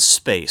 Mission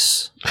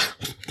Space.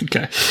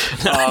 Okay.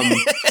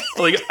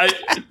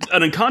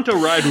 An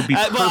Encanto ride would be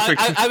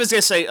perfect. I was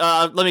going to say,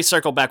 let me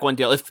circle back one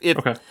deal. If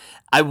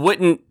I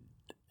wouldn't,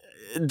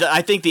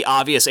 I think the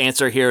obvious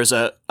answer here is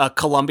a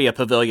Columbia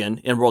Pavilion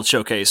in World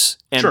Showcase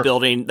and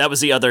building. That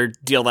was the other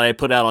deal that I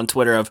put out on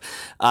Twitter of,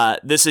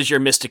 this is your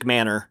Mystic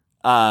Manor.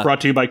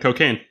 Brought to you by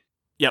Cocaine.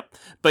 Yep.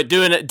 But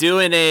doing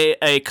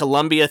a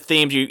Columbia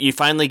themed, you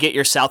finally get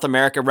your South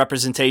America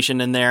representation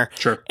in there.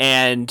 Sure.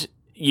 And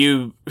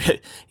you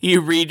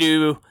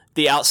redo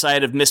the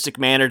outside of Mystic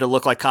Manor to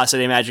look like Casa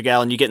de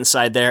Madrigal, and you get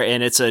inside there,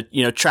 and it's a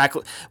track,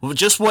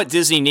 just what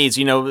Disney needs.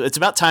 It's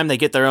about time they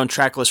get their own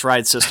trackless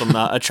ride system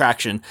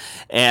attraction,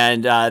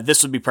 and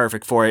this would be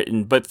perfect for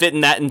it. But fitting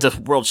that into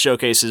World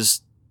Showcase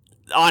is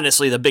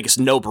honestly the biggest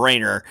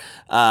no-brainer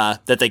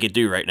that they could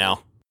do right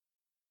now.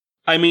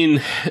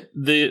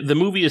 The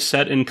movie is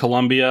set in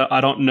Colombia.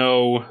 I don't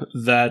know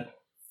that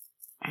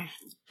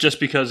just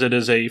because it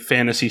is a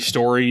fantasy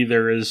story,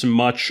 there is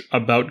much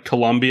about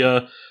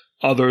Colombia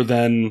other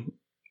than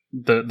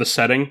the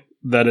setting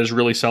that is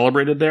really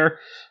celebrated there.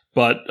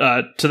 But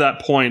to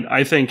that point,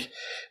 I think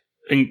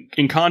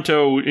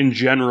Encanto in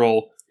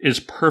general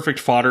is perfect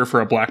fodder for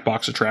a black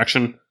box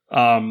attraction.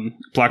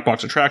 Black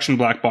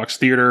box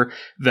theater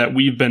that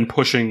we've been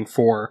pushing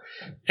for,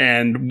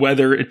 and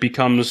whether it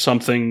becomes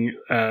something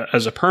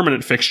as a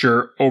permanent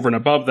fixture over and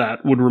above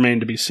that would remain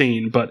to be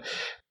seen. But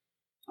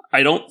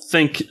I don't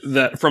think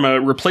that from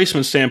a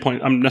replacement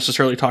standpoint, I'm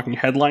necessarily talking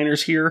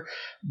headliners here,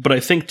 but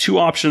I think two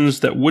options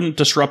that wouldn't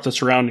disrupt the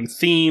surrounding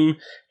theme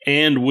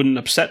and wouldn't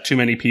upset too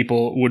many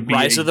people would be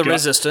Rise of the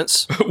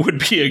Resistance,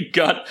 would be a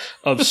gut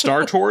of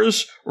Star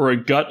Tours or a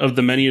gut of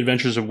The Many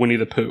Adventures of Winnie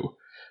the Pooh.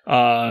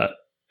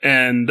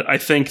 And I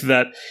think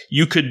that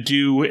you could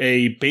do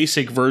a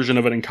basic version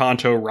of an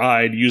Encanto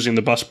ride using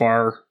the bus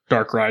bar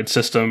dark ride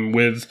system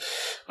with,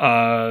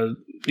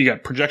 you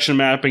got projection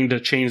mapping to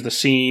change the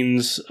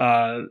scenes,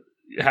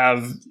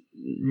 have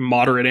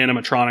moderate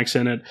animatronics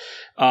in it.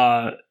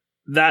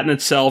 That in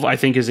itself, I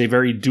think, is a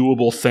very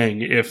doable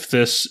thing if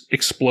this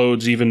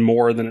explodes even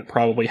more than it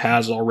probably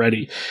has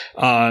already.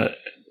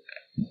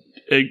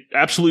 It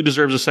absolutely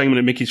deserves a segment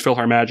at Mickey's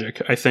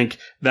PhilharMagic.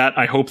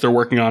 I hope they're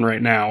working on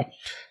right now.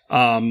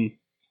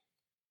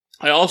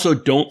 I also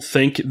don't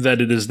think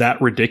that it is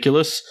that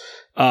ridiculous.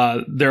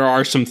 There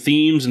are some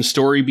themes and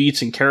story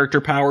beats and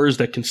character powers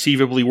that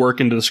conceivably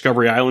work into the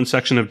Discovery Island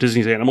section of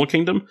Disney's Animal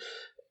Kingdom.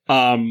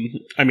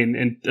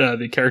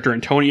 The character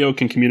Antonio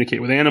can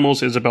communicate with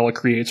animals. Isabella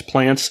creates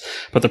plants.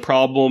 But the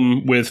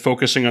problem with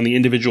focusing on the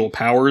individual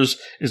powers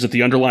is that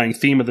the underlying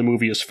theme of the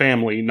movie is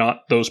family,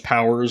 not those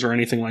powers or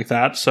anything like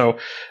that. So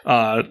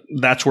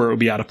that's where it would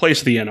be out of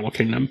place at the Animal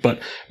Kingdom. But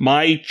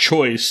my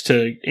choice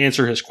to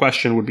answer his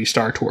question would be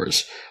Star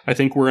Tours. I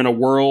think we're in a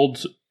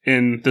world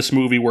in this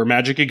movie where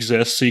magic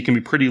exists, so you can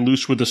be pretty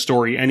loose with the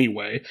story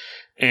anyway.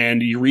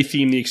 And you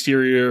retheme the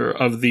exterior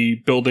of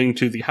the building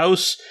to the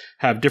house,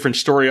 have different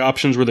story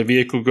options where the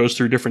vehicle goes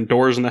through different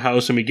doors in the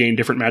house and we gain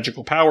different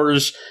magical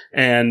powers.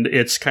 And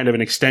it's kind of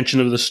an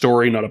extension of the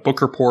story, not a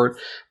book report,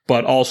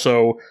 but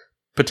also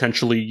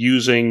potentially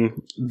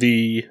using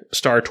the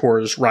Star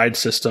Tours ride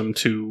system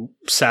to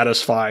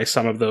satisfy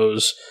some of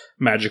those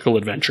magical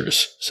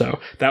adventures. So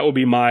that would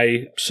be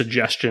my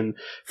suggestion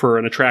for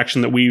an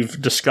attraction that we've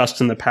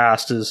discussed in the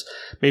past. Is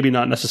maybe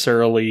not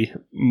necessarily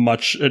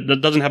much.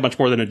 It doesn't have much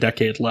more than a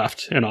decade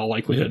left in all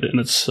likelihood in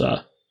its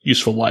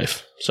useful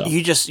life. So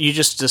you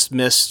just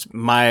dismissed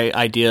my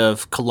idea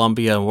of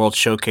Columbia World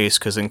Showcase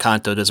because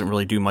Encanto doesn't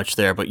really do much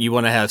there, but you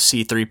want to have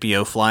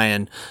C-3PO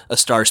flying a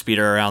star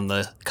speeder around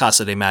the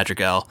Casa de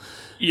Madrigal.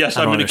 Yes,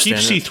 I'm going to keep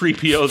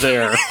C-3PO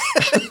there.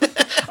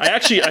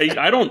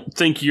 I don't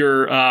think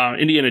your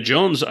Indiana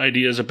Jones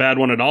idea is a bad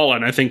one at all,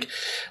 and I think,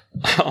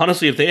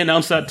 honestly, if they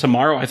announce that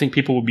tomorrow, I think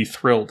people would be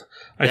thrilled.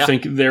 I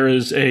think there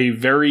is a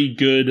very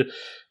good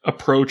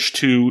approach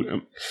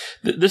to...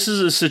 This is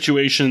a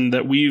situation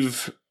that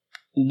we've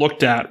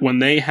looked at when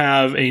they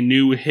have a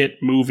new hit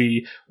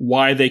movie,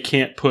 why they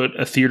can't put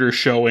a theater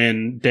show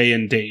in day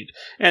and date.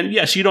 And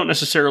yes, you don't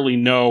necessarily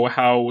know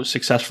how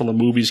successful a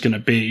movie's going to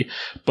be,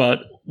 but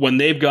when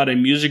they've got a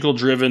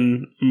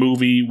musical-driven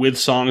movie with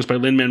songs by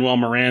Lin-Manuel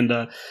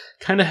Miranda,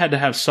 kind of had to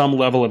have some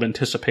level of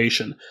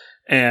anticipation.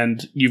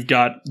 And you've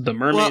got the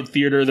Mermaid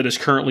Theater that is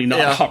currently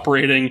not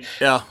operating.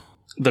 Yeah.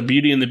 The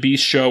Beauty and the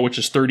Beast show, which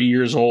is 30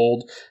 years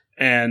old.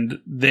 And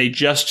they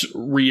just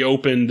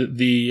reopened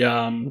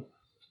the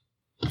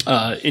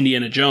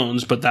Indiana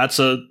Jones, but that's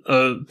a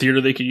theater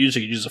they could use.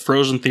 They could use a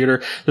Frozen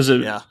theater. There's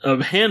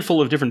a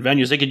handful of different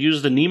venues. They could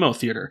use the Nemo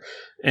Theater.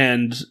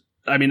 And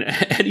I mean,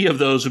 any of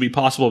those would be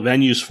possible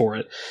venues for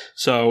it.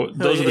 So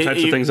those are the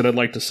types of things that I'd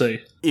like to see.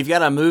 You've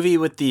got a movie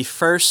with the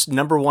first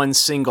 #1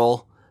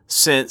 single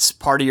since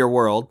Part of Your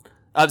World.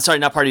 I'm sorry,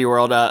 not Part of Your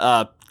World.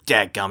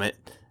 Dadgummit.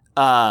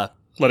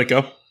 Let It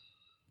Go?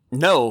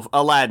 No,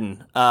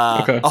 Aladdin.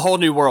 A Whole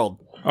New World.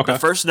 Okay. The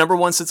first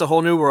 #1 since A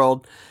Whole New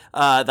World.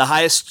 The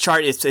highest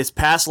chart, it's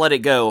past Let It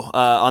Go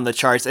on the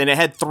charts, and it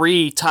had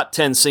 3 top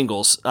 10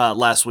 singles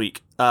last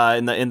week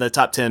in the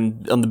top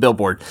 10 on the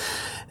Billboard.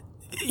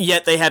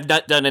 Yet they have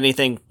not done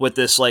anything with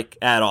this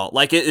at all.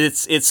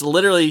 It's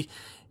literally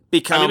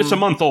become. I mean, it's a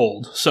month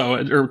old,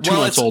 or 2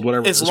 months old,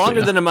 whatever. It's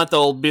longer than a month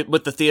old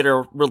with the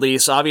theater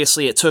release.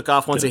 Obviously, it took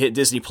off once it hit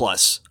Disney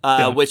Plus,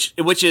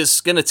 which is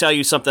going to tell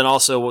you something.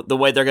 Also, the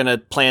way they're going to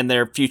plan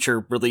their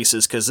future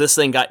releases, because this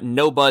thing got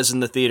no buzz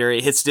in the theater.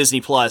 It hits Disney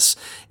Plus,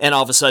 and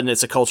all of a sudden,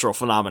 it's a cultural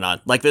phenomenon.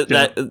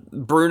 That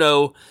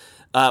Bruno.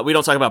 We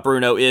don't talk about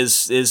Bruno. It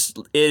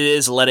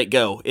is Let It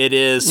Go. It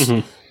is.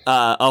 Mm-hmm.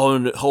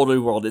 A Whole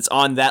New World. It's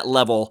on that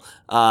level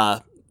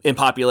in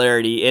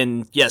popularity.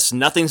 And yes,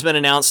 nothing's been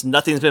announced.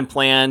 Nothing's been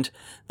planned.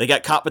 They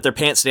got caught with their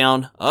pants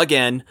down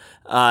again.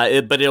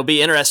 But it'll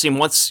be interesting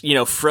once,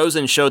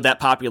 Frozen showed that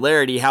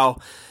popularity, how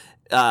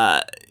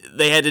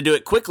they had to do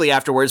it quickly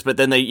afterwards, but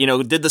then they,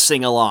 did the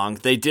sing-along.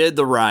 They did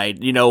the ride.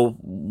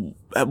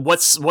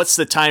 What's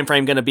the time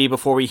frame going to be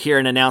before we hear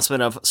an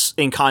announcement of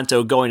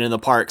Encanto going in the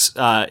parks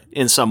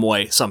in some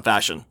way, some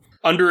fashion?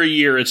 Under a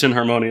year, it's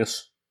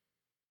inharmonious.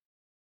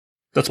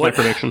 That's my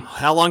prediction.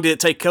 How long did it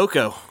take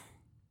Coco?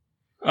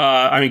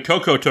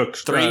 Coco took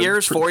 3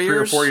 years, 4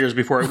 years? 3 or 4 years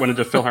before it went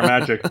into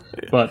PhilharMagic.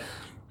 But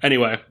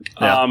anyway,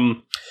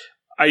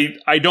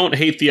 I don't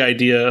hate the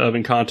idea of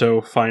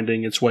Encanto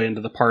finding its way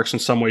into the parks in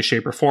some way,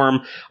 shape, or form.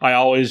 I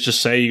always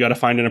just say you got to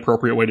find an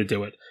appropriate way to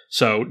do it.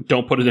 So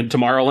don't put it in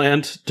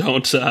Tomorrowland.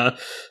 Don't.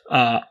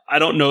 I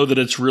don't know that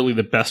it's really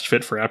the best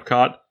fit for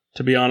Epcot,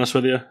 to be honest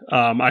with you.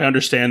 I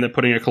understand that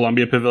putting a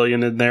Columbia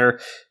Pavilion in there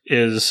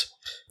is.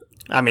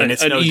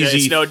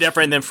 It's no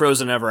different than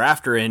Frozen Ever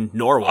After in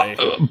Norway.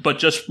 But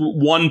just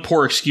one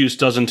poor excuse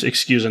doesn't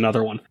excuse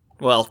another one.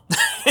 Well,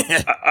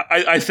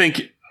 I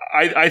think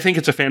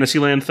it's a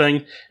Fantasyland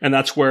thing, and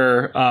that's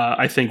where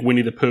I think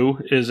Winnie the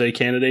Pooh is a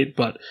candidate.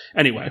 But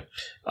anyway,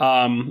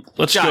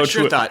 let's Josh, go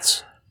to your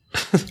thoughts.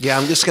 Yeah,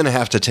 I'm just going to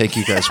have to take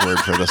you guys' word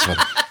for this one.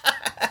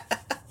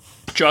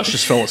 Josh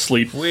just fell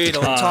asleep. We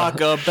don't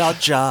talk about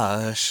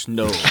Josh.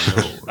 No.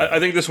 I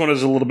think this one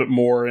is a little bit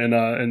more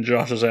in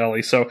Josh's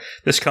alley. So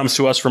this comes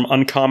to us from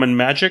Uncommon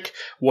Magic.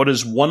 What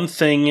is one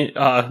thing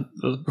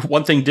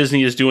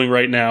Disney is doing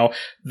right now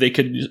they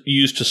could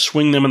use to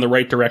swing them in the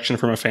right direction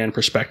from a fan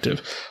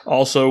perspective?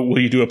 Also, will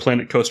you do a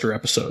Planet Coaster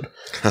episode?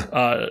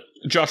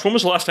 Josh, when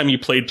was the last time you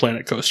played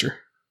Planet Coaster?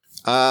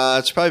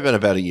 It's probably been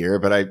about a year,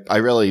 but I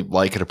really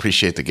like and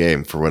appreciate the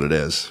game for what it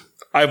is.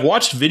 I've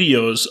watched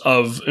videos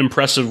of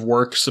impressive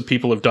works that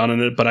people have done in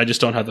it, but I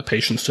just don't have the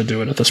patience to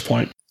do it at this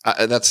point.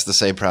 That's the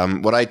same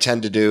problem. What I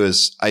tend to do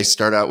is I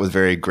start out with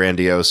very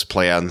grandiose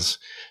plans,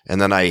 and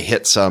then I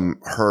hit some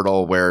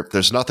hurdle where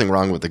there's nothing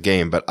wrong with the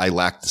game, but I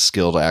lack the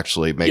skill to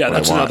actually make what I want. Yeah,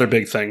 that's another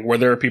big thing, where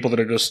there are people that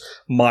are just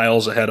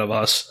miles ahead of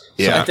us.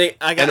 Yeah. I think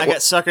I got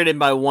suckered in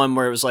by one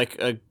where it was like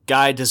a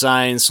guy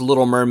designs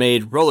Little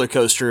Mermaid roller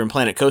coaster and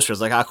Planet Coaster. I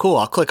was like, cool,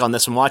 I'll click on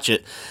this and watch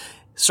it.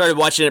 Started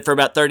watching it for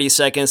about 30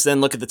 seconds,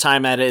 then look at the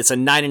time at it. It's a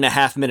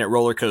 9.5-minute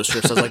roller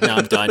coaster. So I was like, no,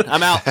 I'm done.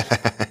 I'm out.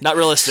 Not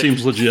realistic.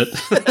 Seems legit.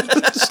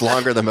 It's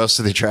longer than most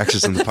of the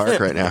attractions in the park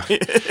right now.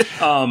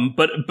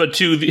 But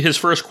to his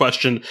first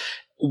question,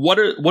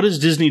 what is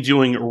Disney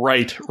doing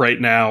right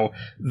now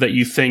that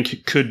you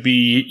think could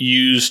be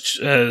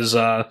used as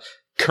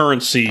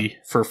currency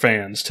for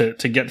fans to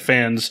get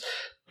fans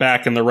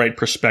back in the right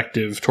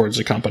perspective towards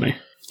the company?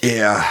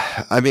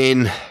 Yeah, I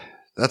mean,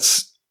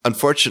 that's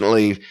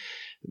unfortunately,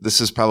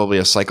 this is probably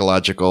a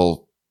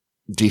psychological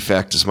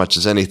defect as much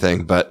as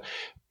anything, but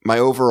my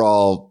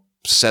overall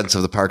sense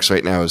of the parks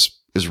right now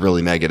is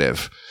really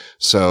negative.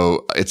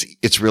 So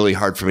it's really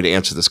hard for me to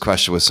answer this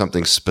question with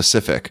something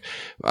specific.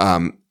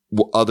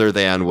 Other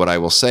than what I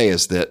will say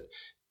is that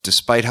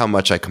despite how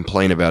much I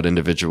complain about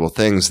individual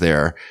things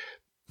there,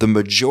 the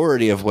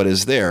majority of what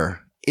is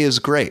there is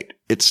great.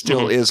 It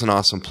still is an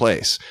awesome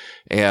place.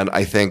 And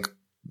I think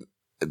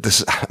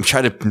I'm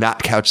trying to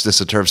not couch this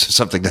in terms of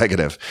something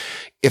negative.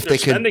 If they're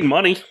spending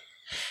money,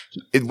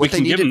 we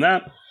can give them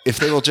that. If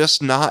they will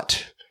just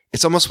not,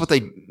 it's almost what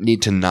they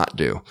need to not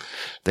do.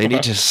 They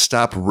need to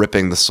stop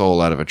ripping the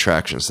soul out of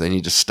attractions. They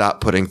need to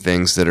stop putting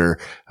things that are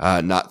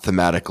not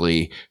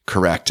thematically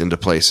correct into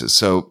places.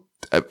 So,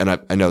 and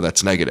I know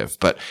that's negative,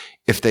 but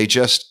if they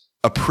just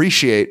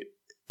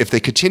if they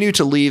continue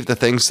to leave the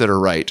things that are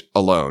right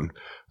alone,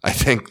 I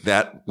think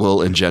that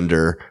will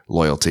engender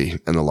loyalty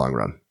in the long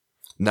run.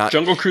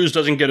 Jungle Cruise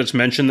doesn't get its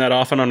mention that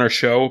often on our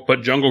show,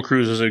 but Jungle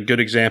Cruise is a good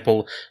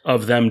example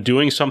of them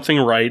doing something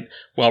right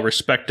while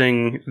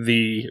respecting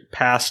the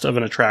past of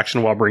an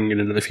attraction while bringing it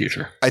into the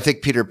future. I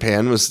think Peter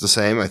Pan was the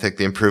same. I think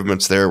the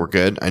improvements there were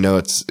good. I know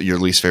it's your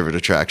least favorite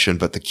attraction,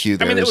 but the queue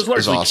there is awesome. It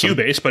was largely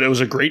queue-based, but it was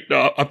a great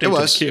update to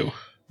the queue.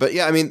 But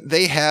yeah, I mean,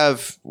 they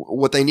have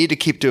what they need to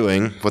keep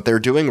doing. What they're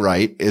doing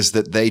right is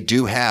that they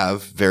do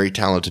have very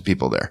talented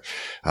people there.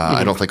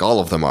 I don't think all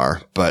of them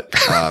are, but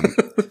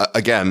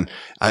again,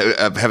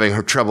 I'm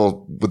having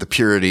trouble with the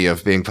purity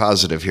of being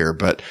positive here.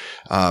 But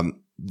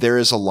there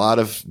is a lot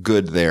of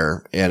good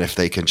there, and if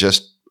they can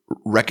just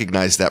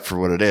recognize that for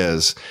what it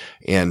is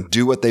and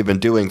do what they've been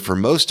doing for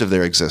most of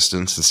their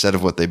existence instead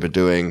of what they've been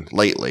doing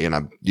lately, and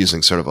I'm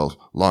using sort of a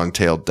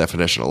long-tailed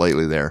definition of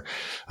lately there,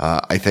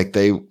 I think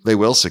they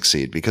will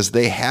succeed because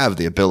they have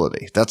the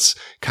ability. That's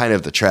kind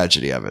of the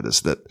tragedy of it,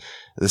 is that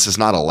this is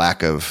not a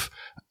lack of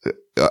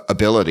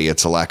ability,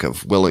 it's a lack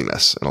of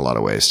willingness in a lot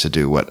of ways to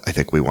do what I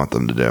think we want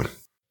them to do.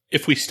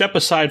 If we step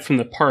aside from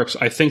the parks,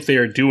 I think they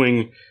are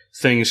doing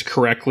things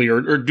correctly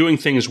or doing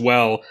things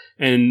well.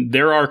 And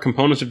there are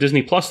components of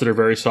Disney Plus that are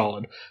very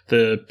solid.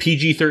 The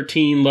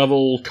PG-13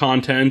 level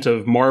content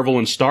of Marvel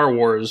and Star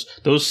Wars,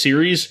 those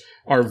series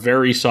are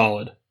very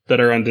solid that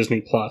are on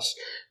Disney Plus.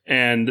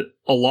 And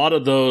a lot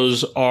of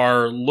those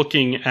are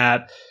looking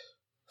at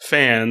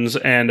fans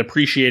and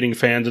appreciating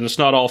fans, and it's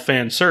not all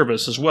fan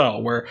service as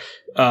well, where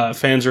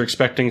fans are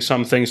expecting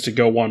some things to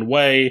go one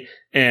way,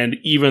 and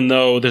even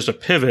though there's a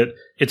pivot,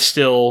 it's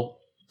still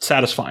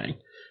satisfying.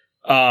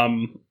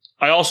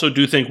 I also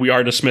do think we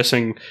are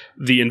dismissing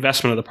the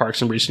investment of the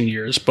parks in recent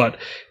years, but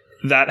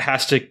that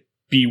has to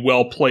be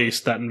well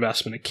placed, that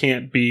investment. It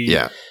can't be,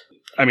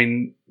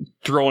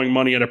 throwing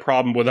money at a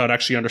problem without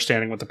actually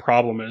understanding what the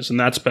problem is. And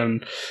that's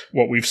been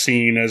what we've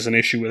seen as an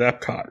issue with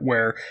Epcot,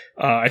 where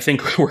I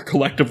think we're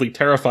collectively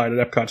terrified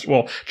at Epcot's.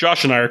 Well,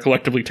 Josh and I are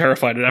collectively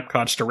terrified at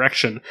Epcot's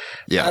direction.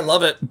 Yeah, I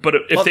love it. But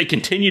if they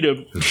continue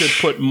to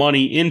put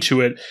money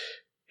into it,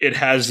 it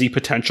has the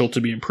potential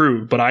to be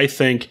improved. But I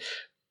think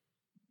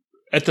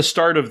at the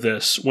start of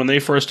this, when they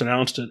first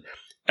announced it,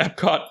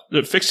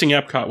 fixing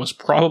Epcot was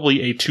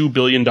probably a $2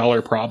 billion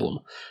problem.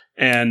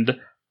 And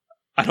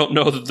I don't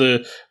know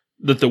that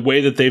the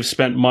way that they've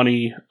spent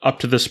money up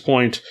to this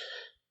point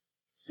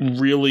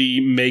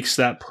really makes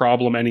that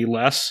problem any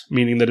less,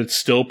 meaning that it's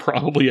still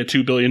probably a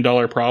 $2 billion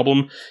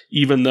problem,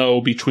 even though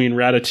between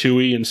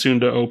Ratatouille and soon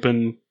to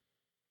open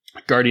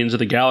Guardians of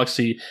the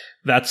Galaxy,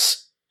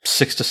 that's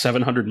 $600 to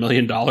 $700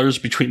 million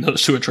between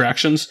those two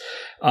attractions.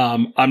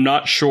 I'm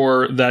not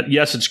sure that,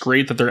 yes, it's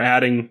great that they're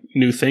adding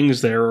new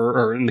things there,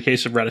 or in the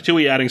case of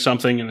Ratatouille, adding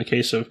something, in the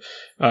case of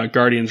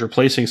Guardians,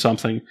 replacing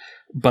something,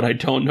 but I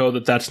don't know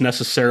that that's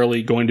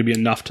necessarily going to be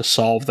enough to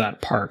solve that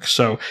park.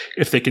 So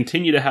if they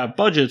continue to have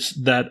budgets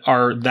that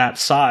are that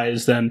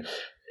size, then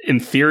in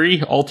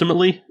theory,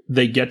 ultimately,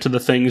 they get to the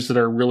things that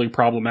are really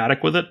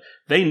problematic with it.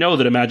 They know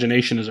that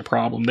Imagination is a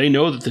problem. They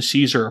know that the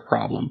seas are a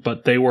problem,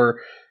 but they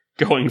were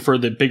going for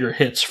the bigger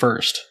hits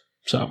first.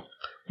 So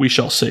we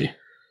shall see.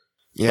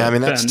 Yeah,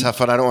 but that's a tough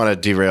one. I don't want to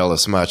derail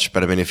this much,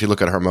 but if you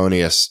look at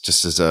Harmonious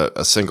just as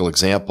a single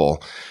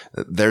example,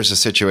 there's a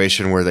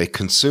situation where they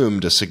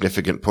consumed a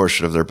significant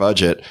portion of their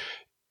budget,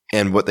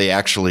 and what they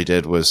actually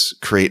did was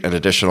create an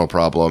additional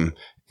problem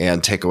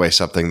and take away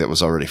something that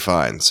was already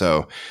fine.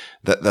 So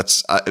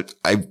that's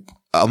I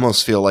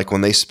almost feel like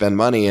when they spend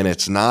money and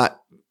it's not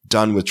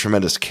done with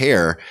tremendous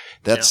care,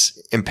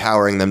 that's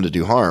empowering them to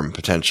do harm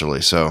potentially.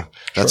 So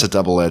that's a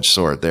double-edged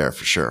sword there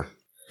for sure.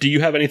 Do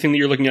you have anything that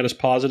you're looking at as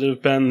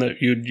positive, Ben,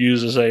 that you'd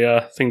use as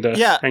a thing to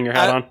hang your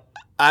hat on?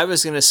 I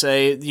was going to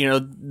say,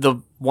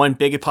 the one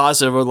big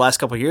positive over the last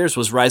couple of years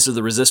was Rise of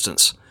the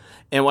Resistance.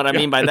 And what I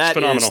mean by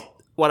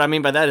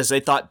that is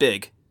they thought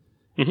big.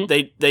 Mm-hmm.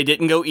 They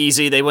didn't go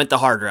easy. They went the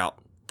hard route.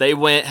 They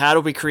went, how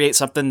do we create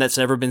something that's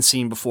never been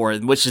seen before?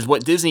 Which is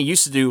what Disney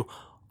used to do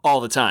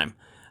all the time.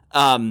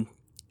 And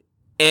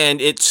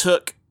it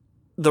took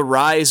the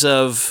rise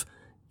of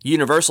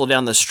Universal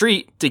down the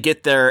street to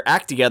get their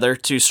act together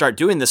to start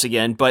doing this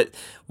again. But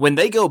when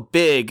they go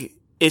big,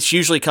 it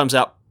usually comes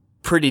out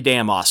pretty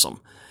damn awesome.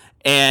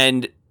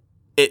 And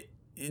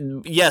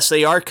yes,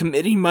 they are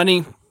committing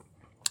money.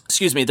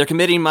 They're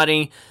committing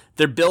money.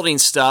 They're building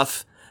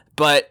stuff,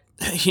 but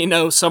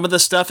some of the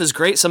stuff is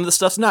great. Some of the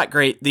stuff's not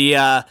great. They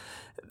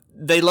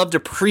love to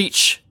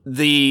preach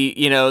they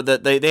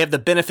have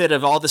the benefit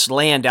of all this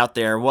land out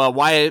there. Well,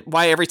 why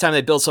every time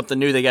they build something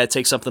new, they got to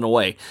take something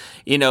away?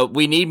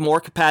 We need more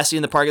capacity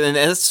in the park. And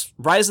that's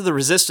Rise of the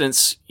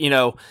Resistance.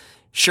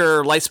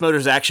 Sure, Lights,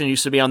 Motors, Action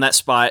used to be on that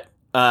spot.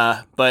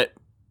 But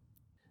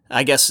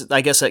I guess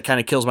that kind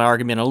of kills my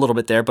argument a little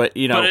bit there. But,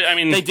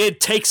 they did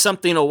take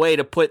something away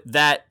to put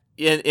that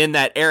in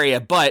that area.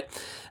 But,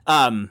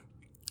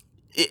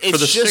 for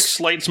the 6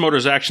 Lights,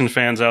 Motors, Action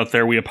fans out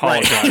there, we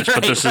apologize,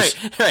 but this is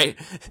right.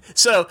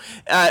 So,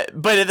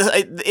 but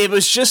it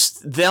was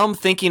just them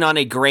thinking on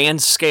a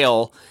grand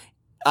scale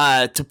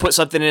to put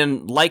something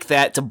in like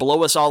that to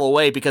blow us all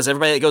away, because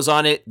everybody that goes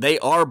on it, they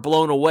are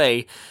blown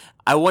away.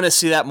 I want to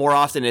see that more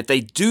often. If they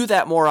do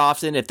that more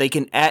often, if they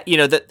can add,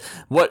 that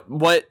what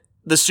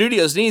the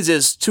studios needs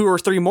is 2 or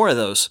 3 more of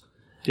those.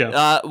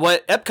 Yeah.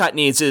 What Epcot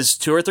needs is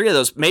 2 or 3 of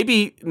those.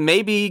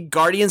 Maybe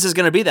Guardians is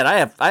going to be that.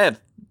 I have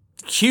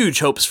huge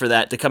hopes for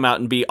that to come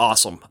out and be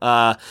awesome.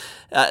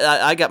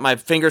 I got my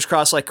fingers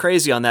crossed like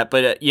crazy on that.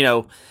 But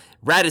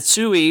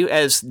Ratatouille,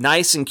 as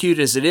nice and cute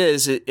as it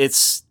is,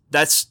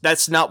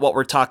 that's not what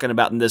we're talking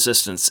about in this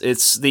instance.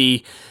 It's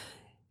the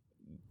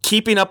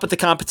keeping up with the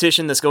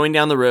competition that's going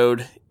down the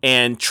road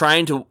and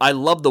trying to. I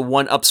love the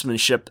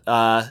one-upsmanship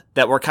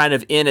that we're kind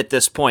of in at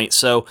this point.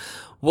 So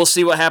we'll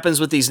see what happens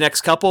with these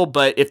next couple.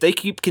 But if they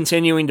keep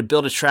continuing to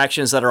build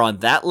attractions that are on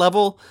that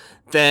level,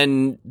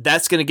 then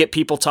that's going to get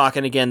people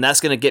talking again.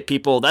 That's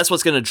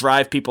what's going to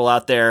drive people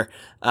out there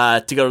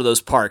to go to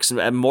those parks.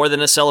 And more than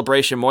a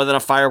celebration, more than a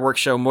fireworks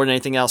show, more than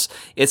anything else,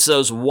 it's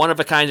those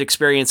one-of-a-kind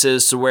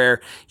experiences to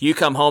where you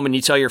come home and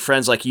you tell your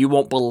friends, like, you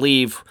won't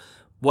believe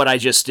what I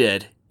just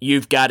did.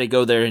 You've got to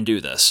go there and do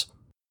this.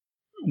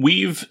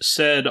 We've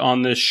said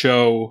on this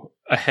show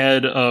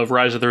ahead of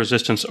Rise of the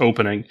Resistance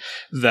opening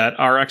that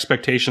our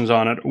expectations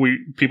on it,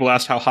 people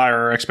asked how high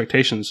are our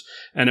expectations,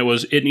 and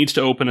it needs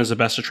to open as the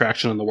best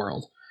attraction in the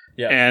world.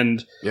 Yeah.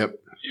 And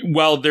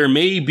while there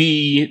may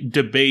be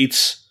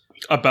debates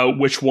about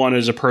which one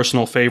is a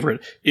personal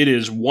favorite, it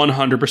is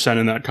 100%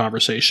 in that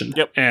conversation.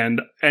 Yep.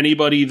 And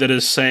anybody that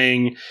is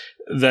saying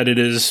that it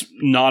is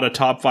not a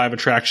top 5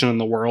 attraction in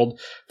the world,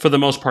 for the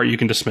most part, you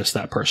can dismiss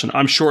that person.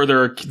 I'm sure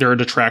there are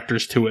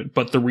detractors to it,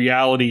 but the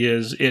reality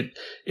is it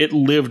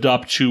lived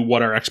up to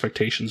what our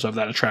expectations of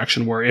that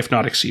attraction were, if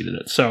not exceeded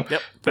it. So,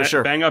 for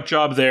sure. Bang up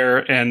job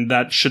there, and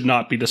that should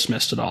not be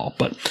dismissed at all.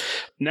 But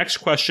next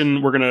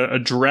question we're going to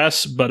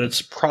address, but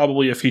it's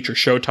probably a future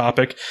show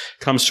topic,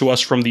 comes to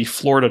us from the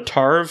Florida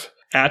Tarv,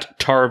 at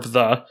Tarv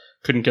the.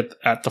 Couldn't get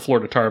at the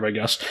Florida Tarv, I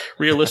guess.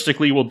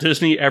 Realistically, will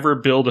Disney ever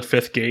build a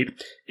 5th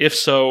gate? If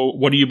so,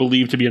 what do you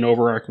believe to be an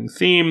overarching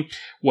theme?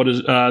 What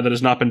is that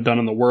has not been done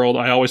in the world?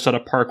 I always thought a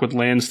park with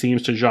lands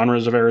themes to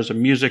genres of eras of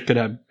music could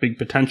have big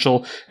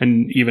potential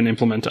and even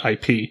implement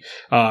IP.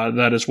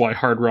 That is why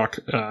Hard Rock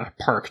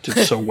Park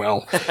did so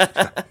well.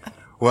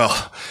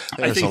 Well,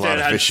 I think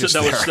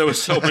there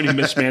was so many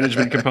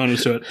mismanagement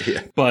components to it.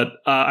 Yeah. But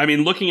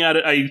looking at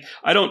it,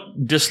 I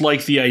don't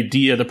dislike the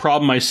idea. The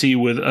problem I see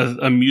with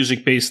a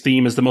music-based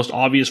theme is the most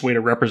obvious way to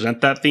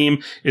represent that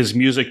theme is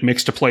music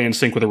mixed to play in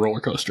sync with a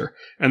roller coaster,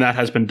 and that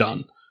has been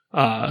done.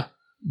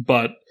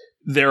 But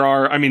there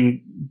are,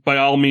 by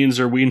all means,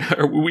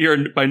 we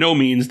are by no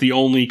means the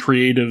only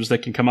creatives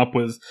that can come up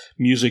with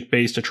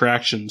music-based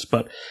attractions.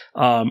 But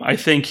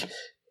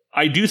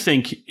I do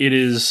think it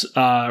is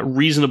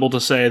reasonable to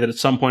say that at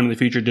some point in the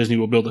future, Disney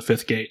will build a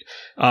 5th gate.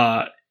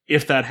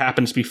 If that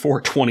happens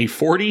before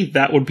 2040,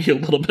 that would be a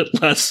little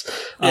bit less.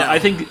 I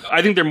think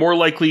they're more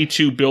likely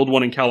to build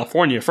one in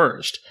California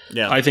first.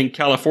 Yeah. I think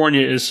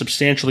California is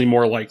substantially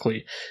more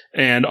likely.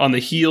 And on the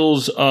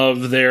heels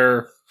of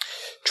their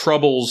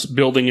troubles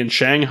building in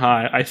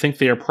Shanghai, I think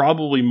they are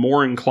probably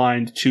more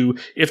inclined to,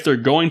 if they're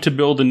going to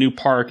build a new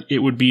park, it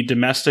would be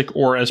domestic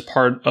or as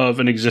part of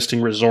an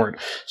existing resort.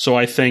 So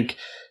I think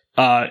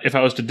if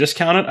I was to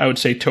discount it, I would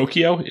say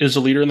Tokyo is the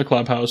leader in the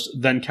clubhouse,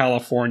 then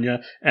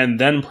California, and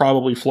then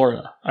probably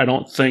Florida. I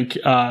don't think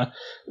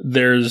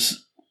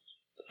there's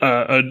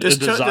a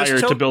desire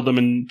to build them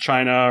in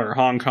China or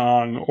Hong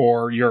Kong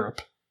or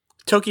Europe.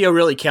 Tokyo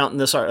really count in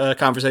this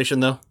conversation,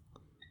 though?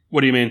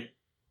 What do you mean?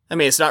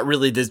 It's not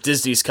really the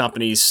Disney's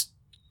company's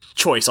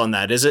choice on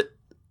that, is it?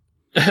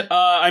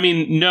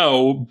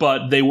 No,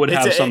 but they would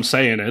have some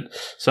say in it.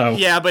 So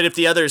yeah, but if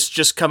the others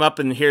just come up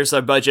and here's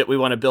our budget, we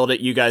want to build it,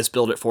 you guys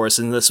build it for us,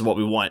 and this is what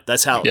we want.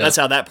 That's how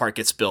that part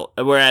gets built.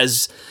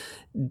 Whereas,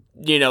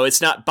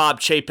 it's not Bob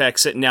Chapek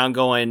sitting down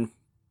going,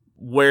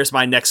 where's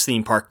my next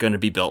theme park going to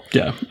be built?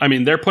 Yeah. I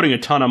mean, they're putting a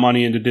ton of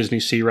money into Disney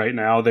Sea right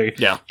now. They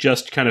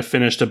just kind of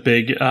finished a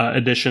big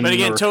addition. But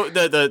again,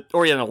 the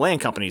Oriental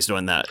Land Company is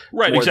doing that.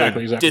 Right,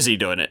 exactly. Disney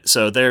doing it.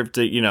 So they're,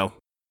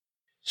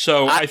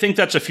 So I think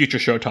that's a future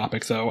show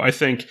topic, though. I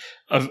think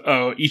of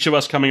each of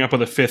us coming up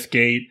with a fifth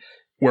gate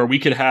where we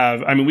could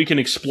have, I mean, we can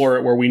explore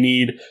it where we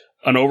need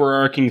an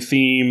overarching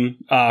theme,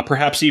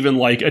 perhaps even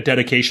like a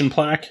dedication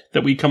plaque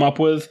that we come up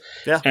with.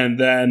 Yeah. And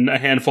then a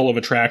handful of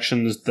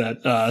attractions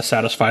that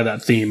satisfy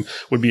that theme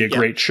would be a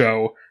great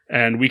show.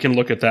 And we can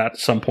look at that at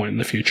some point in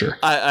the future.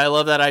 I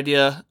love that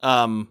idea.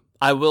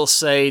 I will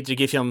say, to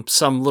give him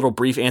some little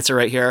brief answer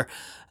right here,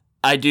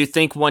 I do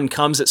think one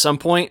comes at some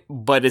point,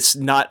 but it's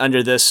not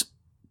under this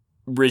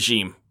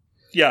regime.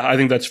 Yeah, I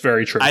think that's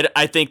very true.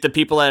 I think the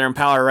people that are in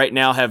power right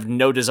now have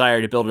no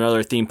desire to build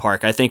another theme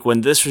park. I think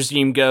when this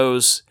regime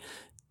goes,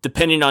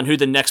 depending on who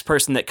the next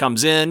person that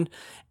comes in,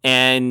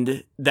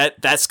 and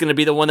that's going to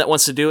be the one that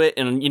wants to do it.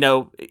 And,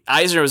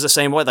 Eisner was the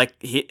same way. Like,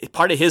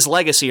 part of his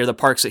legacy are the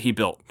parks that he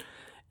built.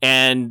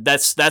 And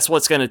that's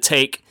what's going to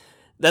take.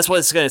 That's what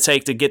it's going to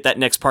take to get that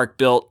next park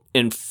built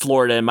in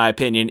Florida, in my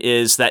opinion,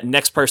 is that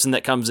next person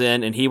that comes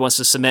in and he wants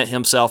to cement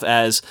himself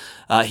as,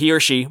 he or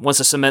she wants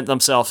to cement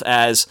themselves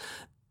as,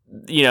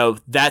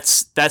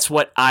 that's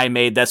what I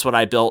made, that's what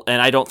I built.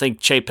 And I don't think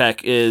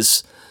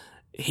Chapek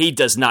he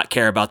does not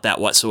care about that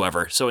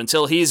whatsoever. So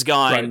until he's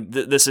gone,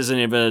 this isn't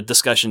even a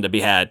discussion to be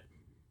had.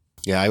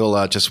 Yeah, I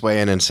will just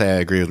weigh in and say I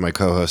agree with my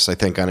co-host. I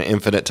think on an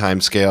infinite time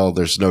scale,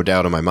 there's no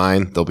doubt in my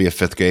mind there'll be a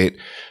fifth gate.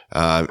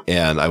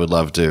 And I would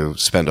love to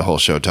spend a whole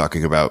show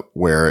talking about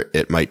where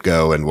it might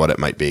go and what it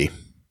might be.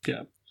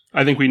 Yeah.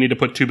 I think we need to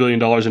put $2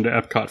 billion into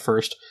Epcot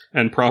first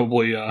and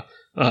probably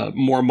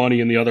more money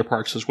in the other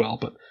parks as well.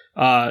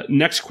 But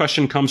next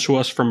question comes to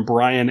us from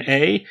Brian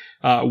A.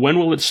 When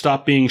will it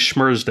stop being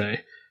Schmurz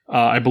Day?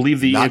 I believe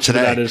the Not answer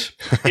today. to that is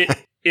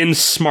in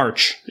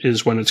Smarch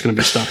is when it's going to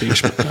be stopping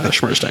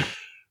Schmurz Day.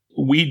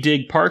 We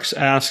Dig Parks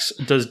asks,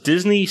 does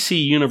Disney see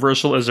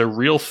Universal as a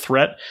real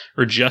threat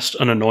or just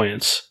an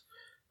annoyance?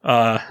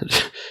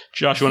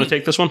 Josh, you want to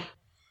take this one?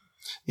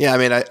 Yeah, I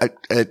mean,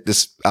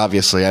 this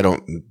obviously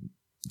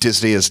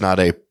Disney is not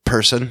a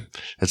person.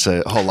 It's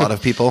a whole lot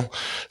of people.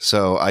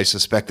 So I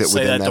suspect that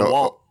Say within that to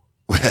Walt.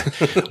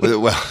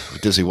 well,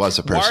 Disney was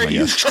a person. Why are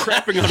you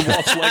crapping on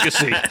Walt's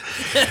legacy?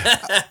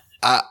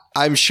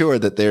 I'm sure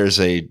that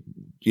there's a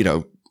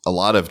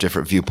lot of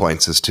different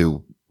viewpoints as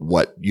to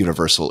what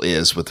Universal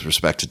is with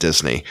respect to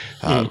Disney,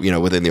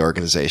 within the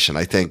organization.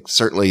 I think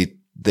certainly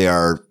they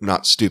are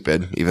not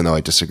stupid, even though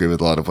I disagree with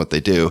a lot of what they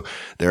do.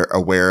 They're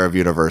aware of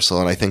Universal.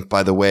 And I think,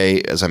 by the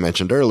way, as I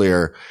mentioned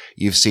earlier,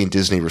 you've seen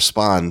Disney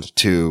respond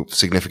to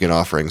significant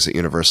offerings that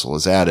Universal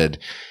has added.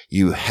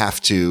 You have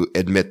to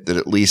admit that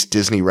at least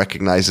Disney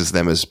recognizes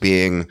them as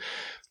being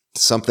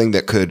something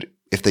that could,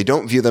 if they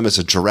don't view them as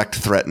a direct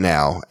threat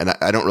now, and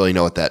I don't really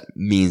know what that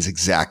means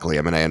exactly.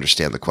 I mean, I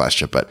understand the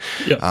question, but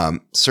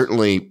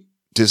certainly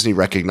Disney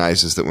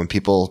recognizes that when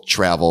people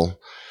travel,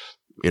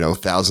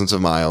 thousands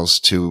of miles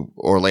to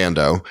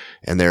Orlando,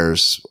 and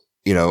there's,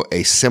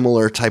 a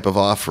similar type of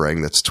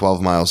offering that's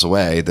 12 miles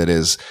away that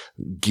is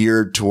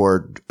geared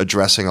toward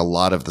addressing a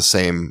lot of the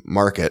same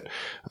market.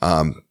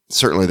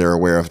 Certainly they're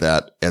aware of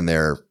that, and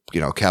their,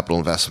 capital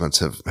investments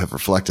have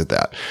reflected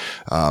that.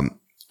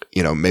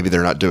 Maybe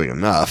they're not doing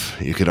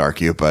enough, you could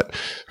argue, but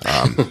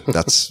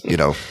that's,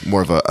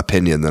 more of an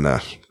opinion than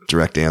a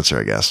direct answer,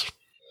 I guess.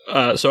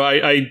 So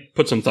I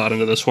put some thought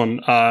into this one.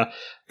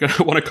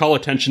 I want to call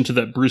attention to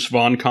that Bruce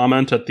Vaughn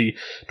comment at the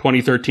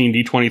 2013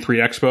 D23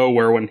 Expo,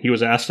 where when he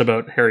was asked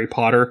about Harry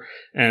Potter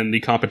and the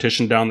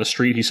competition down the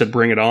street, he said,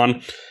 "Bring it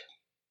on."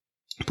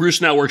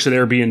 Bruce now works at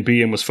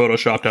Airbnb and was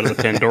photoshopped out of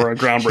the Pandora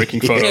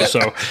groundbreaking photo. Yeah.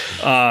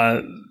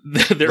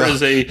 So there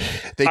is a.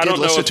 I don't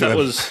know if that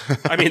was.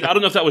 I mean, I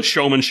don't know if that was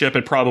showmanship.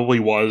 It probably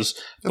was.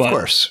 But, of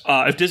course.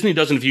 If Disney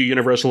doesn't view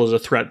Universal as a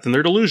threat, then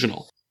they're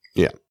delusional.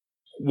 Yeah.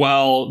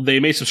 While they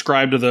may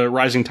subscribe to the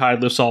rising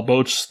tide lifts all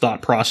boats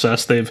thought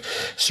process, they've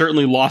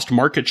certainly lost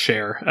market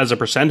share as a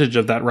percentage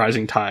of that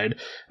rising tide,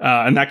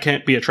 and that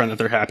can't be a trend that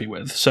they're happy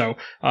with. So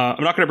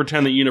I'm not going to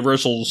pretend that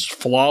Universal's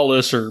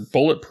flawless or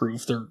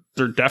bulletproof.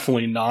 They're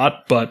definitely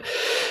not, but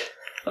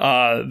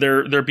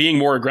they're being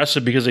more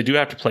aggressive because they do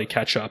have to play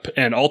catch up,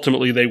 and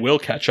ultimately they will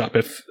catch up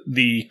if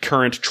the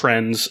current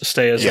trends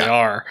stay as they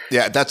are.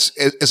 Yeah, that's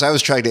as I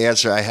was trying to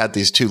answer. I had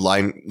these two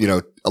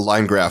a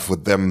line graph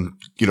with them,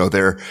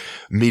 their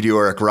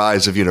meteoric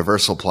rise of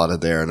Universal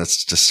plotted there, and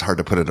it's just hard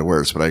to put into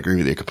words, but I agree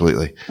with you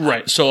completely.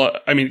 Right. So,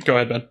 go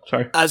ahead, Ben.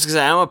 Sorry. I was going to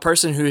say, I'm a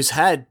person who's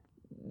had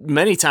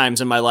many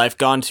times in my life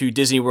gone to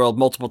Disney World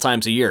multiple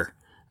times a year.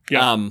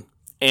 Yeah.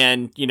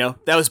 And,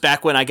 that was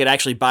back when I could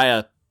actually buy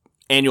a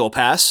annual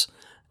pass,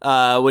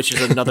 which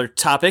is another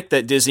topic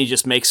that Disney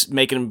just makes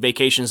making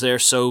vacations there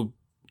so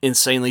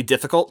insanely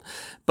difficult.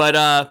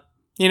 But,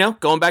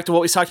 going back to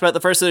what we talked about at the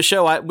first of the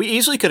show, we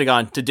easily could have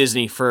gone to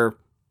Disney for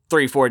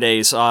 3-4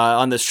 days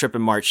on this trip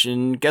in March,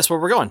 and guess where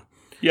we're going?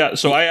 Yeah,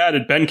 so I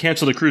added Ben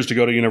cancel the cruise to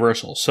go to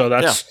Universal. So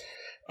that's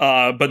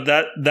But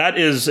that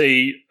is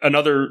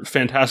another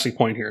fantastic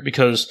point here,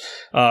 because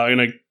I'm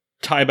going to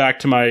tie back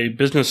to my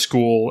business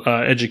school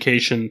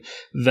education,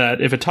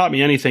 that if it taught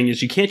me anything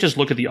is you can't just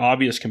look at the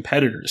obvious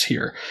competitors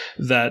here.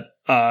 That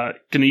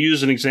going to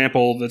use an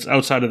example that's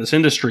outside of this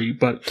industry,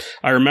 but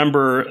I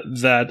remember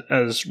that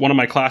as one of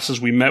my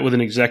classes, we met with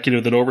an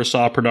executive that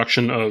oversaw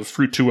production of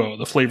Fruit 2O,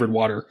 the flavored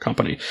water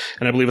company.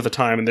 And I believe at the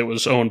time it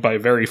was owned by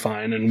Very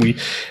Fine. And we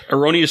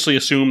erroneously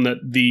assumed that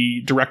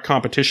the direct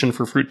competition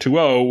for Fruit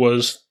 2O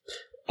was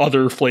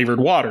other flavored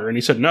water. And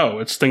he said, no,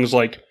 it's things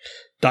like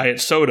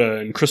diet soda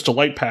and Crystal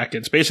Light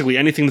packets. Basically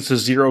anything that's a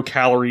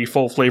 0-calorie,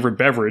 full-flavored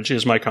beverage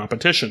is my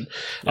competition.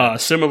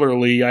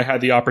 Similarly, I had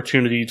the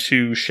opportunity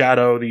to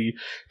shadow the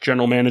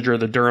general manager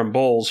of the Durham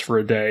Bulls for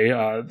a day,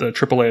 the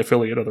AAA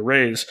affiliate of the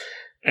Rays.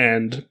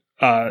 And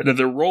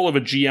the role of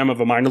a GM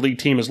of a minor league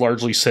team is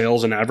largely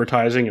sales and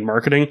advertising and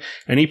marketing.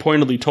 And he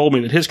pointedly told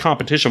me that his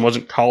competition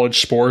wasn't college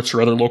sports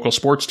or other local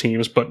sports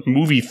teams, but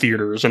movie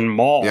theaters and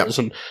malls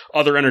and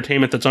other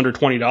entertainment that's under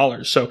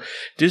 $20. So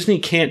Disney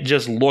can't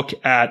just look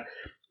at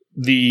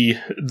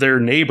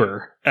their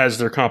neighbor as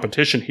their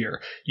competition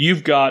here.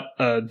 You've got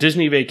a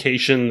Disney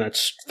vacation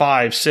that's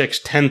 $5,000,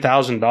 $6,000,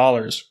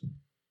 $10,000.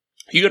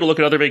 You got to look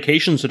at other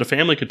vacations that a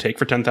family could take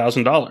for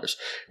 $10,000,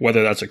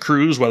 whether that's a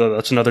cruise, whether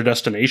that's another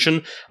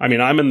destination. I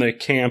mean, I'm in the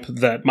camp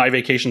that my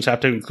vacations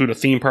have to include a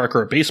theme park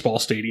or a baseball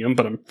stadium,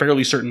 but I'm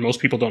fairly certain most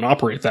people don't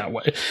operate that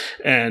way.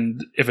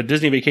 And if a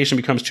Disney vacation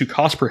becomes too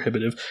cost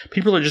prohibitive,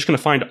 people are just going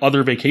to find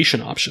other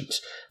vacation options.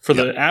 For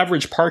the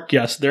average park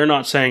guest, they're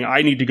not saying,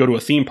 I need to go to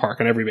a theme park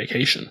on every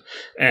vacation.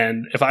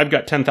 And if I've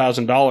got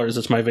 $10,000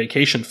 that's my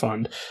vacation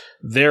fund,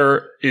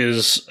 there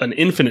is an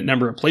infinite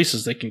number of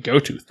places they can go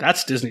to.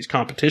 That's Disney's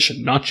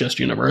competition, not just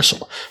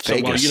Universal. So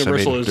Vegas. while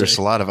Universal There's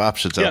a lot of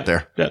options out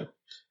there. Yeah.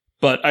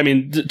 But I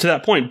mean, to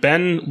that point,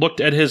 Ben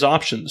looked at his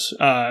options.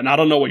 And I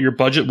don't know what your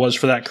budget was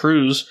for that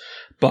cruise,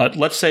 but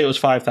let's say it was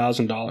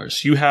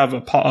 $5,000. You have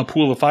a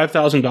pool of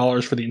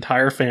 $5,000 for the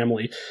entire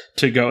family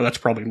to go. That's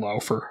probably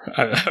low for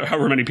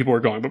however many people are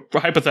going, but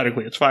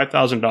hypothetically, it's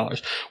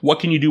 $5,000.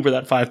 What can you do for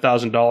that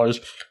 $5,000?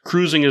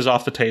 Cruising is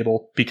off the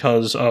table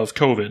because of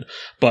COVID,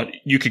 but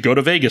you could go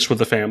to Vegas with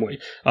the family.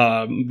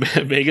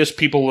 Vegas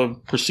people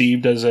have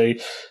perceived as a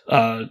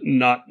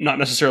not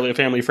necessarily a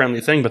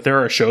family-friendly thing, but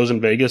there are shows in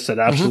Vegas that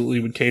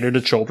absolutely would cater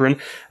to children.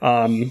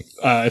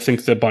 I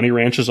think the Bunny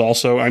Ranch is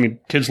also, I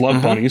mean, kids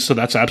love bunnies, so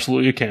that's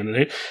absolutely a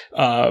candidate.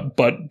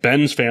 But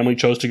Ben's family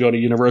chose to go to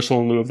Universal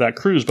in lieu of that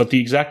cruise. But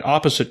the exact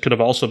opposite could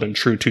have also been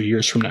true 2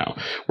 years from now,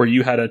 where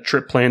you had a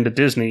trip planned to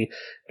Disney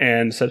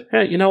and said,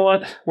 hey, you know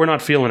what? We're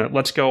not feeling it.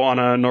 Let's go on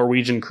a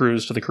Norwegian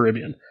cruise to the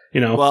Caribbean.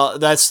 You know? Well,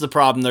 that's the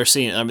problem they're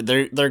seeing. I mean,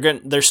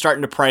 they're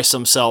starting to price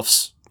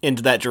themselves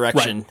into that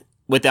direction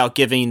without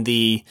giving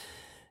the,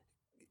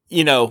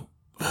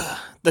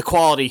 the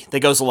quality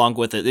that goes along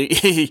with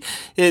it.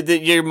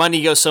 Your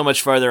money goes so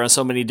much farther on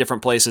so many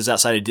different places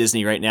outside of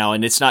Disney right now,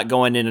 and it's not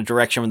going in a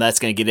direction where that's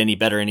going to get any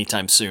better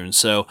anytime soon.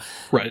 So,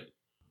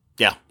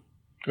 yeah.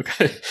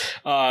 Okay.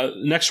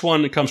 Next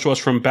one comes to us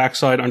from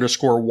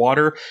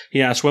backside_water.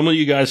 He asks, when will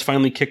you guys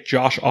finally kick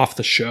Josh off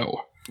the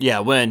show? Yeah,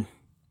 when?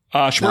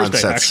 Schmurz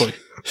Day, actually.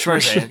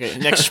 Schmurz Day, okay.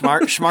 Next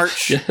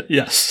Schmarch?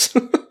 Yes.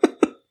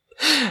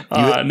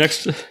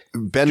 Next,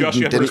 Ben, Josh,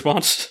 you have a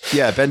response?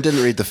 Yeah, Ben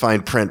didn't read the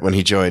fine print when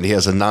he joined. He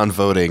has a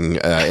non-voting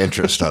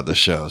interest on the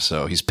show,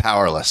 so he's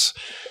powerless.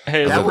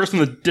 Hey, the person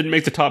that didn't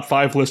make the top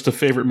 5 list of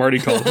favorite Marty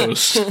Call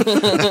hosts.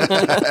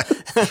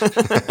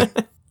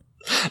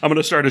 I'm going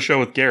to start a show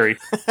with Gary.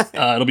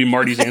 It'll be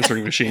Marty's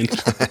answering machine.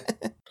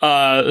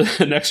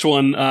 Next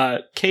one,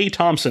 Kay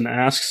Thompson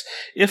asks,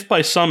 if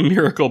by some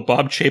miracle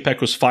Bob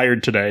Chapek was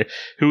fired today,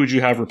 who would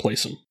you have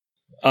replace him?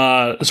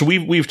 So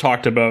we've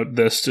talked about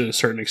this to a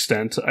certain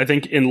extent. I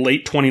think in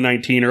late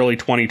 2019, early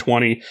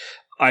 2020,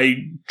 I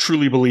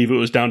truly believe it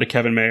was down to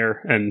Kevin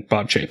Mayer and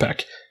Bob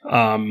Chapek.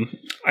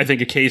 I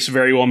think a case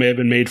very well may have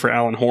been made for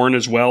Alan Horn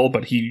as well,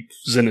 but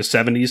he's in his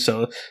 70s,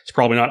 so it's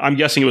probably not. I'm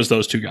guessing it was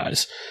those two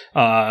guys.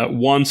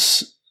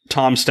 Once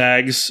Tom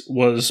Staggs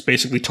was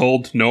basically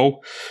told no,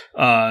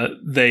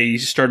 they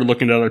started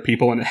looking at other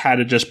people, and it had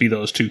to just be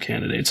those two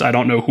candidates. I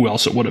don't know who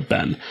else it would have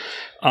been.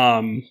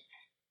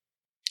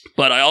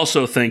 But I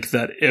also think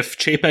that if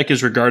Chapek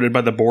is regarded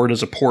by the board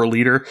as a poor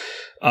leader,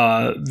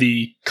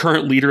 the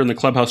current leader in the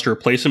clubhouse to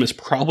replace him is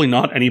probably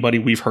not anybody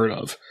we've heard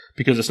of,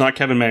 because it's not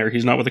Kevin Mayer.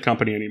 He's not with the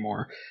company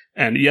anymore.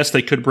 And yes,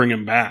 they could bring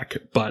him back,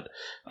 but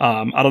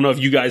I don't know if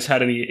you guys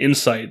had any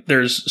insight.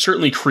 There's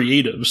certainly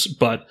creatives,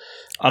 but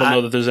I don't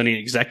know that there's any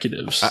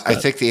executives. I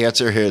think the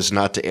answer here is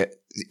not to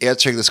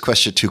answering this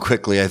question too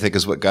quickly, I think,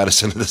 is what got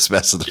us into this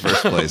mess in the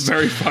first place.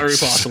 Very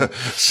possible.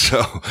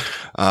 So,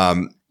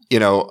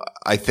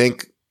 I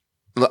think,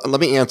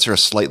 let me answer a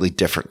slightly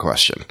different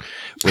question,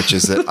 which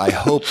is that I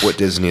hope what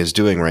Disney is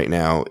doing right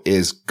now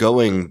is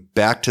going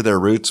back to their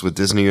roots with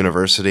Disney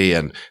University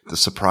and the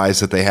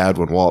surprise that they had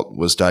when Walt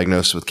was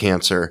diagnosed with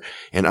cancer,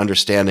 and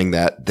understanding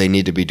that they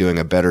need to be doing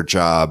a better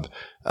job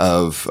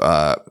of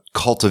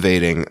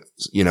cultivating,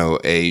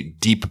 a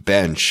deep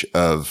bench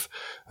of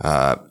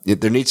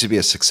There needs to be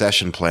a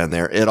succession plan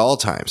there at all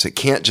times. It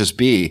can't just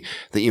be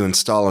that you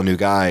install a new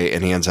guy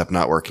and he ends up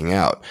not working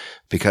out,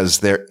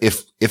 because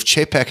if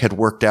Chapek had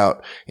worked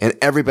out and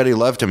everybody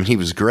loved him and he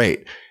was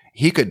great,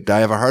 he could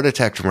die of a heart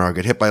attack tomorrow,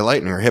 get hit by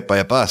lightning or hit by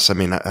a bus. I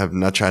mean, I'm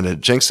not trying to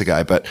jinx the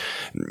guy, but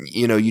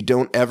you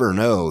don't ever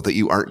know that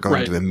you aren't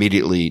going to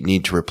immediately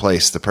need to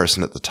replace the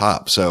person at the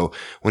top. So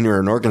when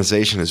you're an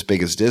organization as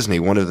big as Disney,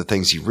 one of the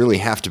things you really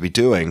have to be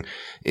doing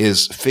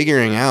is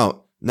figuring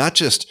out not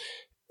just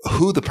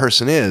who the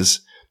person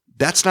is.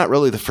 That's not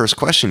really the first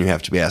question you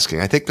have to be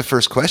asking. I think the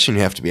first question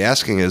you have to be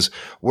asking is,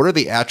 what are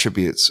the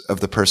attributes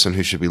of the person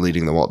who should be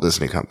leading the Walt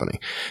Disney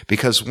Company?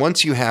 Because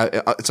once you have,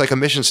 it's like a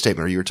mission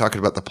statement, or you were talking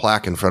about the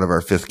plaque in front of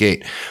our fifth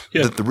gate.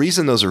 Yeah. The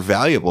reason those are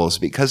valuable is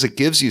because it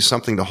gives you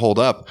something to hold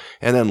up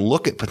and then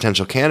look at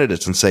potential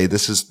candidates and say,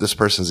 this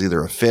person's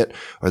either a fit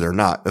or they're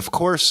not. Of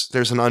course,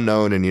 there's an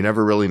unknown and you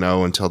never really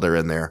know until they're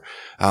in there.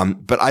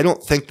 But I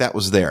don't think that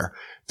was there.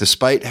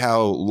 Despite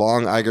how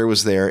long Iger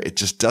was there, it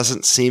just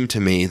doesn't seem to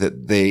me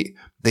that they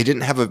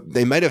didn't have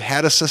they might have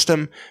had a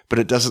system, but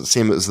it doesn't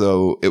seem as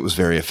though it was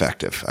very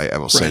effective. I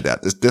will say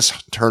that.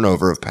 This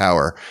turnover of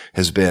power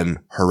has been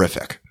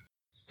horrific.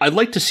 I'd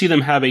like to see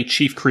them have a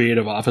chief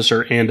creative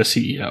officer and a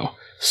CEO.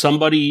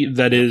 Somebody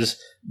that is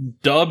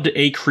dubbed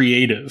a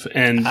creative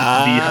and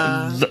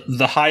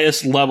the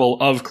highest level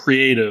of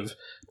creative,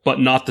 but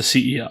not the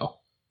CEO.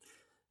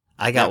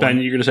 I got Ben,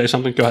 one. you're going to say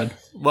something? Go ahead.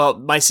 Well,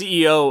 my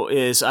CEO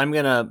is, I'm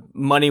going to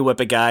money whip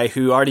a guy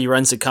who already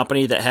runs a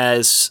company that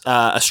has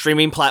a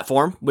streaming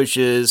platform, which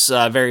is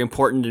very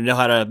important to know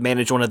how to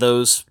manage one of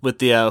those with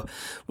the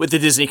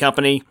Disney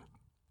company.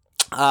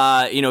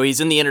 He's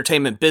in the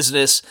entertainment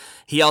business.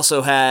 He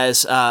also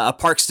has a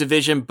parks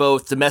division,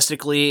 both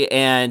domestically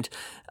and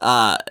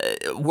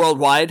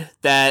worldwide,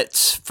 that,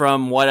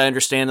 from what I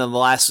understand in the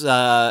last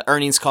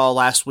earnings call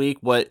last week,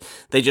 what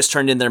they just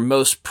turned in their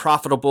most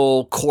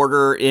profitable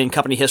quarter in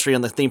company history on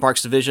the theme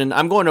parks division.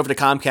 I'm going over to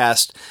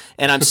Comcast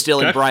and I'm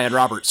stealing Brian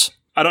Roberts.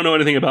 I don't know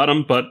anything about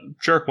him, but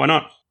sure, why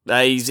not?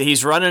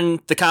 He's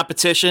running the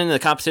competition. The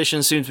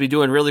competition seems to be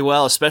doing really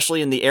well,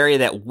 especially in the area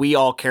that we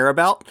all care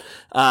about.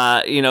 We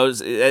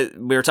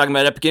were talking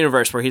about Epic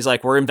Universe, where he's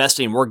like, we're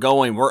investing, we're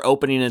going, we're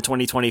opening in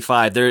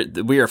 2025.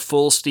 We are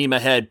full steam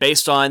ahead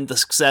based on the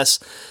success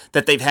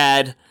that they've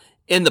had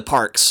in the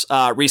parks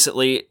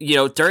recently,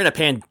 during a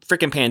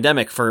freaking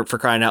pandemic, for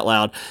crying out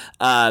loud.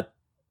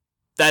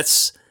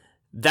 That's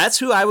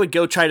who I would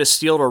go try to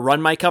steal to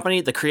run my company.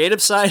 The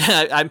creative side,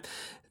 I'm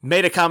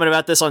made a comment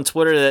about this on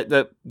Twitter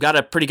that got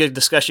a pretty good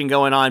discussion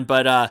going on,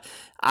 but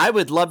I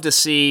would love to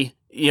see,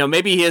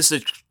 maybe he is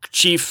the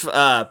chief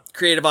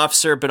creative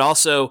officer, but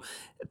also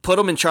put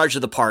him in charge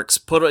of the parks.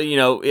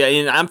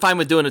 And I'm fine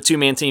with doing a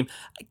 2-man team.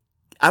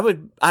 I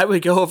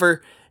would go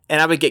over and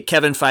I would get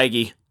Kevin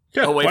Feige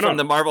away from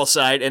the Marvel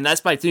side, and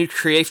that's my new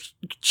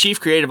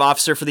chief creative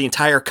officer for the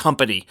entire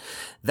company.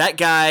 That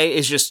guy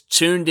is just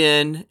tuned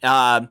in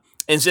and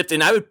zipped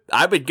in.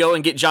 I would go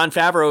and get Jon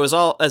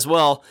Favreau as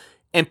well.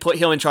 And put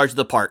him in charge of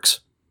the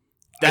parks.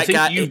 I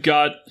think you've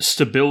got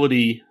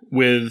stability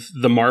with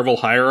the Marvel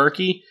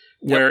hierarchy,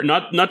 where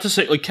not to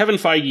say, like, Kevin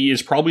Feige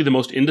is probably the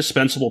most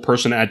indispensable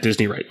person at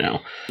Disney right now.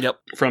 Yep.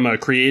 From a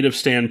creative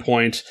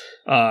standpoint,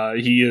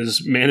 he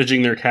is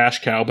managing their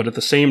cash cow, but at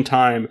the same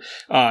time,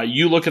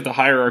 you look at the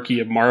hierarchy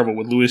of Marvel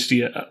with is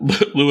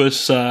it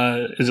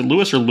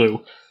Louis or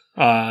Lou?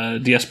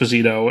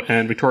 D'Esposito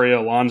and Victoria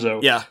Alonso,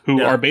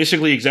 who are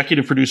basically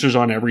executive producers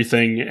on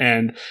everything.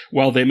 And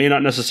while they may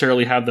not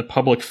necessarily have the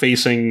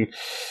public-facing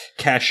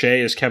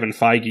cachet as Kevin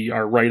Feige,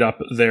 are right up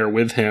there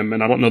with him.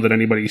 And I don't know that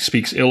anybody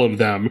speaks ill of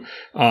them,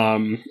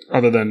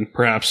 other than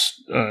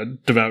perhaps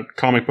devout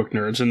comic book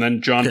nerds. And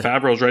then Jon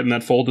Favreau's right in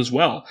that fold as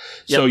well.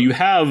 Yep. So you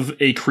have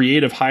a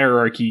creative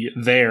hierarchy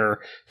there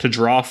to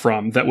draw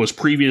from that was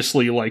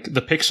previously like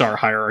the Pixar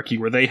hierarchy,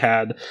 where they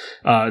had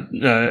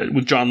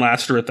with John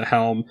Lasseter at the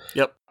helm.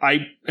 Yep.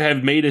 I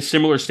have made a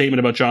similar statement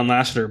about John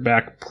Lasseter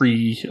back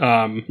pre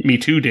Me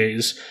Too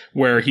days,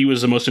 where he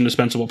was the most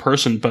indispensable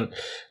person, but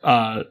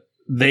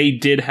they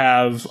did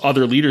have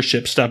other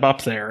leadership step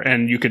up there,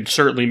 and you could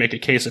certainly make a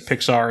case that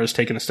Pixar has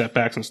taken a step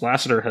back since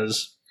Lasseter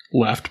has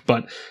left,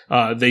 but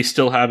they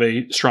still have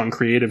a strong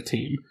creative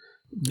team.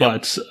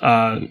 But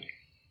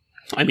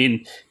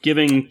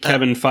giving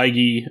Kevin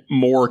Feige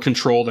more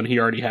control than he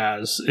already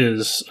has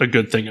is a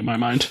good thing in my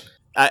mind.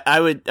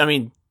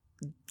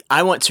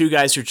 I want two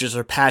guys who just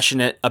are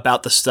passionate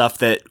about the stuff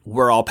that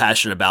we're all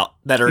passionate about,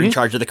 that are in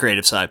charge of the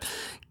creative side.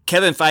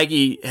 Kevin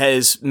Feige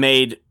has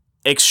made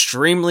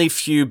extremely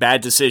few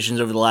bad decisions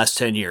over the last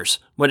 10 years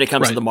when it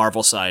comes to the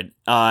Marvel side.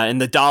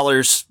 And the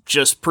dollars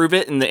just prove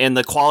it, and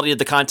the quality of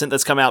the content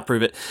that's come out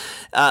prove it.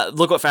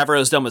 Look what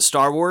Favreau's done with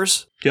Star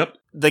Wars. Yep.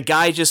 The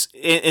guy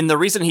and the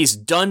reason he's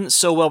done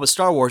so well with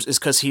Star Wars is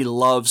because he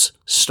loves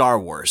Star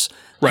Wars.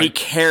 Right. He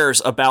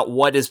cares about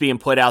what is being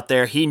put out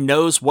there. He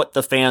knows what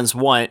the fans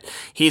want.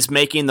 He's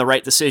making the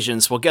right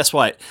decisions. Well, guess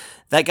what?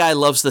 That guy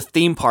loves the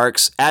theme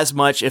parks as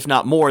much, if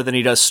not more, than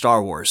he does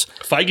Star Wars.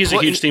 Feige's a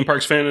huge theme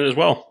parks fan as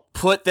well.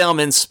 put them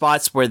in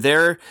spots where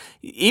they're,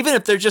 even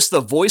if they're just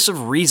the voice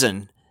of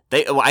reason,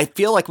 I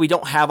feel like we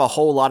don't have a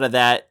whole lot of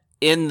that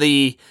in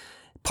the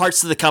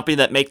parts of the company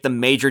that make the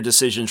major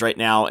decisions right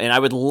now. And I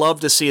would love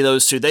to see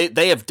those two.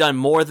 They have done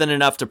more than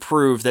enough to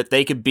prove that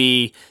they could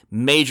be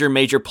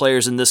major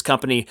players in this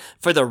company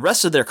for the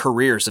rest of their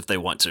careers if they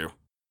want to.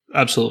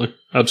 Absolutely.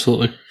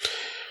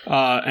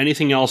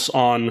 Anything else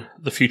on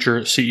the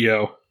future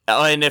CEO?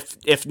 Oh, and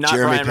if not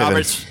Jeremy Brian Piven.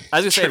 Roberts, I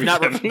was going to say, if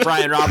not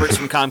Brian Roberts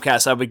from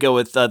Comcast, I would go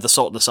with the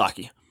Sultan of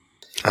Saki.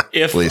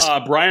 If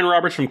Brian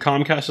Roberts from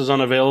Comcast is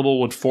unavailable,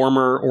 would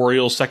former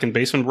Orioles second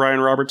baseman Brian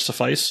Roberts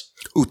suffice?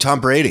 Ooh,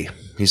 Tom Brady.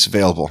 He's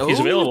available. He's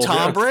available.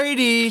 Tom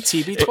Brady,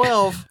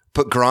 TB12.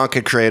 Put Gronk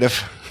at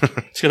creative.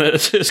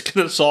 It's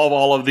gonna solve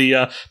all of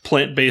the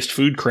plant-based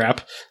food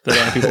crap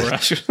that people are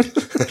asking.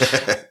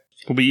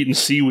 We'll be eating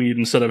seaweed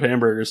instead of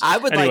hamburgers.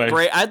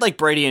 I'd like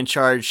Brady in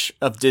charge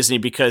of Disney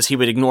because he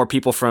would ignore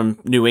people from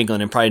New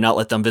England and probably not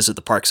let them visit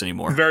the parks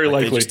anymore. Very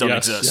likely. They just don't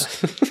yes,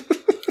 exist. Yeah.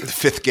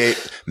 Fifth Gate,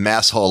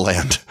 Masshole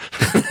Land.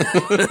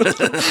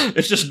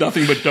 It's just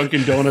nothing but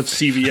Dunkin' Donuts,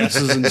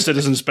 CVS's, and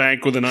Citizens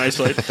Bank with an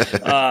eyesight.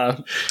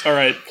 All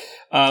right.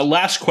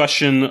 Last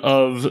question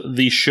of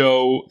the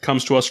show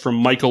comes to us from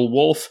Michael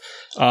Wolf.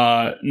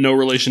 No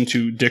relation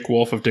to Dick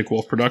Wolf of Dick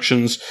Wolf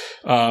Productions.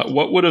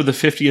 What would have the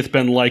 50th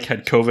been like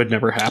had COVID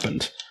never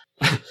happened?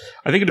 I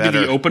think it'd be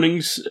the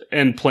openings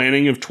and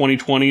planning of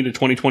 2020 to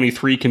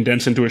 2023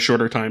 condensed into a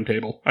shorter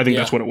timetable. I think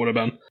that's what it would have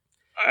been.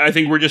 I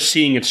think we're just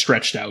seeing it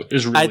stretched out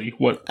is really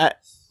what...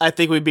 I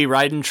think we'd be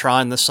riding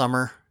Tron this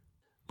summer.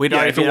 We'd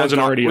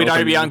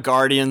already be on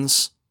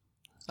Guardians.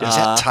 Is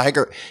that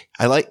Tiger?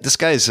 I like this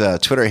guy's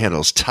Twitter handle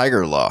is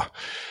Tiger Law.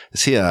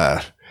 Is he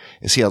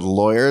a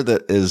lawyer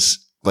that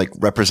is like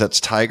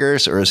represents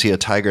tigers, or is he a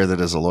tiger that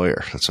is a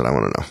lawyer? That's what I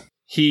want to know.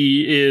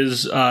 He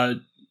is.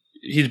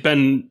 He's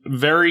been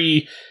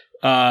very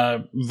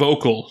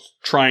vocal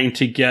trying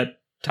to get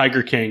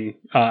Tiger King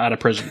out of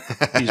prison.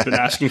 He's been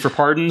asking for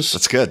pardons.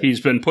 That's good. He's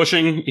been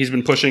pushing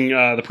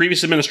the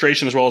previous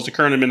administration as well as the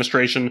current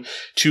administration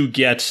to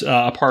get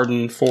a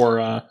pardon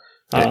for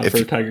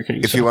Tiger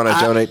King. If you want to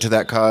donate to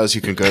that cause,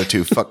 you can go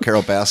to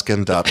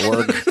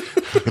fuckcarolbaskin.org,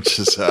 which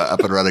is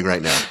up and running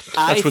right now.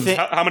 That's with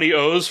how many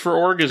O's for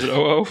org? Is it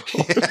OO?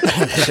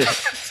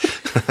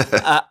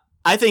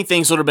 I think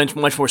things would have been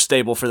much more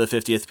stable for the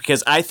 50th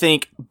because I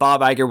think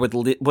Bob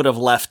Iger would have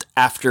left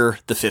after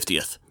the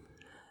 50th.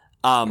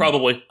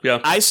 Probably, yeah.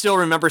 I still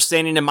remember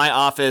standing in my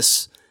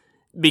office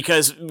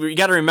because you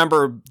got to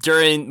remember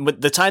during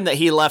the time that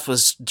he left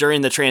was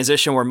during the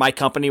transition where my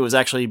company was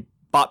actually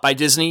bought by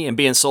Disney and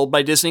being sold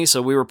by Disney.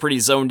 So we were pretty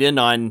zoned in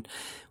on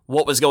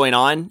what was going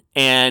on.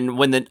 And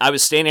when I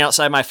was standing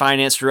outside my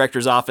finance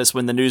director's office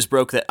when the news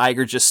broke that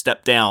Iger just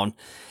stepped down,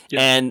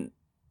 and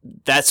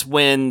that's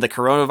when the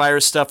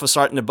coronavirus stuff was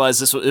starting to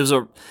buzz.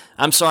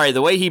 I'm sorry,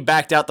 the way he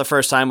backed out the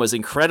first time was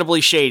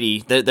incredibly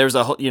shady. There's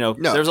a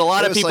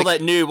lot of people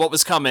that knew what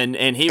was coming,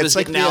 and he was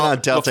getting out. It's like being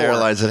on Delta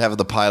Airlines and having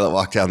the pilot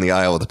walk down the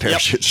aisle with a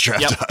parachute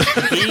strapped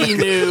on. He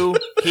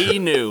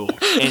knew,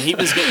 and he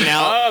was getting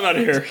out. Oh, I'm out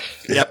of here.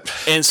 Yep.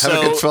 And so,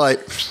 have a good flight.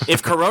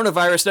 If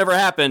coronavirus never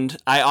happened,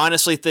 I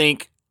honestly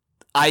think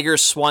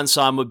Iger's swan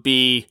song would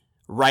be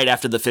right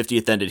after the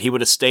 50th ended. He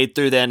would have stayed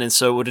through then, and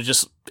so it would have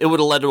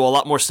led to a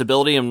lot more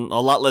stability and a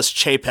lot less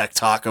Chapek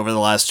talk over the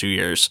last 2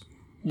 years.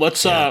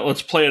 Let's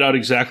play it out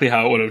exactly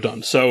how it would have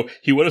done. So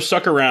he would have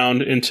stuck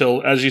around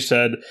until, as you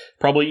said,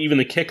 probably even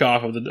the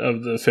kickoff of the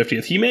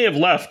 50th. He may have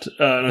left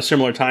in a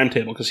similar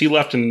timetable because he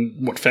left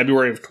in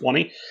February of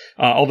 20,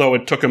 although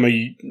it took him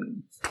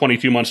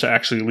 22 months to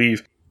actually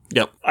leave.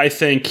 Yep. I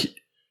think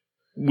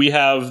we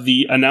have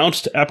the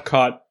announced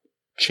Epcot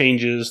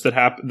changes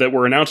that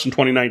were announced in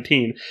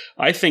 2019.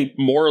 I think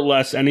more or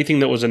less anything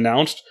that was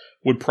announced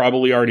would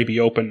probably already be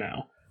open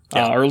now,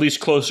 or at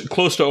least close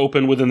to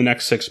open within the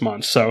next 6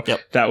 months. So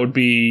that would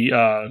be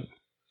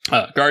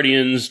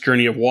Guardians,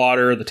 Journey of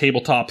Water, the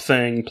tabletop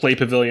thing, Play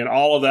Pavilion,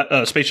 all of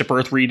that. Spaceship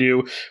Earth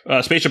redo.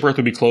 Spaceship Earth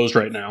would be closed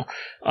right now.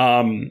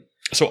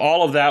 So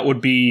all of that would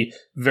be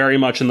very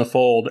much in the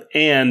fold.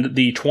 And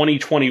the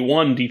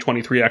 2021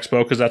 D23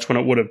 Expo, because that's when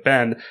it would have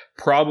been,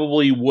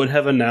 probably would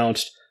have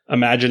announced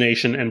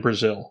Imagination and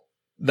Brazil.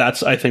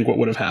 That's, I think, what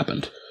would have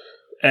happened.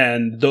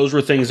 And those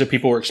were things that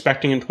people were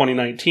expecting in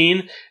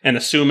 2019, and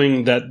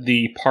assuming that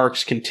the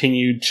parks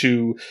continued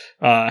to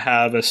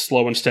have a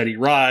slow and steady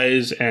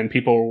rise, and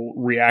people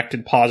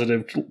reacted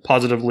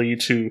positively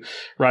to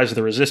Rise of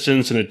the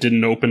Resistance, and it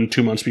didn't open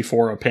 2 months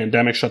before a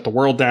pandemic shut the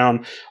world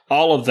down.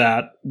 All of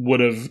that would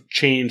have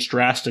changed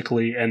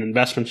drastically, and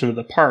investments into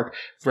the park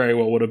very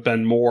well would have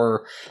been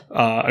more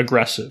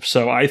aggressive.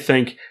 So I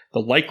think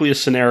the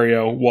likeliest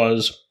scenario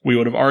was we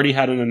would have already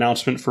had an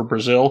announcement for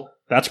Brazil.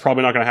 That's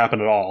probably not going to happen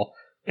at all.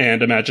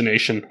 and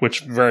imagination,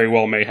 which very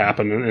well may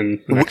happen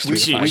in the next 3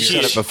 to 5 We years.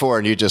 said it before,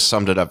 and you just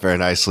summed it up very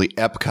nicely.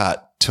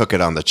 Epcot took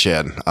it on the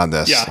chin on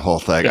this whole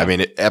thing. Yeah. I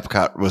mean,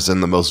 Epcot was in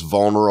the most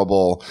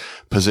vulnerable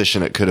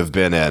position it could have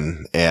been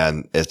in,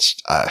 and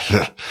it's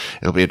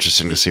it'll be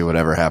interesting to see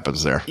whatever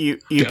happens there. You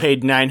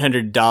paid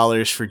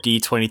 $900 for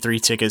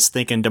D23 tickets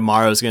thinking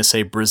tomorrow's going to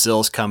say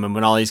Brazil's coming,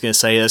 when all he's going to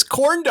say is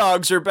corn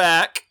dogs are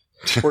back.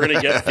 We're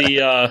gonna get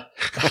the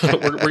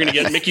we're gonna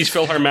get Mickey's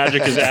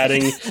PhilharMagic is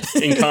adding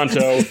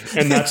Encanto,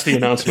 and that's the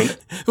announcement.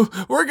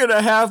 We're going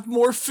to have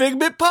more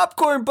Figment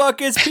popcorn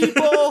buckets,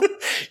 people.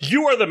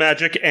 You are the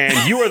magic,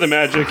 and you are the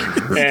magic,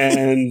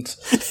 and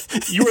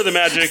you are the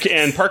magic,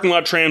 and parking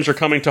lot trams are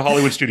coming to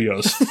Hollywood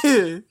Studios.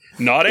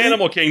 Not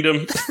Animal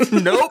Kingdom.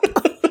 Nope.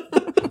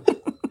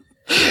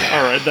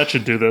 All right, that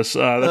should do this.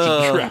 That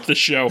should wrap the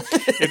show.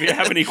 If you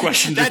have any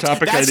questions or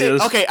topic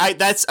ideas, Okay,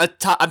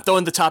 I'm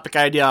throwing the topic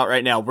idea out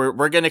right now.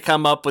 We're going to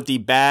come up with the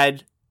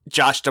bad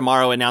Josh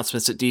D'Amaro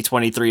announcements at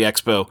D23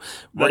 Expo.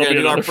 We're That'll going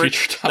be to another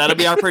feature topic. that'll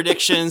be our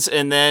predictions,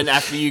 and then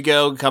after you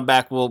come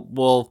back,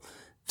 we'll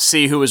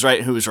see who was right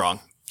and who was wrong.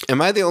 Am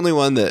I the only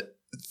one that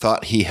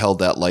thought he held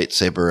that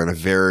lightsaber in a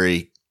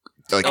very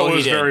it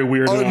was did. very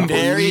weird. and awkward.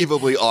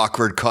 unbelievably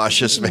awkward,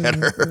 cautious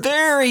manner?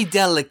 Very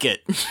delicate.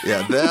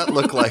 Yeah, that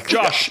looked like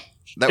Josh.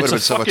 That would have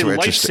It's been a so much fucking more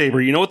interesting.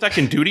 lightsaber. You know what that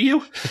can do to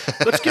you?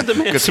 Let's give the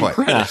man Good some point.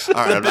 credit. All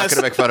right, I'm not going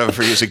to make fun of him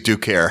for using due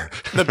care.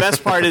 The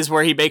best part is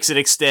where he makes it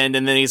extend,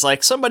 and then he's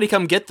like, "Somebody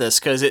come get this,"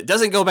 because it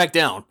doesn't go back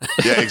down.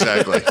 Yeah,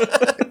 exactly.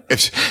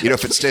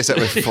 If it stays that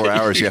way for 4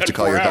 hours, you have to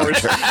call your got 4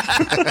 doctor.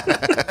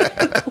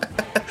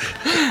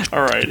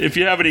 All right. If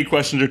you have any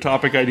questions or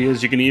topic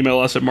ideas, you can email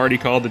us at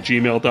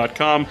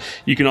martycalled@gmail.com.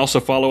 You can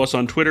also follow us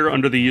on Twitter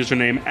under the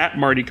username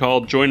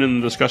 @MartyCalled. Join in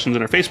the discussions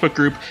in our Facebook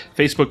group,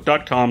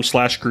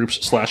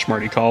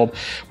 facebook.com/groups/MartyCalled.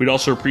 We'd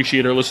also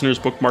appreciate our listeners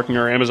bookmarking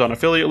our Amazon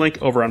affiliate link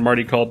over on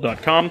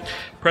martycalled.com.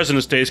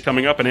 President's Day is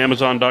coming up, and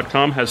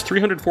Amazon.com has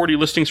 340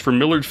 listings for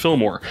Millard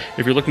Fillmore.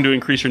 If you're looking to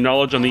increase your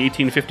knowledge on the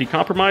 1850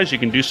 Compromise, you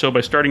can do so by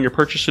starting your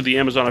purchase through the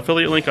Amazon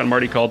affiliate link on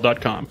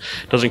martycalled.com.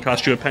 Doesn't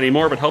cost you a penny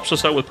more, but helps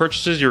us out with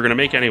purchases you're going to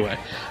make anyway.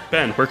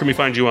 Ben, where can we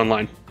find you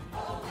online?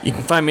 You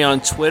can find me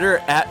on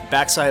Twitter at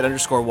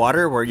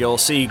 @backside_water, where you'll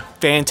see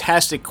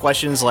fantastic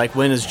questions like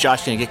when is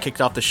Josh going to get kicked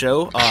off the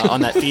show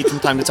on that feed from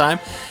time to time.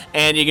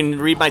 And you can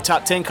read my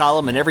top 10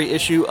 column in every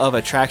issue of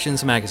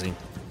Attractions magazine.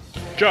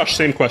 Josh,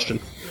 same question.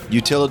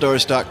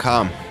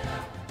 Utilidors.com.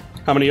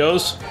 How many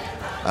O's?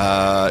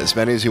 As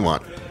many as you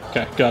want.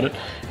 Okay, got it.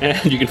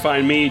 And you can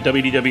find me,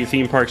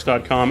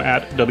 wdwthemeparks.com,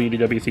 at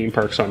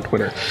wdwthemeparks on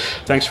Twitter.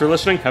 Thanks for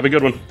listening. Have a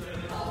good one.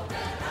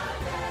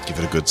 Give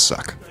it a good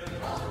suck.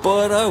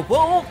 But I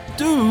won't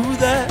do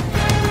that.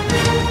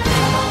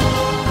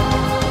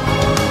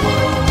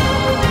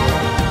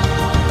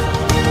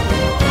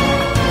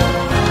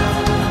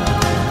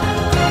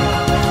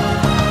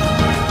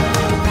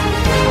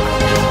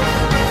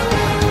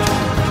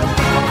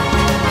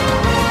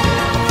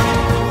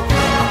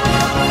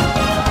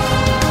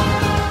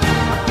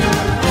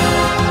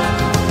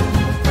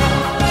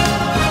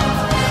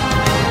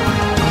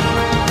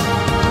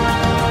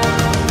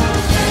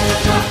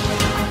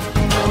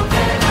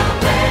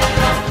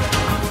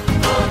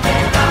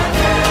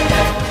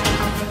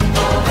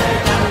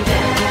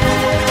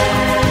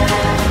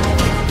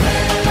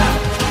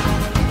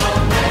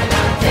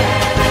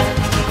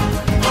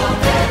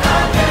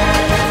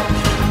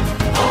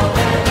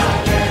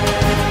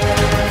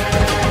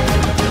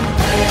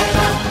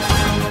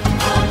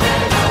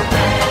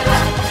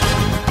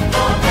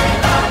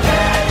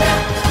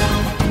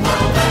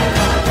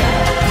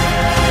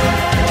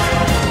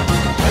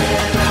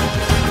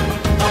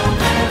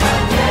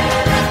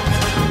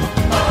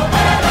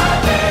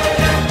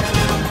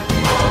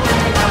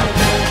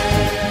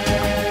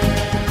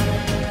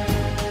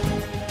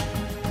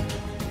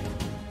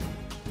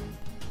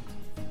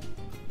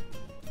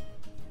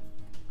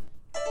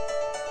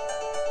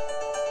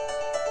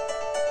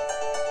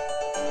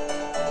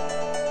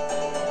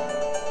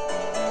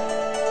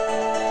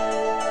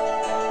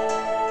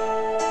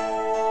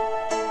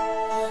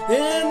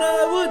 And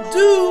I would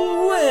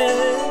do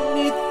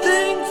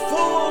anything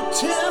for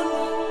Tim.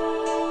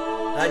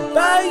 I'd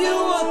buy you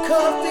a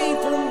coffee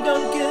from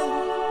Dunkin'.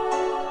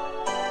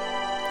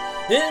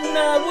 And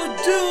I would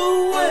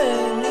do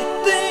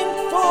anything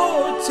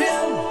for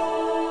Tim.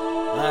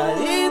 I'd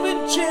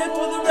even cheer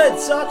for the Red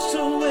Sox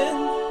to win.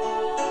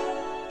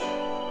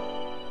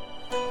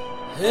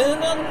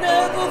 And I'll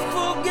never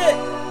forget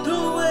the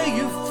way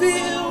you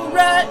feel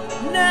right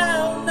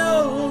now.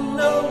 No,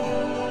 no.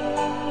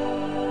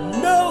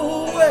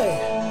 No way,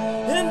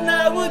 and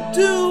I would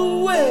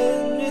do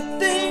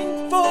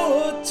anything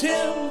for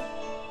Tim,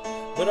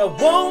 but I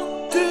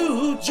won't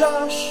do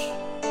Josh.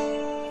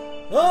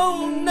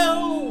 Oh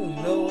no,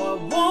 no, I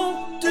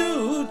won't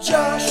do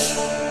Josh.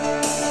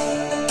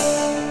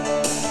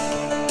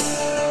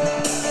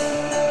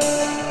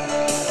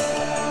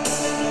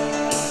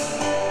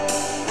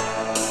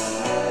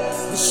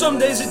 And some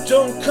days it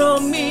don't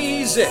come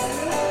easy,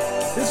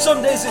 and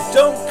some days it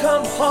don't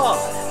come hard.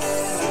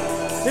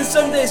 And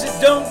some days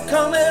it don't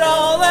come at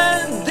all,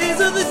 and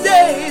these are the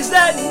days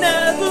that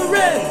never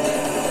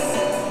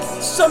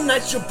end. Some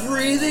nights you're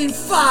breathing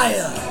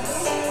fire,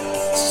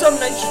 some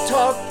nights you're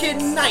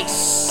talking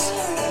nice,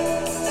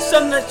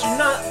 some nights you're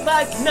not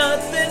like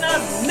nothing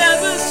I've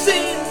never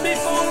seen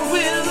before or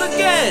will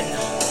again.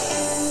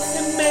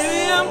 And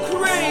maybe I'm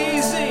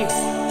crazy,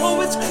 oh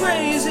it's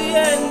crazy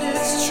and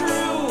it's true.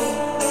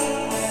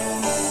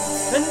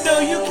 I know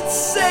you can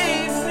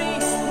save me,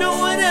 no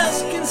one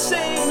else can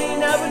save me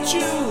now but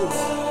you.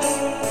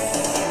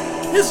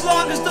 As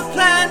long as the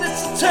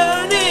planets are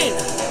turning,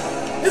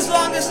 as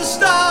long as the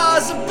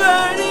stars are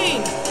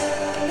burning,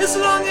 as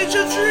long as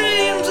your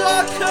dreams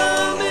are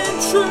coming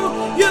true,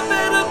 you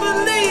better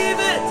believe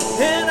it.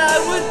 And I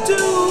would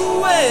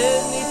do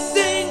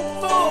anything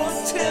for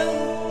Tim.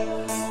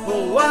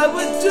 Oh, I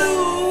would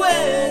do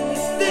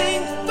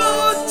anything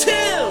for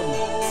Tim.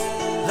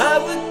 I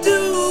would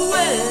do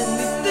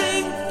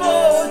anything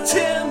for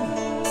Tim,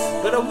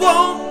 but I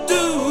won't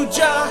do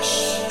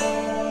Josh.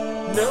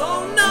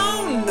 No,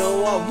 no,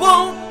 no, I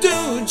won't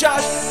do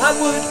Josh. I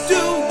would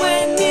do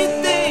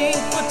anything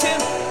for Tim.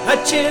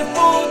 I'd cheer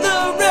for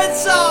the Red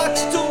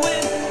Sox to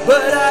win,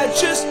 but I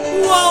just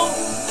won't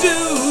do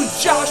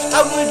Josh.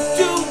 I would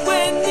do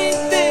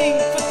anything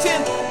for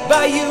Tim.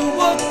 Buy you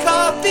a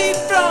coffee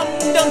from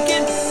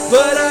Dunkin',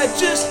 but I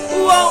just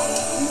won't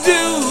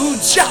do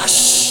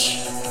Josh.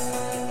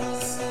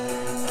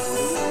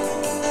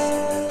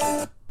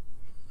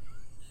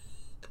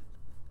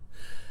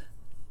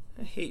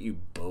 I hate you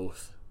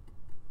both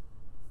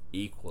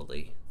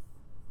equally.